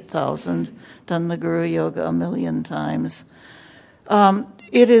 108,000, done the Guru Yoga 1,000,000 times.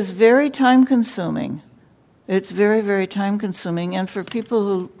 It is very time-consuming. It's very, very time-consuming. And for people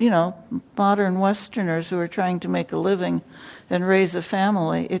who, modern Westerners who are trying to make a living and raise a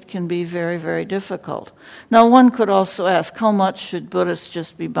family, it can be very, very difficult. Now, one could also ask, how much should Buddhists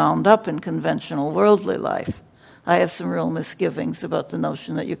just be bound up in conventional worldly life? I have some real misgivings about the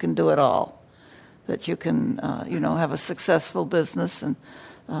notion that you can do it all, that you can, have a successful business and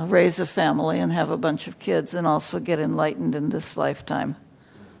raise a family and have a bunch of kids and also get enlightened in this lifetime.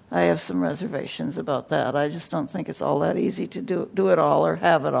 I have some reservations about that. I just don't think it's all that easy to do it all or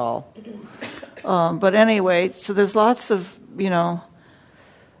have it all. But anyway, so there's lots of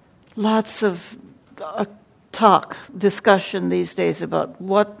discussion these days about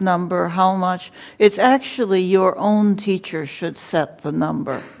what number, how much. It's actually your own teacher should set the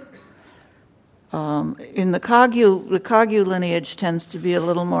number. In the Kagyu lineage tends to be a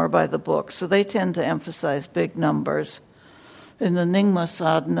little more by the book, so they tend to emphasize big numbers. In the Nyingma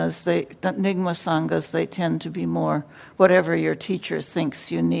Sanghas, they tend to be more whatever your teacher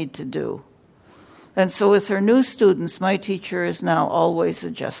thinks you need to do. And so with her new students, my teacher is now always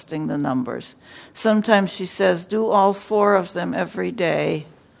adjusting the numbers. Sometimes she says, do all four of them every day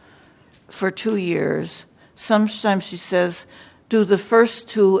for 2 years. Sometimes she says, do the first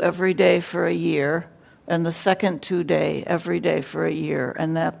 2 every day for a year, and the second 2 every day for a year,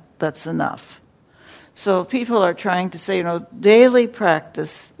 and that's enough. So people are trying to say, daily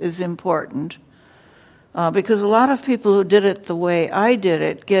practice is important. Because a lot of people who did it the way I did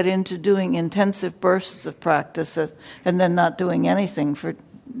it get into doing intensive bursts of practice and then not doing anything for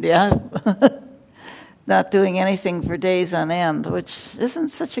not doing anything for days on end, which isn't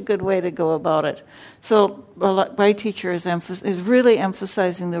such a good way to go about it. So my teacher is really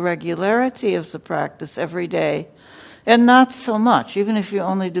emphasizing the regularity of the practice every day, and not so much. Even if you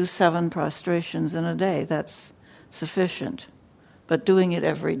only do 7 prostrations in a day, that's sufficient. But doing it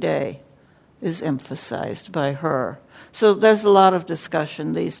every day is emphasized by her. So there's a lot of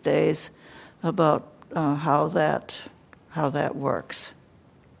discussion these days about how that works.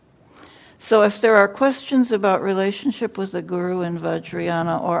 So if there are questions about relationship with the Guru in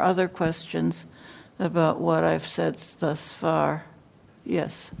Vajrayana, or other questions about what I've said thus far,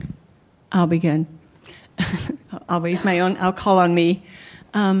 yes. I'll begin. I'll raise my own. I'll call on me.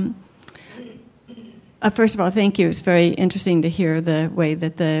 First of all, thank you. It's very interesting to hear the way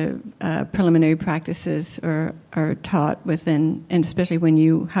that the preliminary practices are taught within, and especially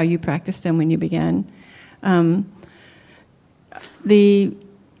how you practiced them when you began.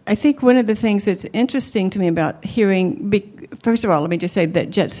 I think one of the things that's interesting to me about hearing, first of all, let me just say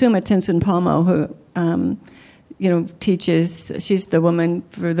that Jetsuma Tenzin Palmo, who teaches. She's the woman,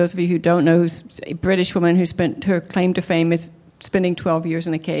 for those of you who don't know, who's a British woman who spent her claim to fame is spending 12 years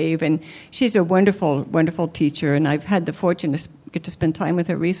in a cave, and she's a wonderful, wonderful teacher, and I've had the fortune to get to spend time with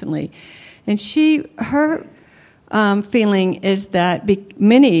her recently. And her feeling is that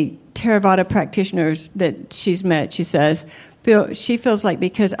many Theravada practitioners that she's met, she says, she feels like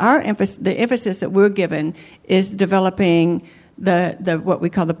because the emphasis that we're given is developing the what we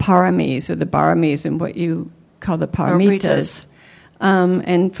call the paramis, or the baramis, and what you call the paramitas.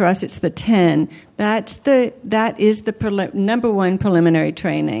 And for us, it's the 10. That is the number one preliminary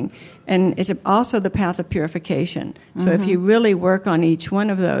training, and it's also the path of purification. So if you really work on each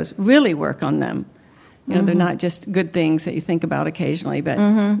one of those, really work on them. They're not just good things that you think about occasionally, but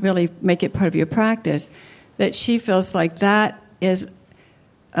really make it part of your practice. That she feels like that is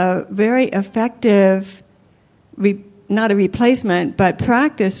a very effective, not a replacement, but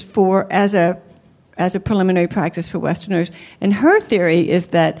practice as a preliminary practice for Westerners. And her theory is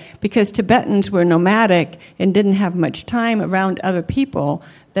that because Tibetans were nomadic and didn't have much time around other people,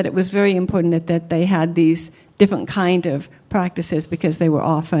 that it was very important that they had these different kind of practices because they were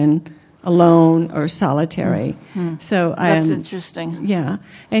often alone or solitary. So that's interesting. Yeah.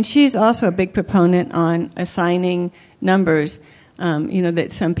 And she's also a big proponent on assigning numbers.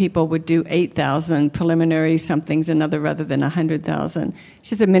 That some people would do 8,000 preliminary somethings, another rather than 100,000.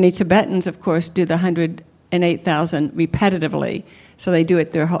 She said many Tibetans, of course, do the 108,000 repetitively, so they do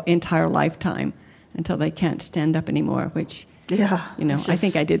it their whole entire lifetime until they can't stand up anymore, which Yeah. I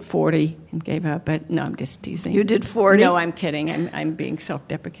think I did 40 and gave up, but no, I'm just teasing. You did 40? No, I'm kidding. I'm being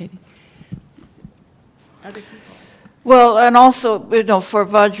self-deprecating. Other people? Well, and also, for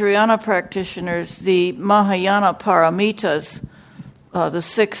Vajrayana practitioners, the Mahayana paramitas,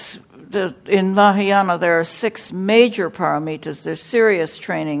 in Mahayana there are 6 major paramitas. There's serious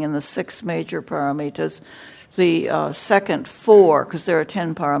training in the 6 major paramitas. The second 4, because there are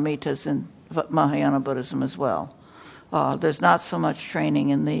 10 paramitas in Mahayana Buddhism as well. There's not so much training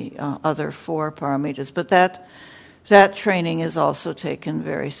in the other 4 paramitas, but that training is also taken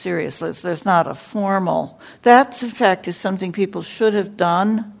very seriously. There's not a formal... That, in fact, is something people should have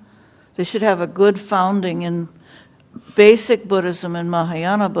done. They should have a good founding in basic Buddhism and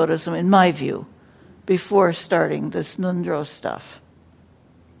Mahayana Buddhism, in my view, before starting this Nundro stuff.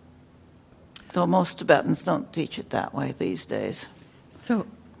 Though most Tibetans don't teach it that way these days. So,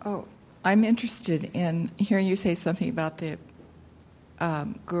 I'm interested in hearing you say something about the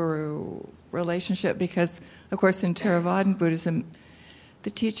guru relationship, because, of course, in Theravadan Buddhism, the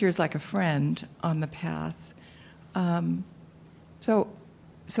teacher is like a friend on the path. So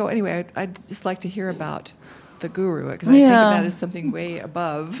anyway, I'd just like to hear about the guru, because I think of that as something way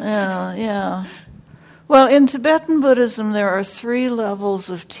above. Yeah. Well, in Tibetan Buddhism, there are 3 levels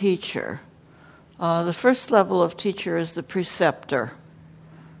of teacher. The first level of teacher is the preceptor,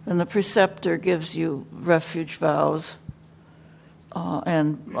 and the preceptor gives you refuge vows.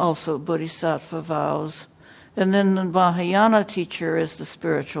 And also bodhisattva vows. And then the Mahayana teacher is the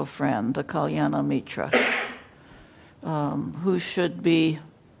spiritual friend, the Kalyana Mitra, who should be,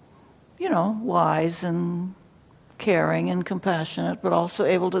 wise and caring and compassionate, but also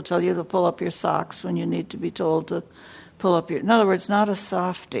able to tell you to pull up your socks when you need to be told to pull up your... In other words, not a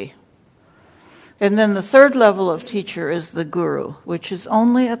softie. And then the third level of teacher is the guru, which is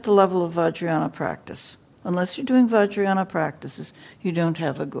only at the level of Vajrayana practice. Unless you're doing Vajrayana practices, you don't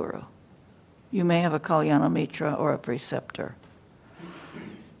have a guru. You may have a Kalyana Mitra or a preceptor.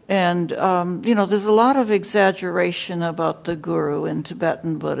 And, there's a lot of exaggeration about the guru in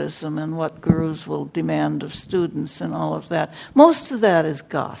Tibetan Buddhism and what gurus will demand of students and all of that. Most of that is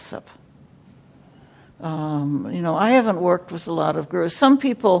gossip. I haven't worked with a lot of gurus. Some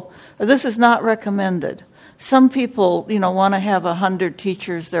people, this is not recommended. Some people, want to have 100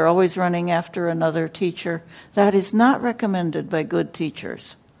 teachers. They're always running after another teacher. That is not recommended by good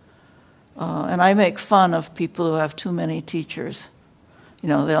teachers. And I make fun of people who have too many teachers.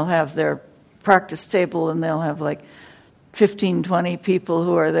 They'll have their practice table and they'll have like 15, 20 people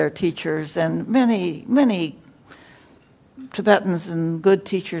who are their teachers. And many Tibetans and good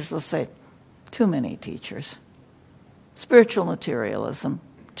teachers will say, too many teachers. Spiritual materialism,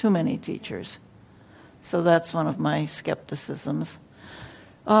 too many teachers. So that's one of my skepticisms.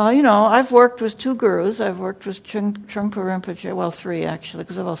 I've worked with 2 gurus. I've worked with Trungpa Rinpoche, well, 3 actually,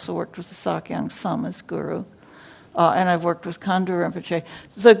 because I've also worked with the Sakyang Sum as guru. And I've worked with Khandu Rinpoche.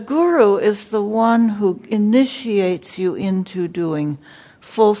 The guru is the one who initiates you into doing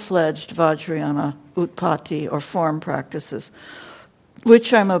full-fledged Vajrayana Utpatti or form practices,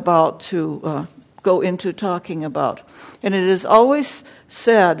 which I'm about to go into talking about. And it is always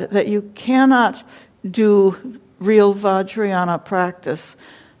said that you cannot do real Vajrayana practice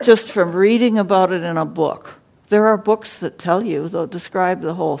just from reading about it in a book. There are books that tell you, they'll describe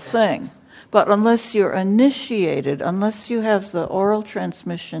the whole thing. But unless you're initiated, unless you have the oral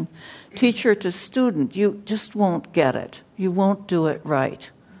transmission, teacher to student, you just won't get it. You won't do it right.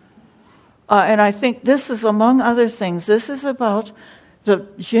 And I think this is, among other things, this is about the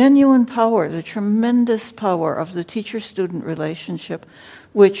genuine power, the tremendous power of the teacher-student relationship,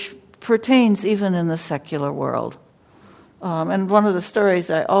 which pertains even in the secular world. And one of the stories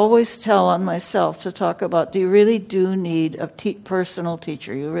I always tell on myself to talk about, you really do need a personal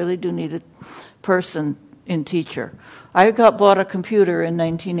teacher. You really do need a person in teacher. I bought a computer in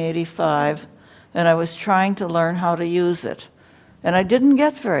 1985, and I was trying to learn how to use it. And I didn't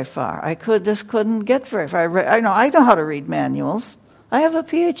get very far. I just couldn't get very far. I know how to read manuals. I have a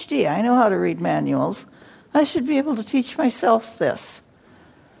PhD. I know how to read manuals. I should be able to teach myself this.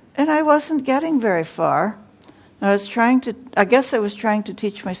 And I wasn't getting very far. I guess I was trying to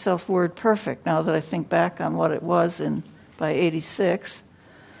teach myself Word Perfect, now that I think back on what it was by 86.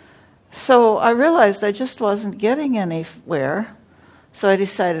 So I realized I just wasn't getting anywhere. So I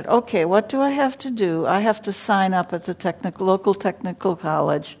decided, okay, what do I have to do? I have to sign up at the local technical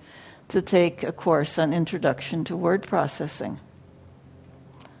college to take a course on Introduction to Word Processing.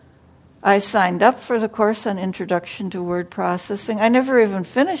 I signed up for the course on Introduction to Word Processing. I never even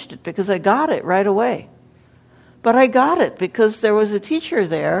finished it because I got it right away. But I got it because there was a teacher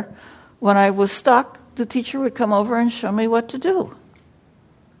there when I was stuck the teacher would come over and show me what to do.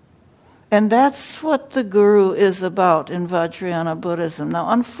 And that's what the guru is about in Vajrayana Buddhism. Now,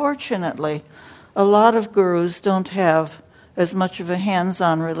 unfortunately, a lot of gurus don't have as much of a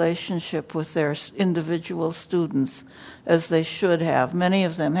hands-on relationship with their individual students as they should have. Many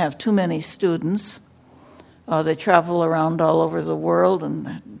of them have too many students. They travel around all over the world,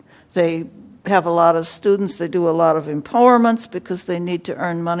 and they have a lot of students. They do a lot of empowerments because they need to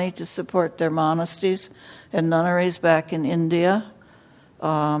earn money to support their monasteries and nunneries back in India.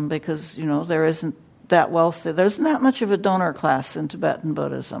 Because, there isn't that wealthy. There's not much of a donor class in Tibetan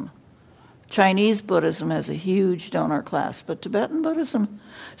Buddhism. Chinese Buddhism has a huge donor class, but Tibetan Buddhism...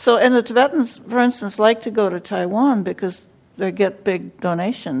 and the Tibetans, for instance, like to go to Taiwan because they get big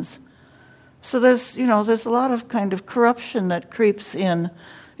donations. So there's a lot of kind of corruption that creeps in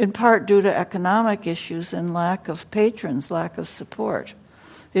part due to economic issues and lack of patrons, lack of support.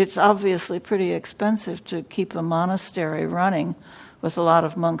 It's obviously pretty expensive to keep a monastery running with a lot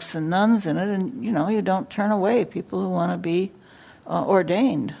of monks and nuns in it, and you don't turn away people who want to be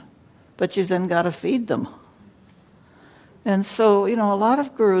ordained, but you then got to feed them. And so, a lot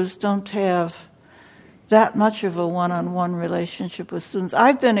of gurus don't have that much of a one-on-one relationship with students.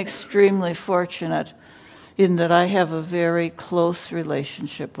 I've been extremely fortunate in that I have a very close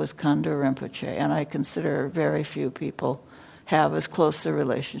relationship with Kanda Rinpoche, and I consider very few people have as close a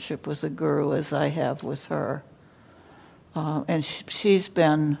relationship with a guru as I have with her. And she's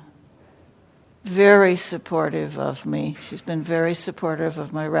been very supportive of me. She's been very supportive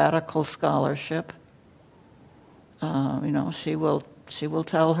of my radical scholarship. She will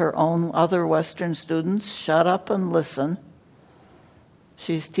tell her own other Western students, shut up and listen.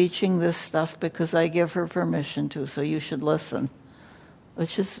 She's teaching this stuff because I give her permission to, so you should listen.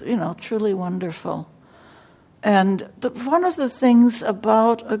 Which is, truly wonderful. And one of the things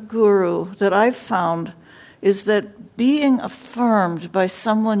about a guru that I've found is that being affirmed by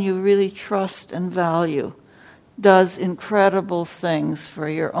someone you really trust and value does incredible things for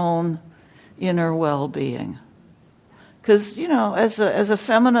your own inner well-being. Because, as a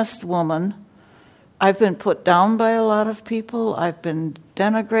feminist woman, I've been put down by a lot of people. I've been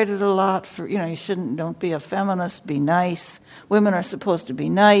denigrated a lot for, don't be a feminist, be nice. Women are supposed to be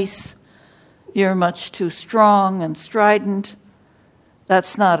nice. You're much too strong and strident.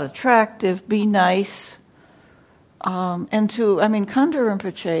 That's not attractive. Be nice. Kanda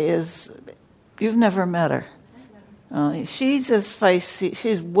Rinpoche is, you've never met her. She's as feisty,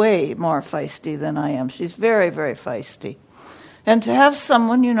 she's way more feisty than I am. She's very, very feisty. And to have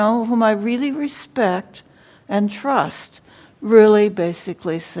someone, whom I really respect and trust, really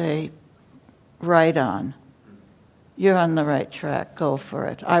basically say, right on. You're on the right track, go for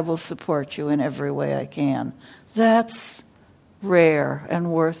it. I will support you in every way I can. That's rare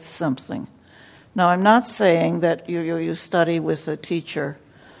and worth something. Now, I'm not saying that you study with a teacher,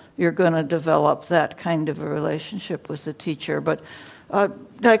 you're going to develop that kind of a relationship with the teacher. But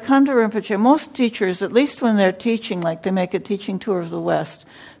Kanda Rinpoche, most teachers, at least when they're teaching, like they make a teaching tour of the West,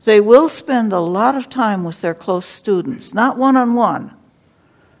 they will spend a lot of time with their close students, not one-on-one.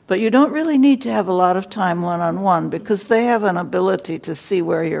 But you don't really need to have a lot of time one-on-one because they have an ability to see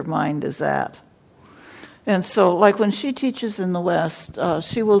where your mind is at. And so, like when she teaches in the West,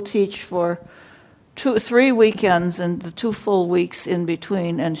 she will teach for 3 weekends and the 2 full weeks in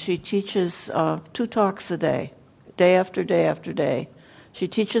between, and she teaches 2 talks a day, day after day after day. She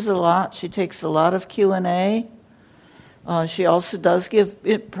teaches a lot. She takes a lot of Q&A. She also does give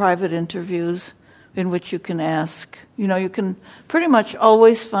private interviews in which you can ask. You can pretty much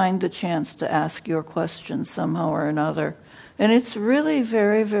always find the chance to ask your questions somehow or another. And it's really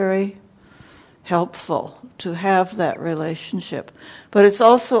very, very helpful to have that relationship. But it's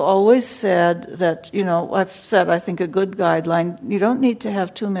also always said that, I've said, I think a good guideline, you don't need to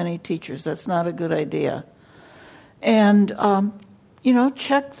have too many teachers. That's not a good idea. And,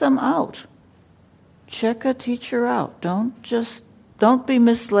 check them out. Check a teacher out. Don't be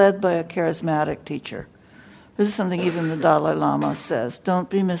misled by a charismatic teacher. This is something even the Dalai Lama says. Don't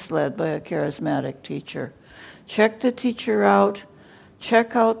be misled by a charismatic teacher. Check the teacher out.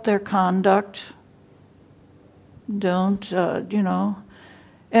 Check out their conduct. Don't,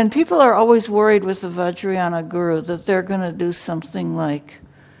 And people are always worried with the Vajrayana guru that they're going to do something like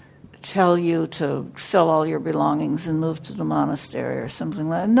tell you to sell all your belongings and move to the monastery or something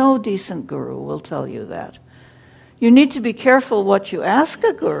like that. No decent guru will tell you that. You need to be careful what you ask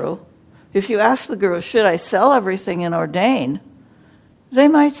a guru. If you ask the guru, should I sell everything and ordain? They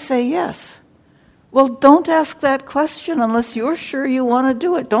might say yes. Well, don't ask that question unless you're sure you want to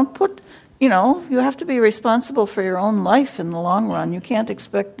do it. Don't you have to be responsible for your own life in the long run. You can't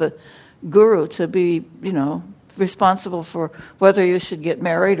expect the guru to be, responsible for whether you should get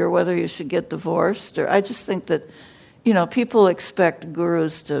married or whether you should get divorced. Or I just think that, people expect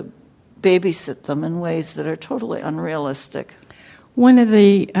gurus to babysit them in ways that are totally unrealistic. One of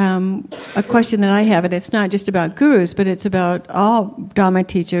the, a question that I have, and it's not just about gurus, but it's about all Dharma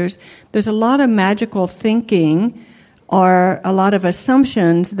teachers, there's a lot of magical thinking or a lot of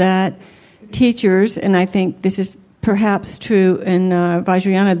assumptions that teachers, and I think this is perhaps true in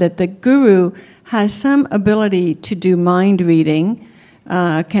Vajrayana, that the guru has some ability to do mind reading,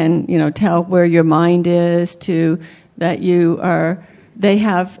 can, tell where your mind is, that you are... They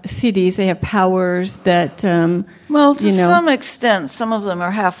have siddhis, they have powers that... well, to some extent, some of them are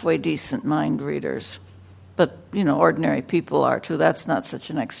halfway decent mind readers. But, ordinary people are too. That's not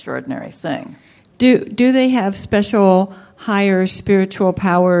such an extraordinary thing. Do they have special higher spiritual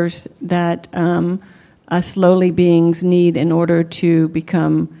powers that us lowly beings need in order to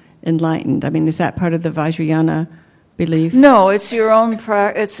become enlightened? I mean, is that part of the Vajrayana belief? No, it's your own...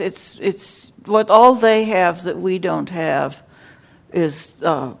 It's what all they have that we don't have is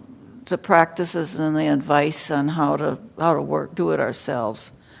the practices and the advice on how to do it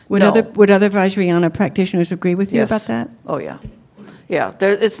ourselves. Would other Vajrayana practitioners agree with you about that? Oh yeah, yeah.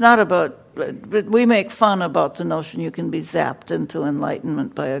 It's not about. We make fun about the notion you can be zapped into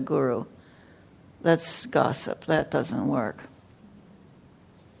enlightenment by a guru. That's gossip. That doesn't work.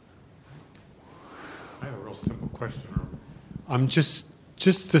 I have a real simple question.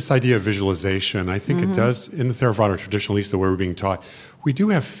 Just this idea of visualization, I think it does, in the Theravada tradition, at least the way we're being taught, we do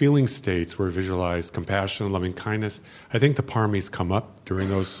have feeling states where we visualize compassion, loving kindness. I think the paramis come up during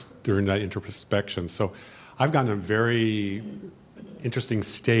that introspection. So I've gotten in very interesting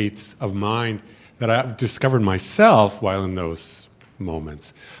states of mind that I've discovered myself while in those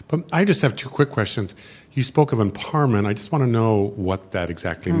moments. But I just have two quick questions. You spoke of empowerment. I just want to know what that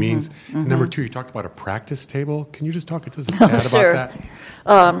exactly means. And number two, you talked about a practice table. Can you just talk to us about that?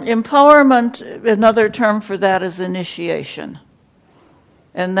 Empowerment, another term for that is initiation.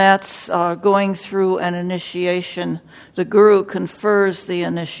 And that's going through an initiation. The guru confers the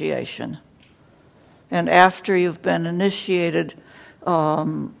initiation. And after you've been initiated,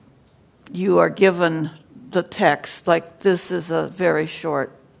 you are given the text. Like this is a very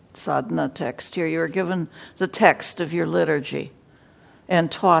short sadhana text here. You're given the text of your liturgy and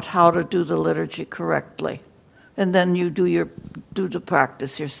taught how to do the liturgy correctly. And then you do the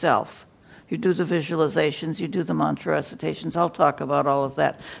practice yourself. You do the visualizations, you do the mantra recitations. I'll talk about all of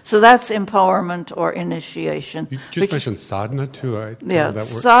that. So that's empowerment or initiation. You just mentioned sadhana too.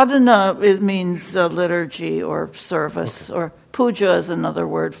 Sadhana, it means liturgy or service, or puja is another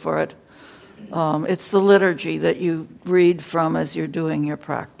word for it. It's the liturgy that you read from as you're doing your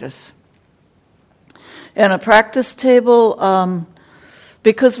practice. And a practice table,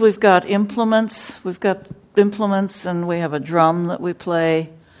 because we've got implements and we have a drum that we play.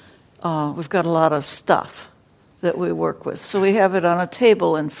 We've got a lot of stuff that we work with. So we have it on a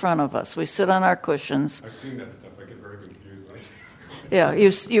table in front of us. We sit on our cushions. I've seen that stuff. I get very confused. Yeah,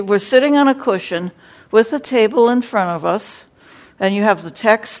 we're sitting on a cushion with a table in front of us, and you have the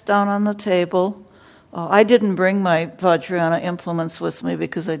text down on the table. I didn't bring my Vajrayana implements with me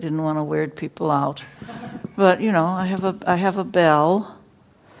because I didn't want to weird people out. But, I have a bell.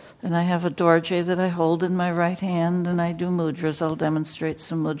 And I have a dorje that I hold in my right hand, and I do mudras. I'll demonstrate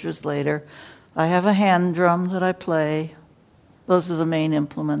some mudras later. I have a hand drum that I play. Those are the main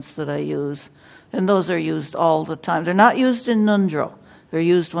implements that I use. And those are used all the time. They're not used in Nundro. They're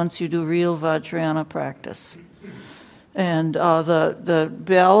used once you do real Vajrayana practice. And the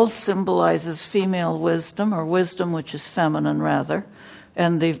bell symbolizes female wisdom, or wisdom which is feminine, rather.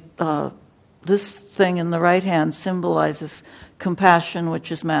 And this thing in the right hand symbolizes compassion,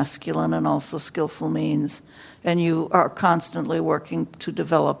 which is masculine and also skillful means. And you are constantly working to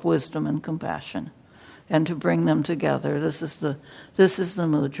develop wisdom and compassion and to bring them together. This is the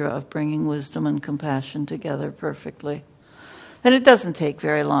mudra of bringing wisdom and compassion together perfectly. And it doesn't take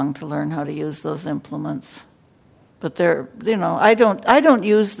very long to learn how to use those implements. But they're, I don't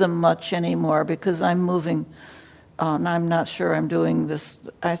use them much anymore because I'm moving. And I'm not sure I'm doing this.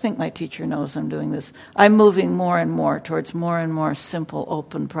 I think my teacher knows I'm doing this. I'm moving more and more towards more and more simple,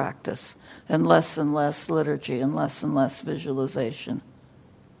 open practice, and less liturgy, and less visualization.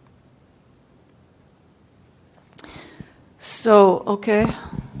 So, okay.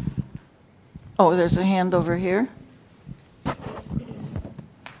 Oh, there's a hand over here.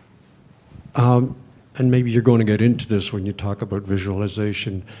 And maybe you're going to get into this when you talk about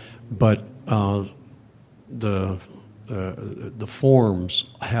visualization, but the the forms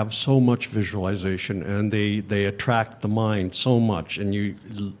have so much visualization, and they attract the mind so much, and you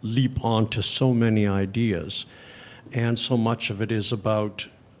leap onto so many ideas, and so much of it is about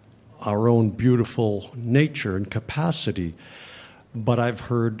our own beautiful nature and capacity. But I've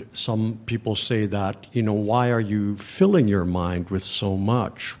heard some people say that, why are you filling your mind with so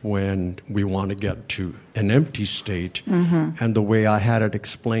much when we want to get to an empty state? Mm-hmm. And the way I had it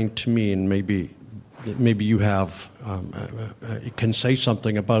explained to me, and maybe you have you can say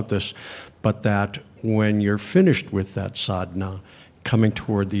something about this, but that when you're finished with that sadhana, coming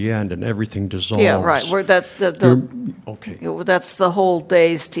toward the end and everything dissolves. Yeah, right. That's okay. That's the whole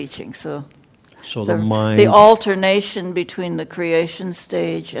day's teaching. So the mind, the alternation between the creation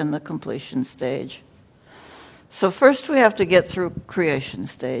stage and the completion stage. So first we have to get through creation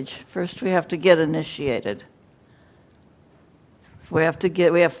stage. First we have to get initiated. We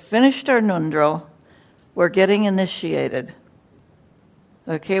have finished our nundro. We're getting initiated.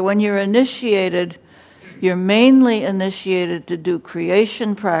 Okay, when you're initiated, you're mainly initiated to do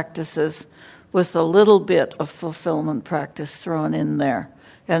creation practices with a little bit of fulfillment practice thrown in there.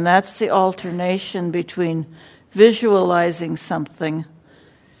 And that's the alternation between visualizing something,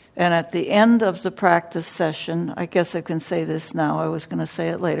 and at the end of the practice session, I guess I can say this now, I was going to say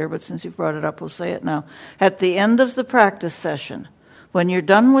it later, but since you've brought it up, we'll say it now. At the end of the practice session, when you're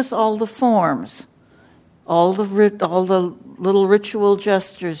done with all the forms, all the little ritual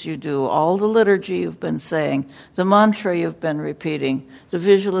gestures you do, all the liturgy you've been saying, the mantra you've been repeating, the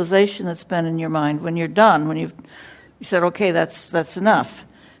visualization that's been in your mind, when you're done, when you said, okay, that's enough,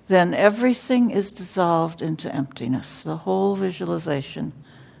 then everything is dissolved into emptiness. The whole visualization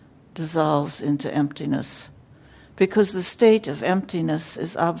dissolves into emptiness, because the state of emptiness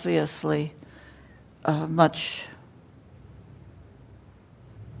is obviously much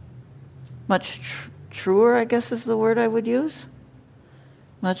truer, I guess is the word I would use,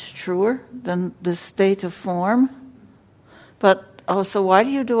 much truer than the state of form. But so why do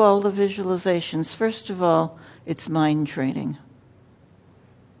you do all the visualizations? First of all, it's mind training.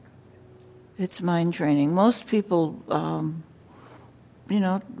 It's mind training. Most people,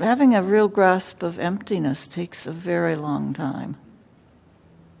 having a real grasp of emptiness takes a very long time.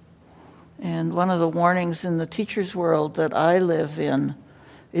 And one of the warnings in the teacher's world that I live in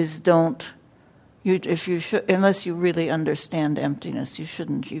is unless you really understand emptiness, you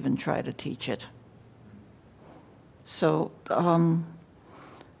shouldn't even try to teach it. So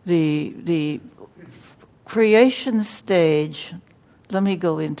the creation stage, let me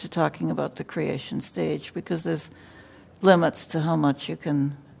go into talking about the creation stage, because there's limits to how much you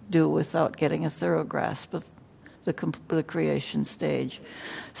can do without getting a thorough grasp of the creation stage.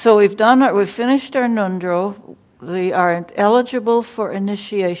 So we've finished our nundro. We are eligible for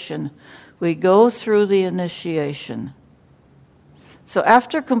initiation. We go through the initiation. So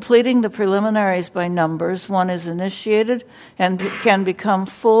after completing the preliminaries by numbers, one is initiated and can begin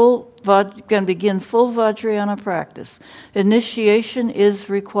full Vajrayana practice. Initiation is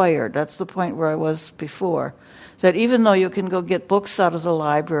required. That's the point where I was before. That even though you can go get books out of the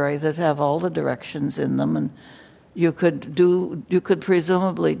library that have all the directions in them, and you could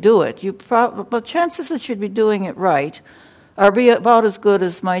presumably do it. But chances that you'd be doing it right are about as good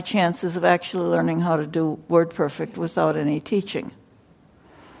as my chances of actually learning how to do Word Perfect without any teaching.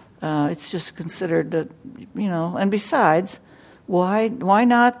 It's just considered that, and besides, why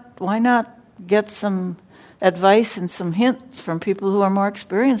not get some advice and some hints from people who are more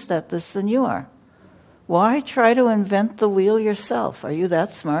experienced at this than you are? Why try to invent the wheel yourself? Are you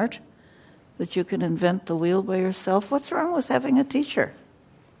that smart that you can invent the wheel by yourself? What's wrong with having a teacher?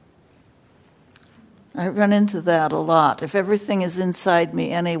 I run into that a lot. If everything is inside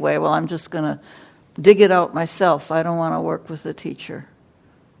me anyway, well, I'm just going to dig it out myself. I don't want to work with a teacher.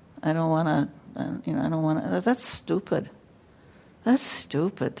 I don't want to, that's stupid. That's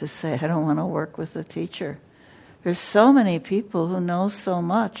stupid to say, I don't want to work with a teacher. There's so many people who know so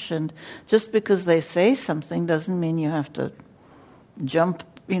much, and just because they say something doesn't mean you have to jump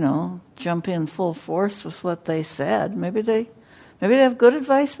in full force with what they said. Maybe they have good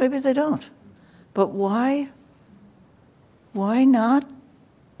advice, maybe they don't. But why not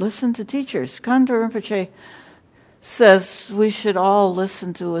listen to teachers? Khandro Rinpoche says we should all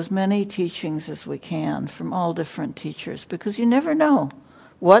listen to as many teachings as we can from all different teachers, because you never know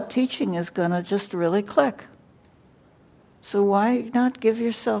what teaching is going to just really click. So why not give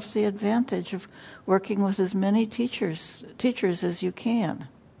yourself the advantage of working with as many teachers as you can?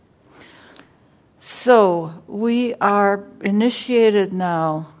 So we are initiated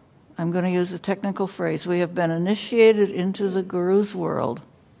now. I'm going to use a technical phrase. We have been initiated into the Guru's world.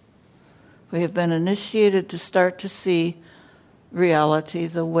 We have been initiated to start to see reality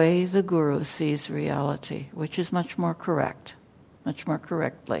the way the Guru sees reality, which is much more correct, much more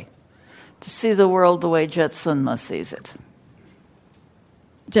correctly. To see the world the way Jetsunma sees it.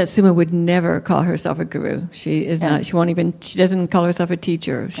 Jetsunma would never call herself a guru. She is not. She won't even. She doesn't call herself a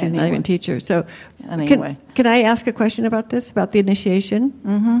teacher. She's not even a teacher. So, can I ask a question about this? About the initiation?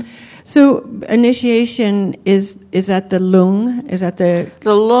 Mm-hmm. So, initiation is that the lung? Is that the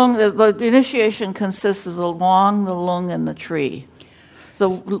lung? The initiation consists of the wang, the lung, and the tree. The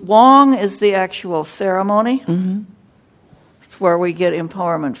wang is the actual ceremony. Mm-hmm. Where we get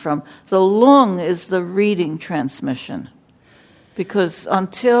empowerment from. The lung is the reading transmission. Because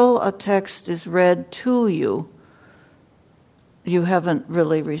until a text is read to you, you haven't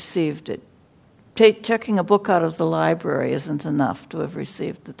really received it. Checking a book out of the library isn't enough to have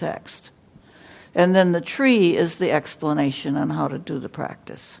received the text. And then the tree is the explanation on how to do the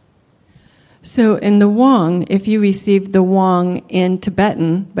practice. So in the Wang, if you receive the Wang in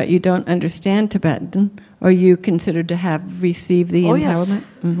Tibetan, but you don't understand Tibetan, are you considered to have received the empowerment?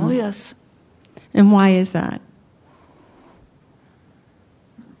 Yes. Mm-hmm. Oh, yes. And why is that?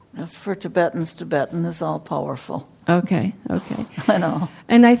 For Tibetans, Tibetan is all powerful. Okay. I know.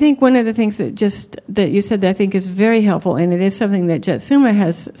 And I think one of the things that you said that I think is very helpful, and it is something that Jetsunma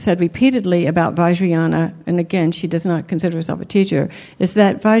has said repeatedly about Vajrayana, and again, she does not consider herself a teacher, is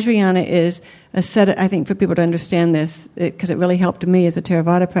that Vajrayana is a set of, I think for people to understand this, because it really helped me as a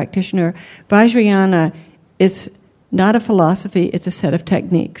Theravada practitioner, Vajrayana is not a philosophy, it's a set of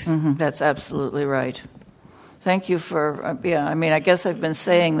techniques. Mm-hmm. That's absolutely right. Thank you for, I guess I've been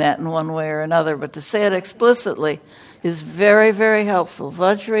saying that in one way or another, but to say it explicitly is very, very helpful.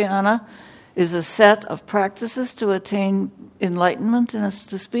 Vajrayana is a set of practices to attain enlightenment,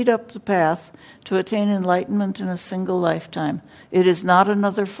 to speed up the path to attain enlightenment in a single lifetime. It is not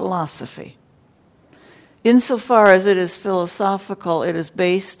another philosophy. Insofar as it is philosophical, it is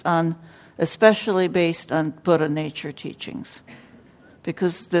especially based on Buddha nature teachings.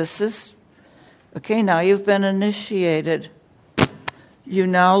 Because this is... Okay, now you've been initiated. You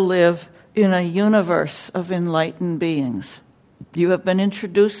now live in a universe of enlightened beings. You have been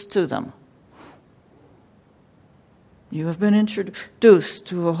introduced to them. You have been introduced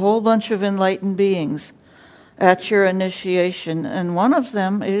to a whole bunch of enlightened beings at your initiation, and one of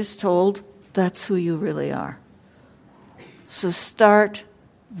them is told, that's who you really are. So start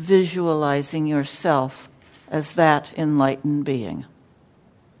visualizing yourself as that enlightened being.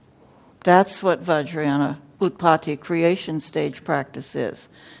 That's what Vajrayana Utpatti creation stage practice is.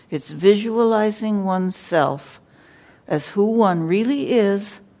 It's visualizing oneself as who one really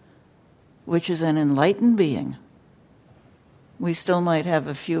is, which is an enlightened being. We still might have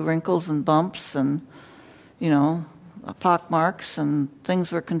a few wrinkles and bumps and, pockmarks and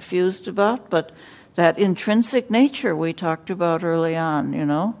things we're confused about, but that intrinsic nature we talked about early on,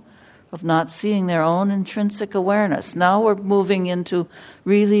 of not seeing their own intrinsic awareness. Now we're moving into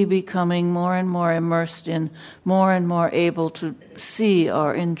really becoming more and more immersed in, more and more able to see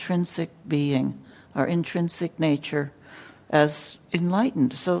our intrinsic being, our intrinsic nature as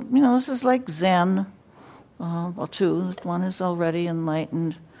enlightened. So, this is like Zen. Two, one is already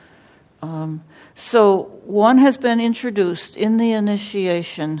enlightened. So one has been introduced in the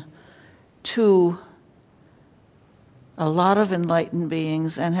initiation to a lot of enlightened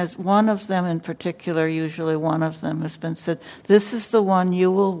beings, and has one of them in particular, usually one of them has been said, this is the one you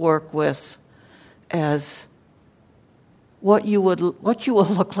will work with as what you will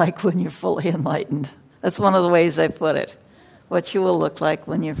look like when you're fully enlightened. That's one of the ways I put it. What you will look like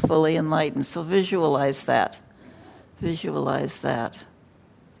when you're fully enlightened. So visualize that. Visualize that.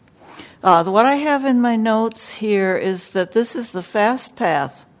 What I have in my notes here is that this is the fast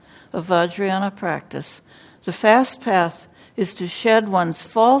path of Vajrayana practice. The fast path is to shed one's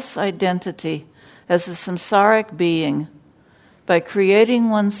false identity as a samsaric being by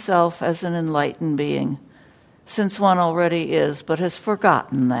creating oneself as an enlightened being, since one already is, but has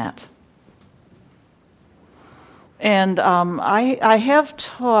forgotten that. And I have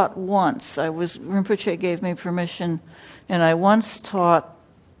taught once. Rinpoche gave me permission, and I once taught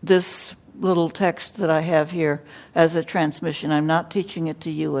this little text that I have here as a transmission. I'm not teaching it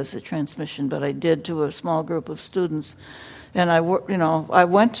to you as a transmission, but I did to a small group of students. And I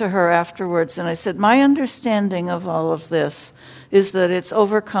went to her afterwards and I said, my understanding of all of this is that it's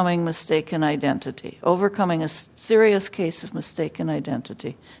overcoming mistaken identity, overcoming a serious case of mistaken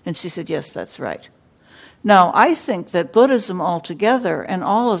identity. And she said, yes, that's right. Now, I think that Buddhism altogether and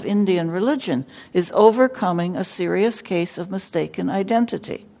all of Indian religion is overcoming a serious case of mistaken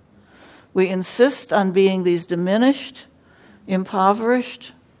identity. We insist on being these diminished,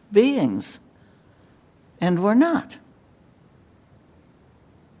 impoverished, beings. And we're not.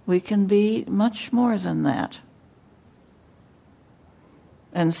 We can be much more than that.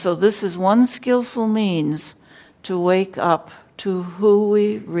 And so this is one skillful means to wake up to who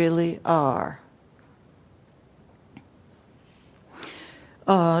we really are.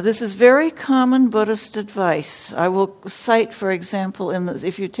 This is very common Buddhist advice. I will cite, for example,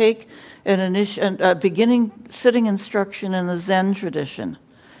 if you take a beginning sitting instruction in the Zen tradition,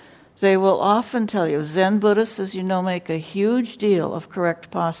 they will often tell you, Zen Buddhists, as you know, make a huge deal of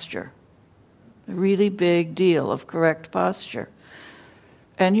correct posture. A really big deal of correct posture.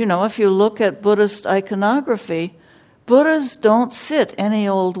 And if you look at Buddhist iconography, Buddhas don't sit any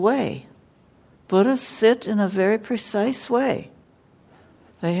old way. Buddhas sit in a very precise way.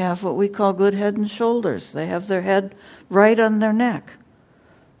 They have what we call good head and shoulders. They have their head right on their neck.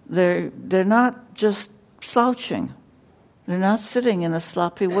 They're not just slouching. They're not sitting in a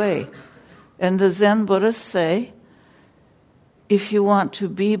sloppy way. And the Zen Buddhists say, if you want to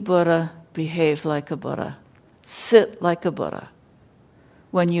be Buddha, behave like a Buddha. Sit like a Buddha.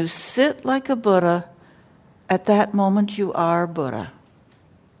 When you sit like a Buddha, at that moment you are Buddha.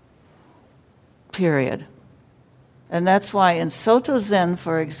 Period. And that's why in Soto Zen,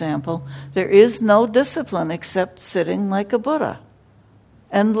 for example, there is no discipline except sitting like a Buddha.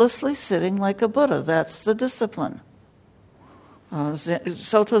 Endlessly sitting like a Buddha. That's the discipline.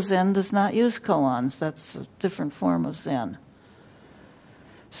 Soto Zen does not use koans. That's a different form of Zen.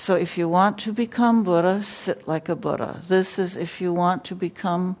 So if you want to become Buddha, sit like a Buddha. This is if you want to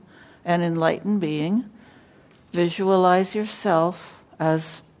become an enlightened being, visualize yourself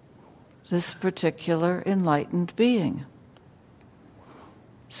as this particular enlightened being.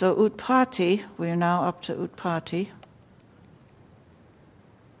 So Utpatti, we are now up to Utpatti.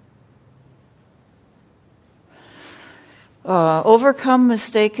 Overcome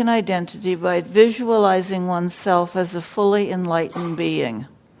mistaken identity by visualizing oneself as a fully enlightened being.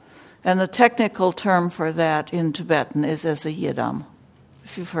 And the technical term for that in Tibetan is as a yidam.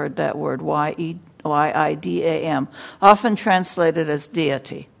 If you've heard that word, Y-I-D-A-M, often translated as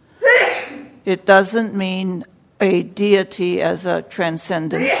deity. It doesn't mean a deity as a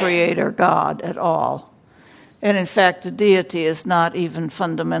transcendent creator God at all. And in fact, the deity is not even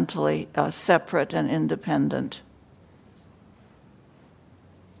fundamentally separate and independent.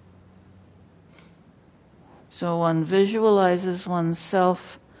 So one visualizes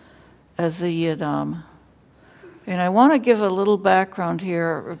oneself as a yidam. And I want to give a little background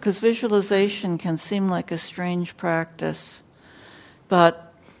here, because visualization can seem like a strange practice.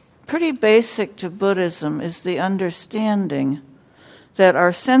 But pretty basic to Buddhism is the understanding that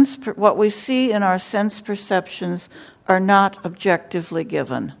what we see in our sense perceptions are not objectively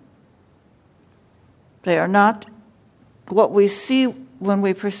given. They are not what we see when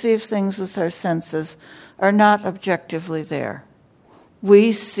we perceive things with our senses are not objectively there.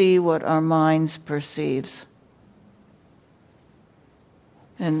 We see what our minds perceives.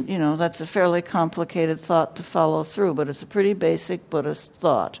 And, that's a fairly complicated thought to follow through, but it's a pretty basic Buddhist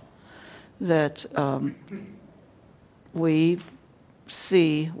thought that we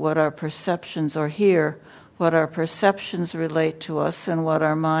see what our perceptions, or hear what our perceptions relate to us and what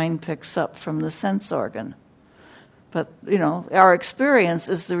our mind picks up from the sense organ. But, our experience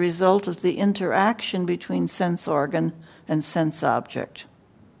is the result of the interaction between sense organ and sense object.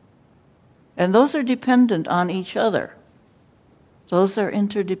 And those are dependent on each other. Those are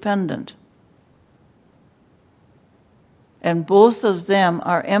interdependent. And both of them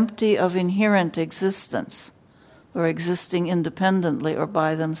are empty of inherent existence, or existing independently or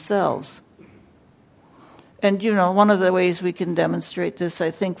by themselves. And, one of the ways we can demonstrate this, I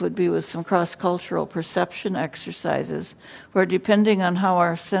think, would be with some cross-cultural perception exercises, where depending on how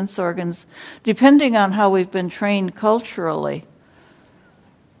our sense organs, depending on how we've been trained culturally,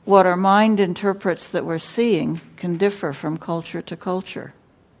 what our mind interprets that we're seeing can differ from culture to culture.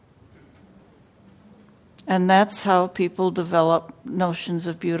 And that's how people develop notions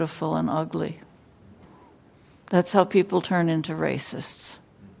of beautiful and ugly. That's how people turn into racists.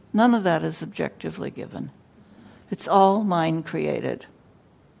 None of that is objectively given. It's all mind-created.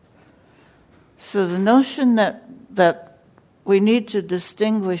 So the notion that we need to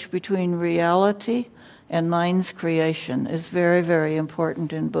distinguish between reality and mind's creation is very, very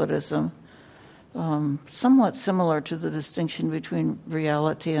important in Buddhism. Somewhat similar to the distinction between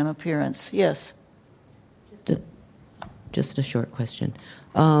reality and appearance. Yes? Just a short question.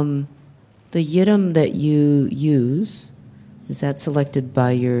 The yidam that you use, is that selected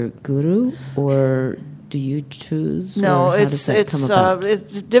by your guru, or do you choose? No, or how does that come about?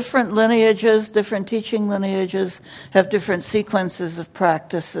 Different lineages, different teaching lineages have different sequences of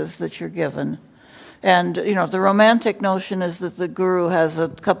practices that you're given. And, the romantic notion is that the guru has a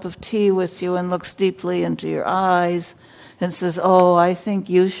cup of tea with you and looks deeply into your eyes and says, oh, I think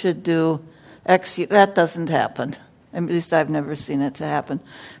you should do X. That doesn't happen. At least I've never seen it to happen.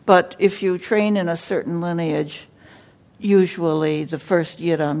 But if you train in a certain lineage, usually the first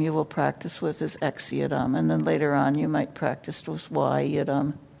yidam you will practice with is X yidam, and then later on you might practice with Y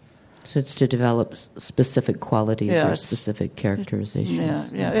yidam. So it's to develop specific qualities or specific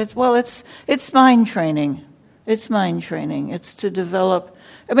characterizations. It's mind training. It's mind training. It's to develop.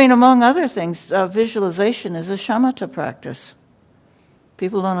 Among other things, visualization is a shamatha practice.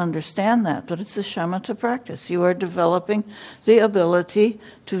 People don't understand that, but it's a shamatha practice. You are developing the ability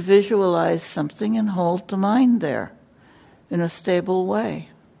to visualize something and hold the mind there in a stable way.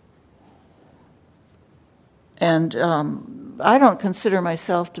 And I don't consider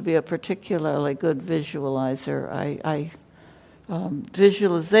myself to be a particularly good visualizer.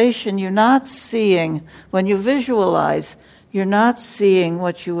 Visualization, you're not seeing, when you visualize, you're not seeing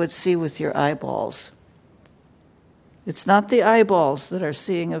what you would see with your eyeballs. It's not the eyeballs that are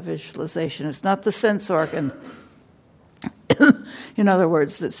seeing a visualization. It's not the sense organ, in other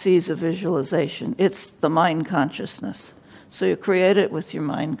words, that sees a visualization. It's the mind consciousness. So you create it with your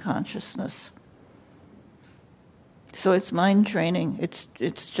mind consciousness. So it's mind training.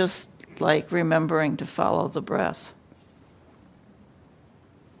 It's just like remembering to follow the breath.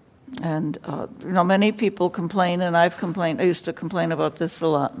 And, many people complain, and I've complained, I used to complain about this a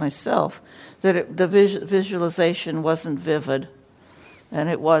lot myself, that the visualization wasn't vivid and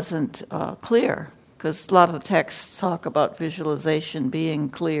it wasn't clear, because a lot of the texts talk about visualization being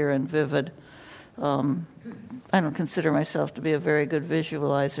clear and vivid. I don't consider myself to be a very good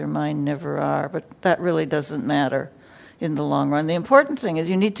visualizer. Mine never are, but that really doesn't matter in the long run. The important thing is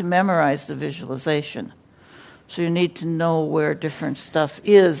you need to memorize the visualization. So you need to know where different stuff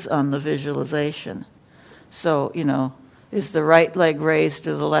is on the visualization. So, is the right leg raised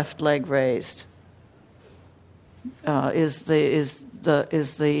or the left leg raised? Is the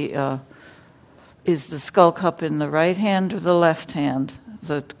skull cup in the right hand or the left hand?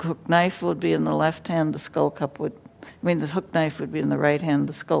 The hook knife would be in the left hand. The hook knife would be in the right hand.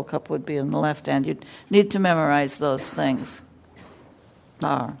 The skull cup would be in the left hand. You need to memorize those things.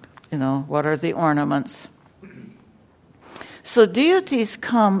 What are the ornaments? So deities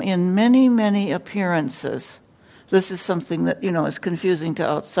come in many, many appearances. This is something that, is confusing to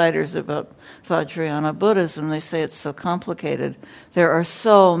outsiders about Vajrayana Buddhism. They say it's so complicated. There are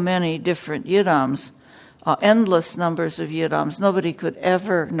so many different yidams, endless numbers of yidams. Nobody could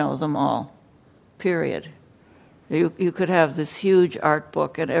ever know them all, period. You could have this huge art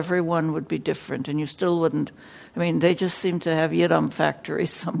book and everyone would be different and you still wouldn't. They just seem to have yidam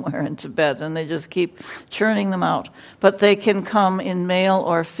factories somewhere in Tibet and they just keep churning them out. But they can come in male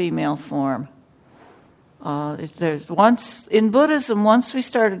or female form. In Buddhism, once we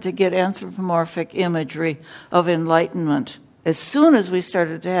started to get anthropomorphic imagery of enlightenment, as soon as we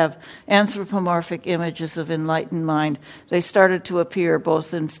started to have anthropomorphic images of enlightened mind, they started to appear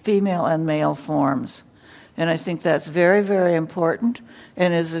both in female and male forms. And I think that's very, very important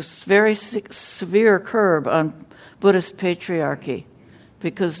and is a very severe curb on Buddhist patriarchy,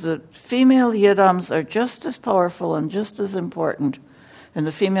 because the female yidams are just as powerful and just as important, and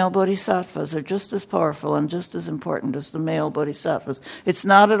the female bodhisattvas are just as powerful and just as important as the male bodhisattvas. It's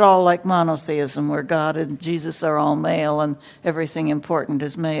not at all like monotheism, where God and Jesus are all male and everything important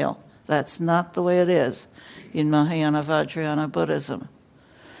is male. That's not the way it is in Mahayana Vajrayana Buddhism.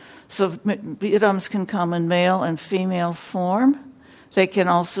 So yidams can come in male and female form. They can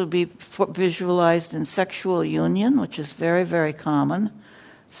also be visualized in sexual union, which is very, very common.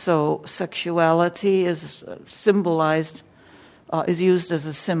 So sexuality is symbolized, is used as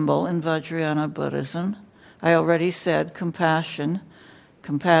a symbol in Vajrayana Buddhism. I already said compassion.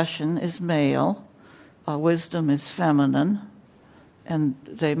 Compassion is male. Wisdom is feminine. And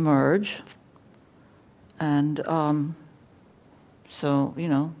they merge. And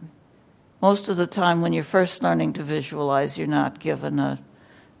most of the time when you're first learning to visualize, you're not given a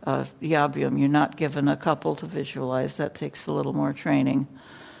yabhyam, you're not given a couple to visualize. That takes a little more training.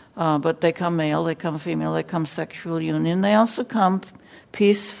 But they come male, they come female, they come sexual union. They also come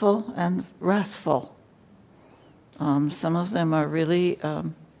peaceful and wrathful. Some of them are really, they're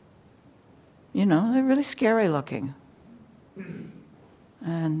really scary looking.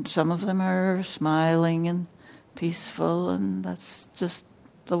 And some of them are smiling and peaceful, and that's just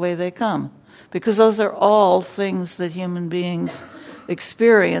the way they come. Because those are all things that human beings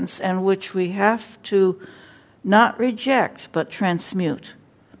experience and which we have to not reject but transmute.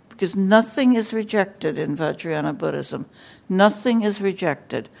 Because nothing is rejected in Vajrayana Buddhism. Nothing is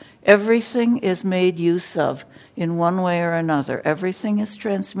rejected. Everything is made use of in one way or another. Everything is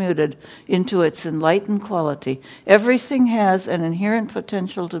transmuted into its enlightened quality. Everything has an inherent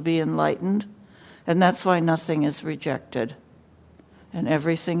potential to be enlightened, and that's why nothing is rejected. And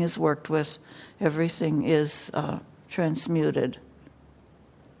everything is worked with. Everything is transmuted.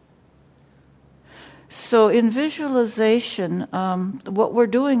 So in visualization, what we're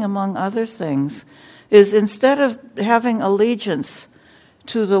doing, among other things, is instead of having allegiance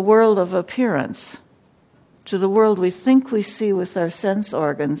to the world of appearance, to the world we think we see with our sense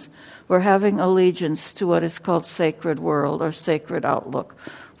organs, we're having allegiance to what is called sacred world or sacred outlook,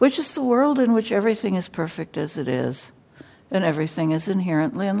 which is the world in which everything is perfect as it is, and everything is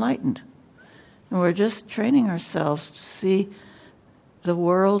inherently enlightened. And we're just training ourselves to see the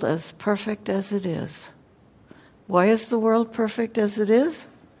world as perfect as it is. Why is the world perfect as it is?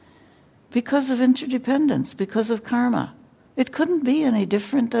 Because of interdependence, because of karma. It couldn't be any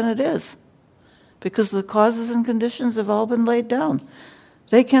different than it is, because the causes and conditions have all been laid down.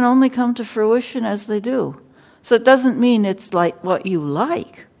 They can only come to fruition as they do. So it doesn't mean it's like what you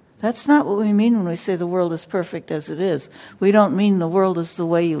like. That's not what we mean when we say the world is perfect as it is. We don't mean the world is the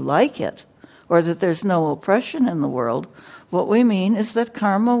way you like it, or that there's no oppression in the world. What we mean is that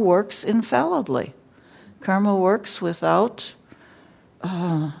karma works infallibly. Karma works without,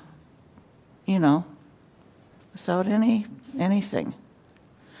 without anything.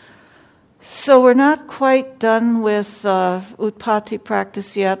 So we're not quite done with Utpatti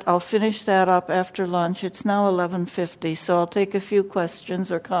practice yet. I'll finish that up after lunch. It's now 11:50, so I'll take a few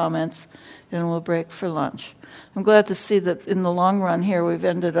questions or comments, and we'll break for lunch. I'm glad to see that in the long run here we've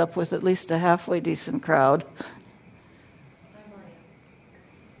ended up with at least a halfway decent crowd.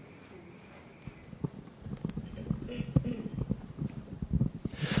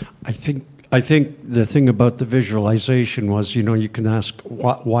 I think the thing about the visualization was, you can ask,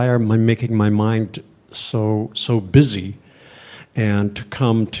 why am I making my mind so busy? And to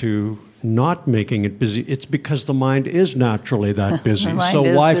come to not making it busy, it's because the mind is naturally that busy.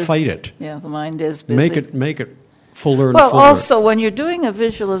 So why fight it? Yeah, the mind is busy. Make it fuller and fuller. fuller. Well, also, when you're doing a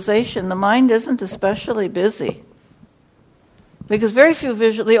visualization, the mind isn't especially busy. Because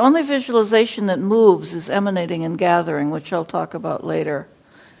the only visualization that moves is emanating and gathering, which I'll talk about later.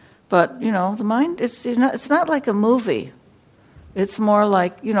 But, the mind, it's not like a movie. It's more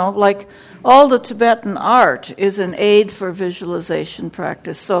like, like all the Tibetan art is an aid for visualization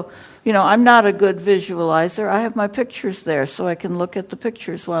practice. So, I'm not a good visualizer. I have my pictures there so I can look at the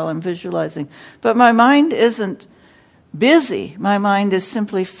pictures while I'm visualizing. But my mind isn't busy. My mind is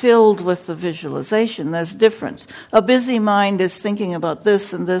simply filled with the visualization. There's difference. A busy mind is thinking about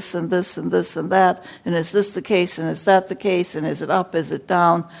this and this and this and this and that, and is this the case, and is that the case, and is it up, is it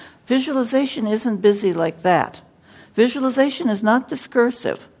down? Visualization isn't busy like that. Visualization is not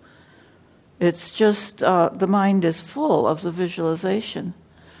discursive. It's just the mind is full of the visualization,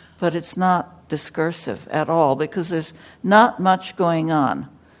 but it's not discursive at all because there's not much going on.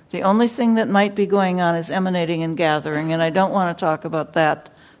 The only thing that might be going on is emanating and gathering, and I don't want to talk about that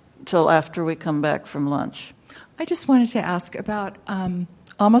till after we come back from lunch. I just wanted to ask about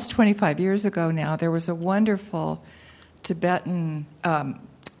almost 25 years ago now, there was a wonderful Tibetan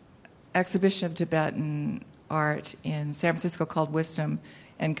exhibition of Tibetan art in San Francisco called Wisdom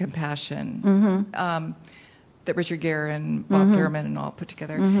and Compassion, that Richard Gere and Bob Thurman and all put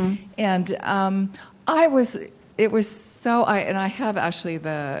together. And it was so, and I have actually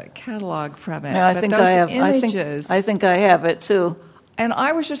the catalog from it. Yeah, I think I have. Images, I think I have it too. And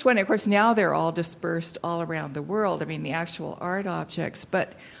I was just wondering, of course, now they're all dispersed all around the world. I mean, the actual art objects,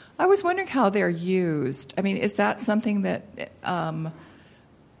 but I was wondering how they're used. I mean, is that something that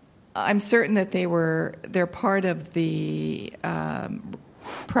I'm certain that they're part of the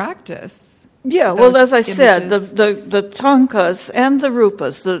practice. Yeah, well, as I said, the tankas and the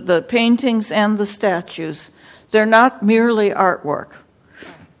rupas, the paintings and the statues, they're not merely artwork.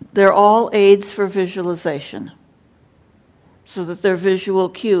 They're all aids for visualization, so that they're visual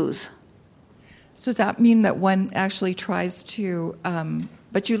cues. So does that mean that one actually tries to...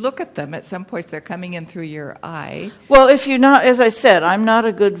 but you look at them at some points, they're coming in through your eye. Well, if you're not, as I said, I'm not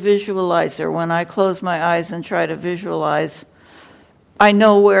a good visualizer. When I close my eyes and try to visualize, I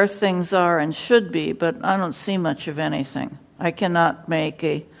know where things are and should be, but I don't see much of anything. I cannot make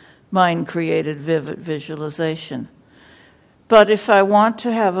a mind-created, vivid visualization. But if I want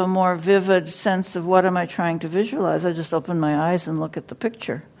to have a more vivid sense of what am I trying to visualize, I just open my eyes and look at the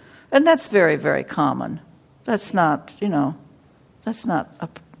picture. And that's very, very common. That's not, That's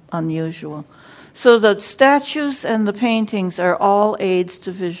not unusual. So the statues and the paintings are all aids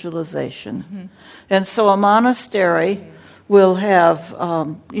to visualization. Mm-hmm. And so a monastery will have,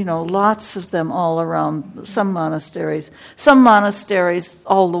 lots of them all around. Some monasteries,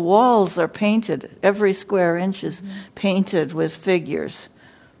 all the walls are painted. Every square inch is painted with figures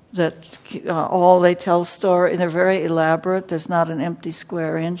that all they tell stories. They're very elaborate. There's not an empty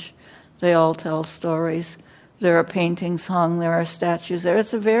square inch. They all tell stories. There are paintings hung. There are statues there.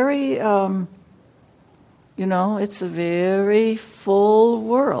 It's a very, it's a very full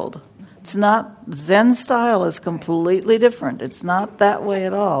world. It's not, Zen style is completely different. It's not that way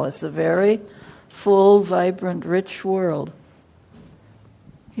at all. It's a very full, vibrant, rich world.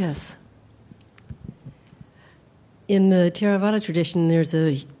 Yes? In the Theravada tradition, there's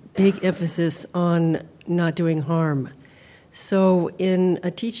a big emphasis on not doing harm. So in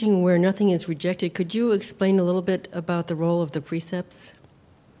a teaching where nothing is rejected, could you explain a little bit about the role of the precepts?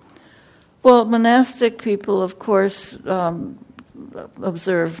 Well, monastic people, of course,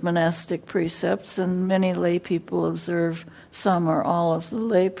 observe monastic precepts, and many lay people observe some or all of the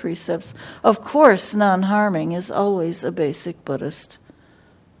lay precepts. Of course, non-harming is always a basic Buddhist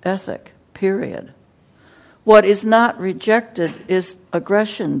ethic, period. What is not rejected is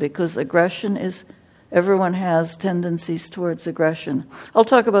aggression, because aggression is, everyone has tendencies towards aggression. I'll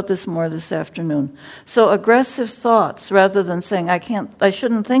talk about this more this afternoon. So aggressive thoughts, rather than saying, I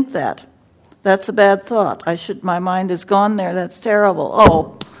shouldn't think that. That's a bad thought. My mind has gone there. That's terrible.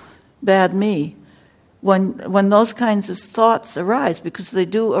 Oh, bad me. When those kinds of thoughts arise, because they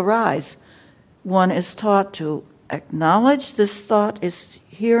do arise, one is taught to acknowledge this thought is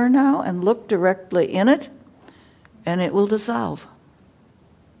here now and look directly in it, and it will dissolve.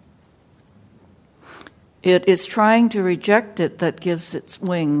 It is trying to reject it that gives it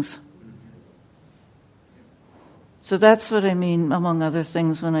wings. So that's what I mean, among other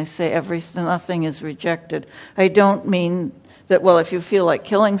things, when I say nothing is rejected. I don't mean that, if you feel like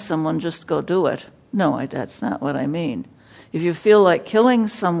killing someone, just go do it. No, that's not what I mean. If you feel like killing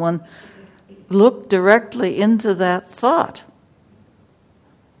someone, look directly into that thought.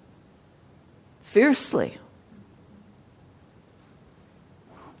 Fiercely.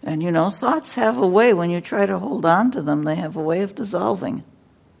 And thoughts have a way, when you try to hold on to them, they have a way of dissolving.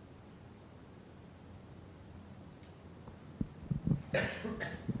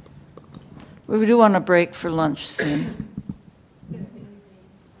 We do want to break for lunch soon.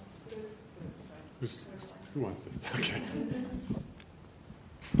 Who wants this? Okay.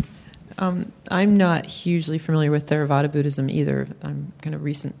 I'm not hugely familiar with Theravada Buddhism either. I'm kind of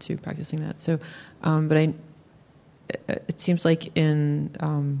recent to practicing that. So, but it seems like in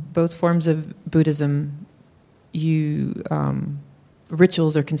both forms of Buddhism,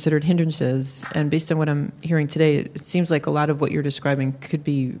 rituals are considered hindrances. And based on what I'm hearing today, it seems like a lot of what you're describing could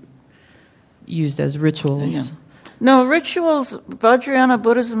be used as rituals. Yeah. No, rituals, Vajrayana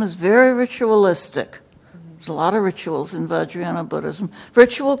Buddhism is very ritualistic. There's a lot of rituals in Vajrayana Buddhism.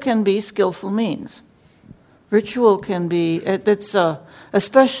 Ritual can be skillful means. Ritual can be, it's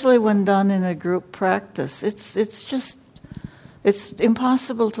especially when done in a group practice. It's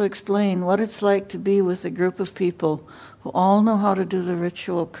impossible to explain what it's like to be with a group of people who all know how to do the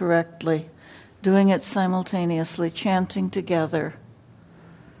ritual correctly, doing it simultaneously, chanting together.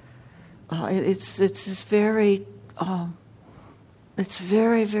 It's very,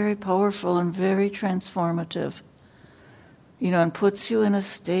 very powerful and very transformative. And puts you in a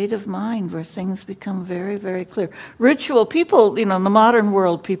state of mind where things become very, very clear. Ritual, people, in the modern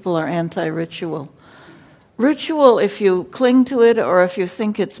world, people are anti-ritual. Ritual, if you cling to it or if you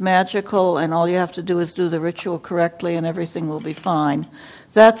think it's magical and all you have to do is do the ritual correctly and everything will be fine,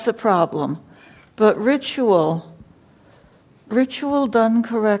 that's a problem. But ritual done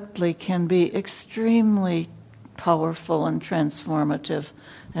correctly can be extremely powerful and transformative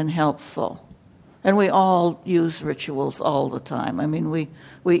and helpful. And we all use rituals all the time. I mean, we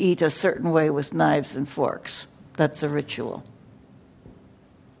eat a certain way with knives and forks. That's a ritual.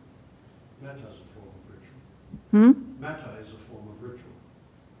 Metta is a form of ritual. Metta is a form of ritual.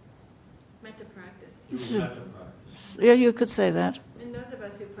 Metta practice. Metta practice. Yeah, you could say that. And those of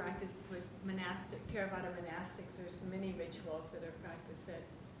us who practice with Theravada monastics, there's many rituals that are practiced that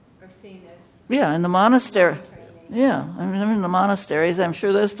are seen as... Yeah, in the monastery. Yeah, I mean, in the monasteries, I'm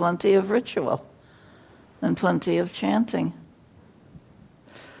sure there's plenty of ritual and plenty of chanting.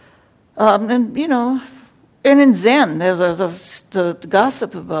 And in Zen, the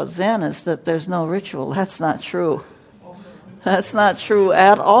gossip about Zen is that there's no ritual. That's not true. That's not true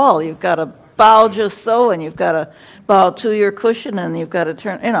at all. You've got to bow just so, and you've got to bow to your cushion, and you've got to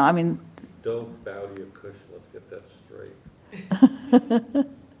turn, Don't bow to your cushion. Let's get that straight.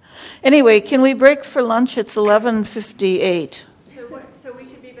 Anyway, can we break for lunch? It's 11:58. So we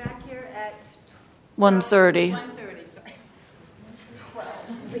should be back here at 1:30. 1:30. Sorry.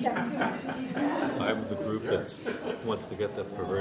 12. We have 2 minutes. I'm the group that wants to get the perversion.